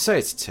 I say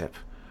it's a tip.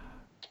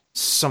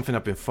 Something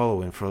I've been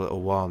following for a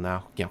little while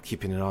now. You know,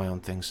 keeping an eye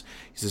on things.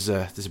 There's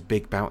a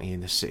big bounty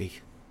in the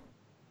city.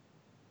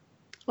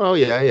 Oh,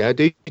 yeah,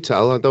 do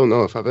tell. I don't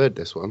know if I've heard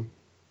this one.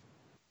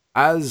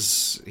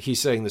 As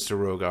he's saying this to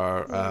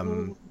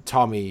Rogar,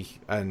 Tommy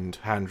and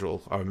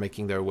Handrel are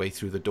making their way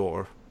through the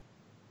door.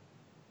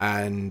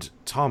 And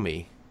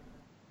Tommy,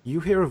 you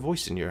hear a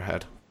voice in your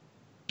head.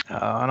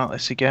 Oh, not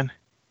this again.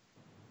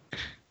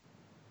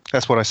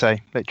 That's what I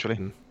say,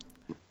 literally.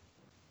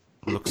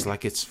 Looks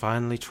like it's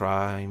finally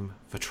time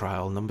for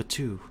trial number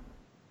 2.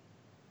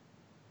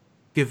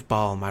 Give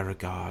Baal my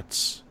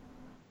regards.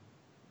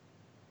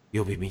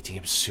 You'll be meeting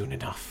him soon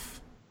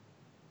enough.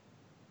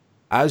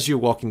 As you're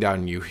walking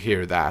down, you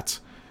hear that.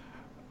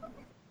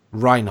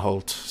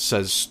 Reinhold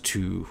says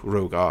to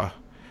Rogar,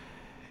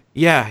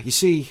 yeah, you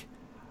see,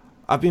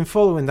 I've been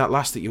following that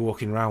lass that you're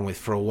walking around with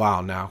for a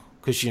while now,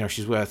 because, you know,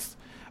 she's worth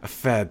a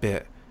fair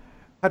bit.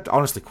 I'd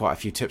honestly quite a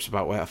few tips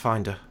about where to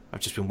find her.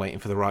 I've just been waiting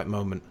for the right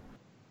moment.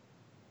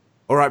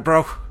 Alright,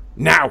 bro,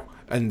 now!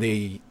 And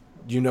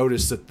you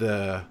notice that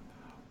the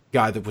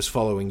guy that was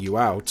following you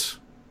out,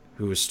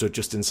 who was stood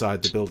just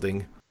inside the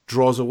building,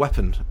 draws a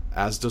weapon,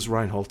 as does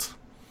Reinhold.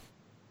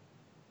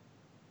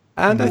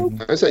 And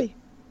I say,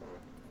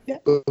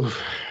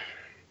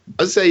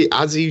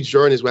 as he's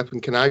drawing his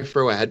weapon, can I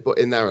throw a headbutt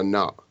in there or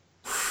not?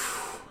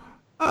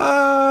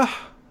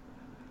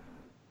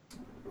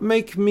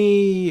 Make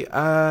me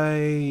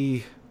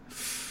it'd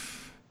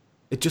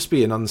just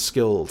be an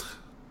unskilled,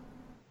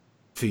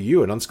 for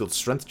you, an unskilled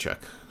strength check.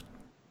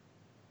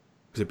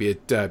 Because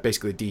it'd be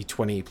basically a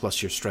d20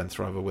 plus your strength,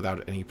 rather,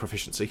 without any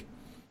proficiency.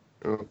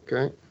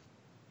 Okay.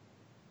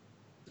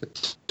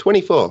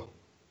 24.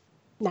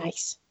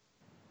 Nice.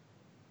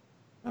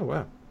 Oh,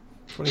 wow.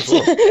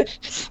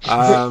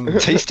 24.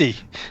 Tasty.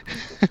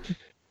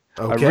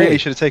 Okay. I really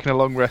should have taken a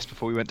long rest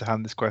before we went to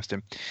hand this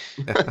question.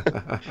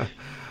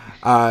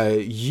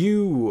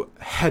 You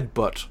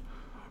headbutt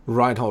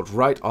Reinhold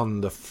right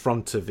on the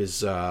front of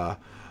his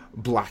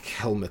black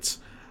helmet.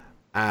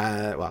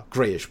 Well,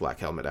 greyish black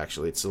helmet,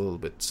 actually. It's a little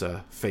bit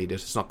faded.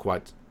 It's not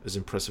quite as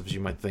impressive as you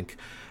might think.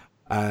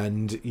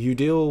 And you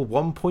deal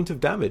 1 point of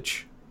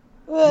damage.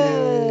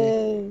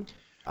 Whoa.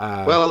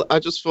 Well, I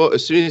just thought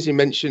as soon as he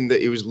mentioned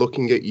that he was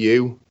looking at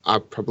you, I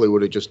probably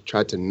would have just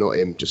tried to nut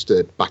him just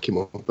to back him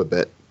up a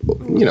bit. But,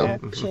 you know.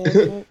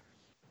 Cheers.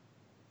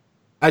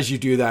 As you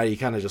do that, he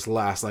kind of just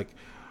laughs like,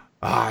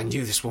 I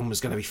knew this one was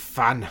going to be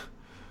fun.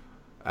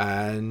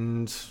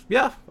 And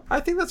yeah, I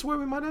think that's where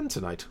we might end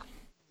tonight.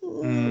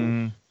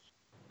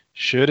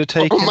 Should have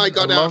taken. Oh my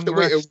god, I have to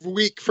wait a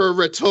week for a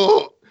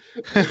retort.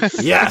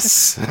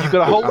 Yes! You've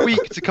got a whole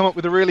week to come up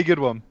with a really good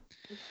one.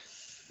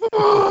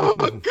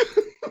 Fuck.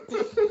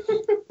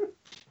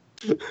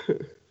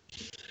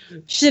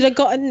 Should have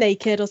gotten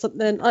naked or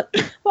something.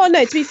 Well,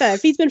 no, to be fair,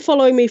 if he's been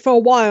following me for a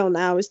while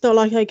now, it's not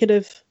like I could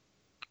have...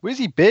 Where's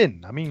he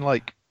been? I mean,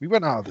 like, we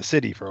went out of the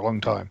city for a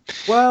long time.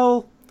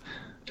 Well,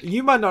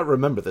 you might not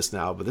remember this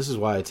now, but this is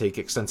why I take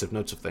extensive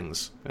notes of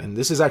things. And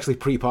this is actually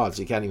pre-pod,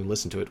 so you can't even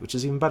listen to it, which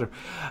is even better.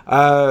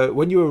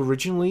 When you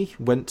originally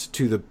went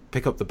to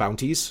pick up the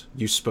bounties,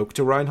 you spoke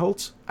to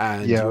Reinhold,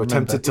 and you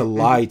attempted to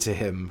lie to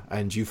him,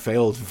 and you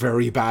failed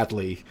very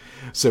badly.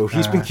 So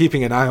he's been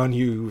keeping an eye on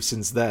you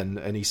since then,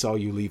 and he saw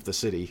you leave the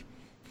city.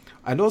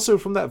 And also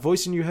from that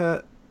voice in your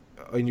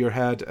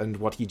head and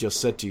what he just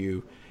said to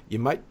you, you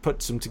might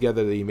put some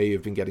together that you may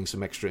have been getting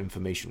some extra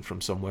information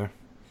from somewhere.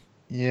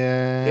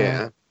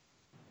 Yeah.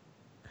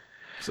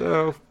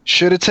 So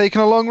Should have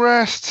taken a long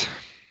rest.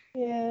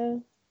 Yeah.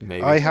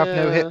 maybe. I have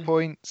no Yeah. hit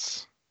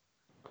points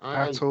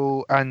I, at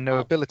all, and no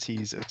I-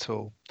 abilities at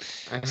all.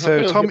 I have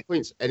So, no Tommy- hit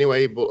points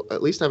anyway, but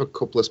at least I have a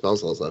couple of spell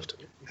slots left.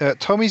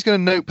 Tommy's going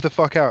to nope the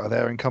fuck out of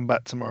there and come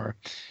back tomorrow.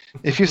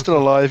 If you're still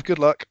alive, good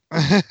luck.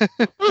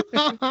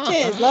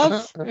 Cheers,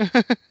 love.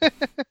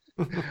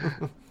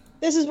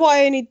 This is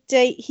why I only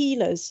date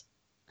healers.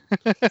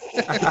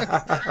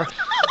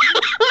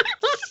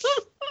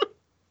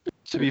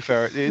 To be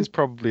fair, it is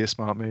probably a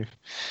smart move.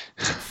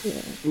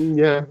 Yeah.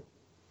 Yeah.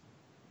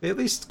 They at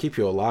least keep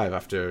you alive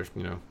after,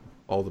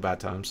 all the bad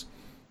times.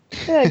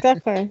 Yeah,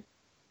 exactly.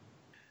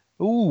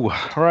 Ooh,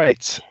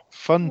 right.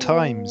 Fun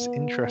times,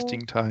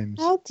 interesting times.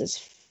 How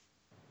does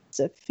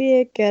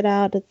Sophia get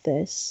out of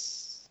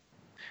this?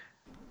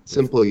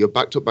 Simple. You're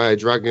backed up by a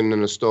dragon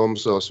and a storm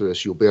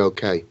sorceress. You'll be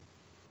okay.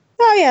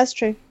 Oh yeah, that's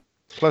true.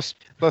 Plus,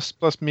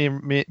 me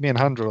and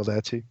Handra are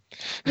there too.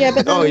 Yeah,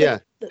 but Oh, then yeah.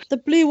 the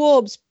blue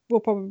orbs will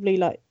probably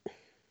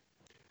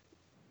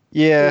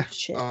Yeah, oh,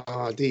 shit. Oh,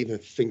 I didn't even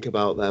think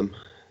about them.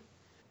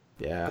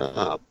 Yeah.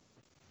 Ah,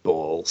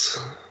 balls.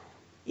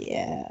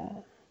 Yeah.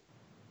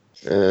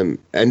 End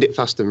it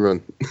fast and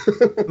run.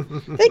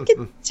 They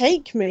could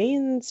take me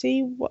and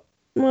see what.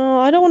 Well,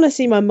 I don't want to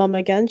see my mum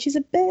again. She's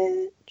a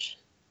bitch.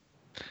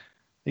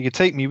 you could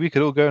take me. We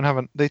could all go and have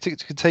a. They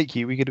could take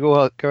you. We could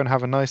go and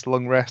have a nice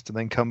long rest and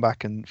then come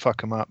back and fuck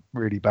them up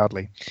really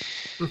badly.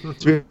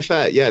 To be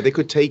fair, yeah, they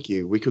could take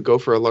you. We could go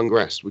for a long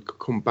rest. We could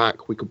come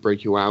back. We could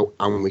break you out,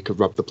 and we could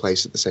rob the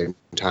place at the same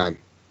time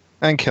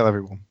And kill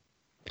everyone.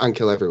 and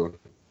kill everyone.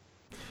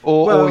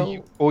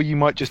 Or you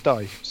might just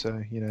die.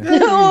 So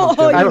Oh,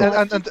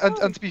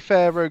 And to be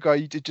fair,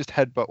 Rogai, you did just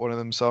headbutt one of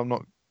them, so I'm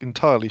not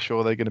entirely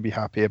sure they're going to be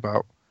happy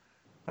about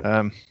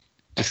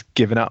just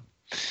giving up.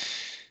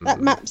 That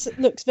map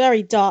looks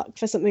very dark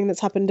for something that's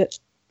happened at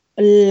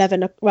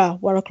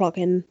 1 o'clock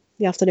in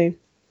the afternoon.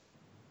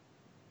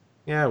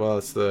 Yeah, well,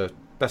 it's the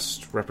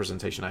best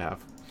representation I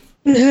have.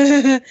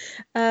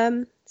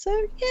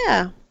 So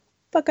yeah,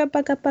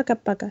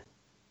 bugger.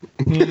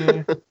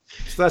 Yeah.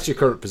 So that's your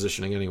current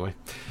positioning anyway.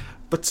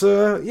 But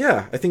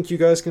yeah, I think you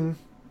guys can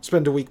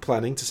spend a week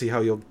planning to see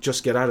how you'll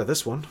just get out of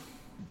this one.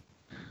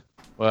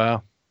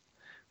 Well,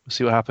 we'll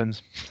see what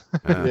happens.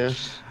 Yeah.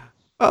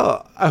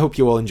 Well, I hope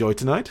you all enjoyed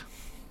tonight.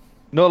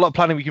 Not a lot of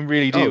planning we can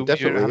really do. Oh,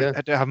 definitely,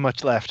 I don't have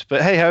much left,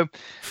 but hey ho,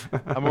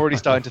 I'm already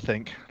starting to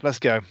think. Let's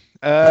go.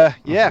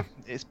 Yeah,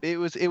 it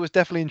was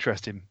definitely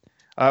interesting.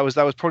 That was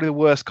probably the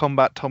worst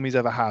combat Tommy's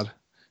ever had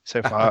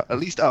so far, at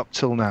least up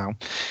till now.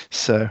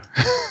 So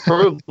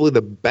Probably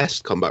the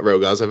best combat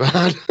Rogar's ever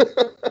had.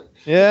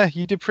 yeah,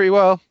 you did pretty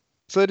well.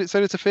 So did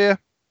Sophia.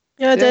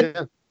 Yeah, I did.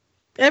 Yeah.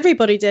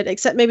 Everybody did,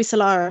 except maybe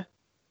Solara.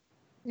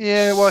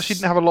 Yeah, well, she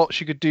didn't have a lot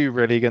she could do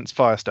really against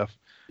fire stuff.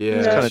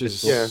 Yeah, No.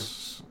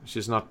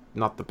 she's not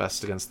the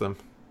best against them.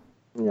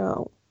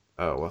 No.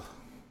 Oh well.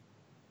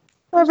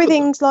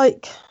 Everything's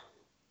like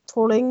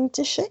falling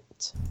to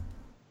shit.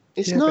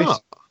 It's Yeah,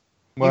 not.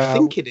 Well, You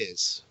think it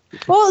is.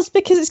 Well, it's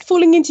because it's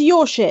falling into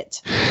your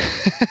shit.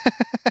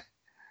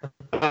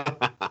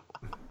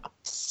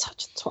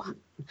 Such a twat.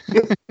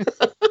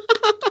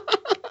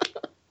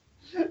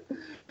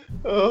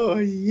 Oh,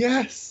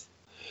 yes.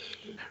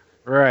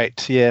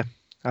 right, yeah.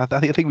 I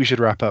think we should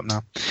wrap up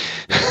now.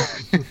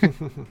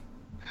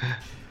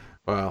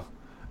 Well,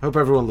 I hope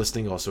everyone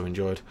listening also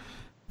enjoyed.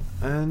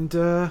 And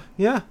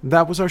yeah,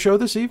 that was our show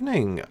this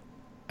evening.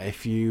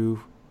 If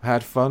you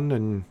had fun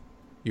and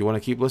you want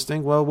to keep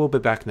listening, well, we'll be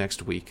back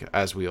next week,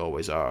 as we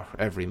always are,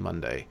 every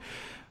Monday.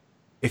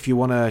 If you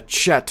want to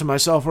chat to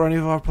myself or any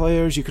of our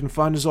players, you can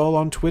find us all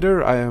on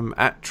Twitter. I am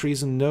at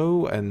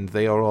TreasonNo, and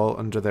they are all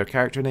under their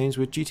character names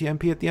with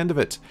GTMP at the end of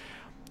it.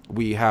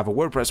 We have a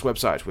WordPress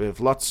website with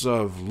lots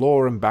of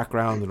lore and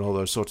background and all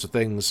those sorts of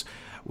things.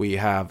 We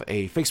have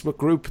a Facebook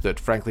group that,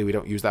 frankly, we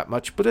don't use that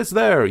much, but it's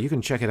there. You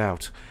can check it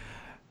out.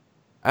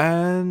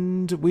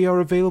 And we are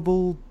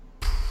available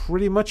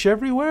pretty much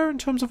everywhere in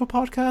terms of a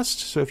podcast.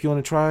 So if you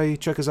want to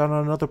check us out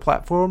on another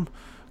platform,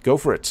 go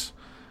for it.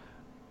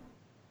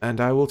 And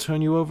I will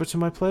turn you over to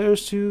my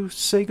players to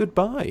say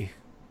goodbye.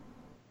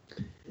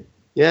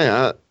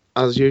 Yeah,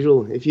 as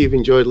usual, if you've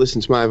enjoyed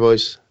listening to my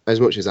voice as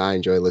much as I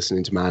enjoy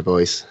listening to my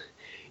voice,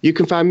 you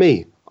can find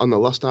me on the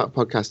Lost Art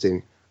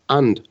Podcasting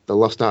and the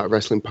Lost Art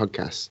Wrestling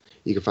Podcast.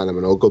 You can find them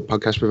on all good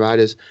podcast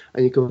providers,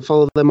 and you can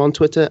follow them on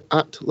Twitter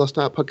at Lost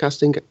Art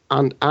Podcasting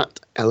and at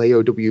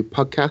LAOW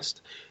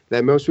Podcast.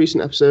 Their most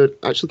recent episode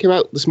actually came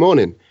out this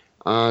morning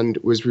and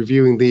was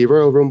reviewing the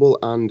Royal Rumble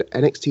and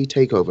NXT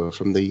TakeOver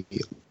from the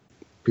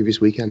previous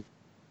weekend.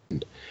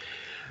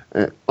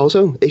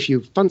 Also, if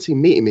you fancy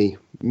meeting me,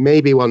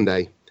 maybe one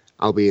day,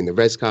 I'll be in the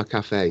Rescar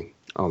Cafe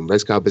on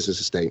Rescar Business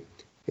Estate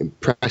in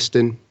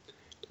Preston,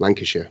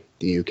 Lancashire,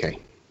 the UK.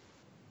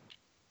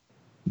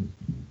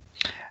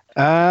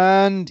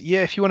 And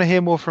yeah, if you want to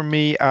hear more from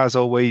me, as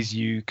always,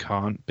 you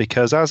can't,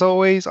 because as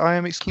always, I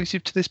am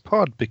exclusive to this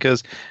pod,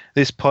 because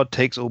this pod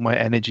takes all my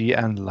energy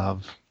and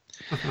love.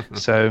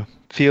 So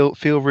feel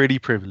really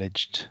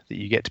privileged that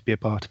you get to be a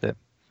part of it.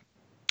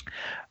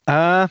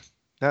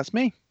 That's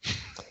me.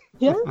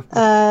 Yeah.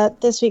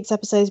 This week's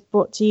episode is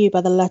brought to you by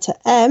the letter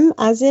M,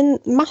 as in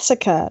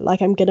massacre.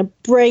 Like I'm going to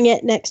bring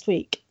it next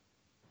week.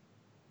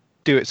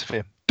 Do it,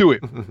 Sophia. Do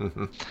it.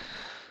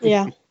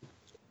 Yeah.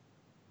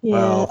 Yeah.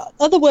 Well-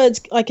 Other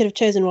words I could have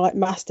chosen were like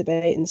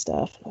masturbate and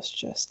stuff. That's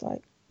just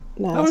like,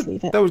 no, let's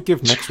leave it. That would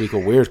give next week a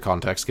weird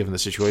context given the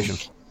situation.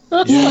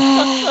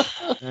 Yeah.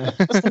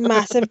 It's a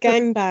massive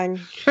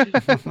gangbang.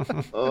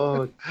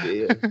 Oh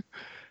dear.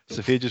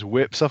 Sophia just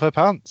whips off her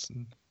pants.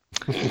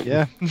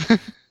 Yeah.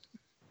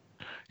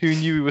 Who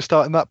knew we were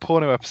starting that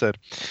porno episode?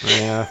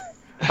 Yeah.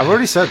 I've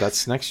already said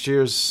that's next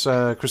year's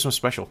Christmas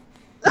special.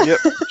 Yep.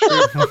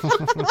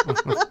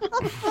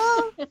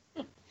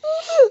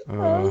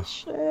 Oh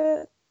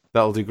shit.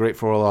 That'll do great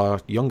for all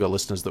our younger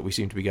listeners that we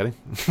seem to be getting.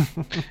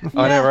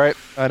 I know, right?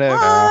 I know.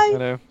 Hi. I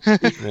know.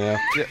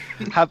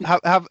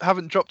 Yeah.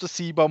 Haven't dropped a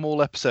C-bomb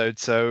all episode,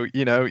 so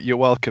you're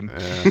welcome.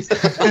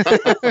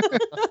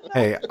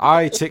 Hey,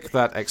 I tick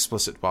that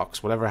explicit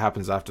box. Whatever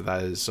happens after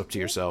that is up to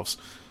yourselves.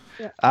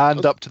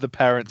 And up to the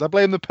parents. I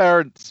blame the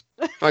parents.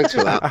 Thanks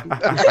for that.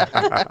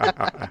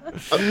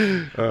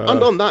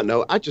 And on that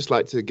note, I'd just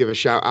like to give a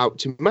shout out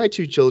to my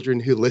two children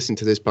who listen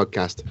to this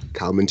podcast,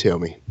 Calm and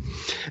Tommy.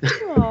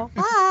 Oh,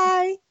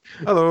 hi.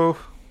 Hello.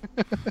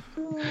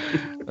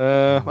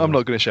 I'm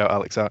not going to shout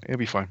Alex out. He'll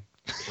be fine.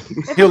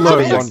 He'll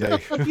learn one day.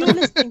 If you're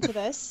listening to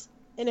this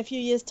in a few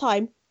years'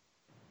 time,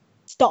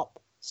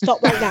 stop.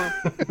 Stop right now.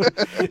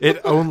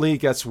 It only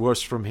gets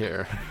worse from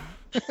here.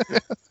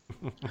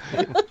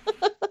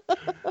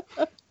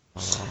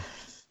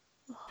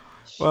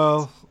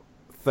 Well,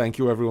 thank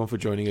you everyone for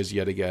joining us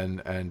yet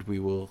again, and we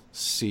will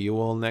see you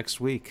all next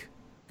week.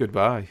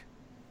 Goodbye.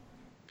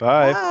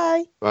 Bye.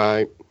 Bye.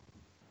 Bye.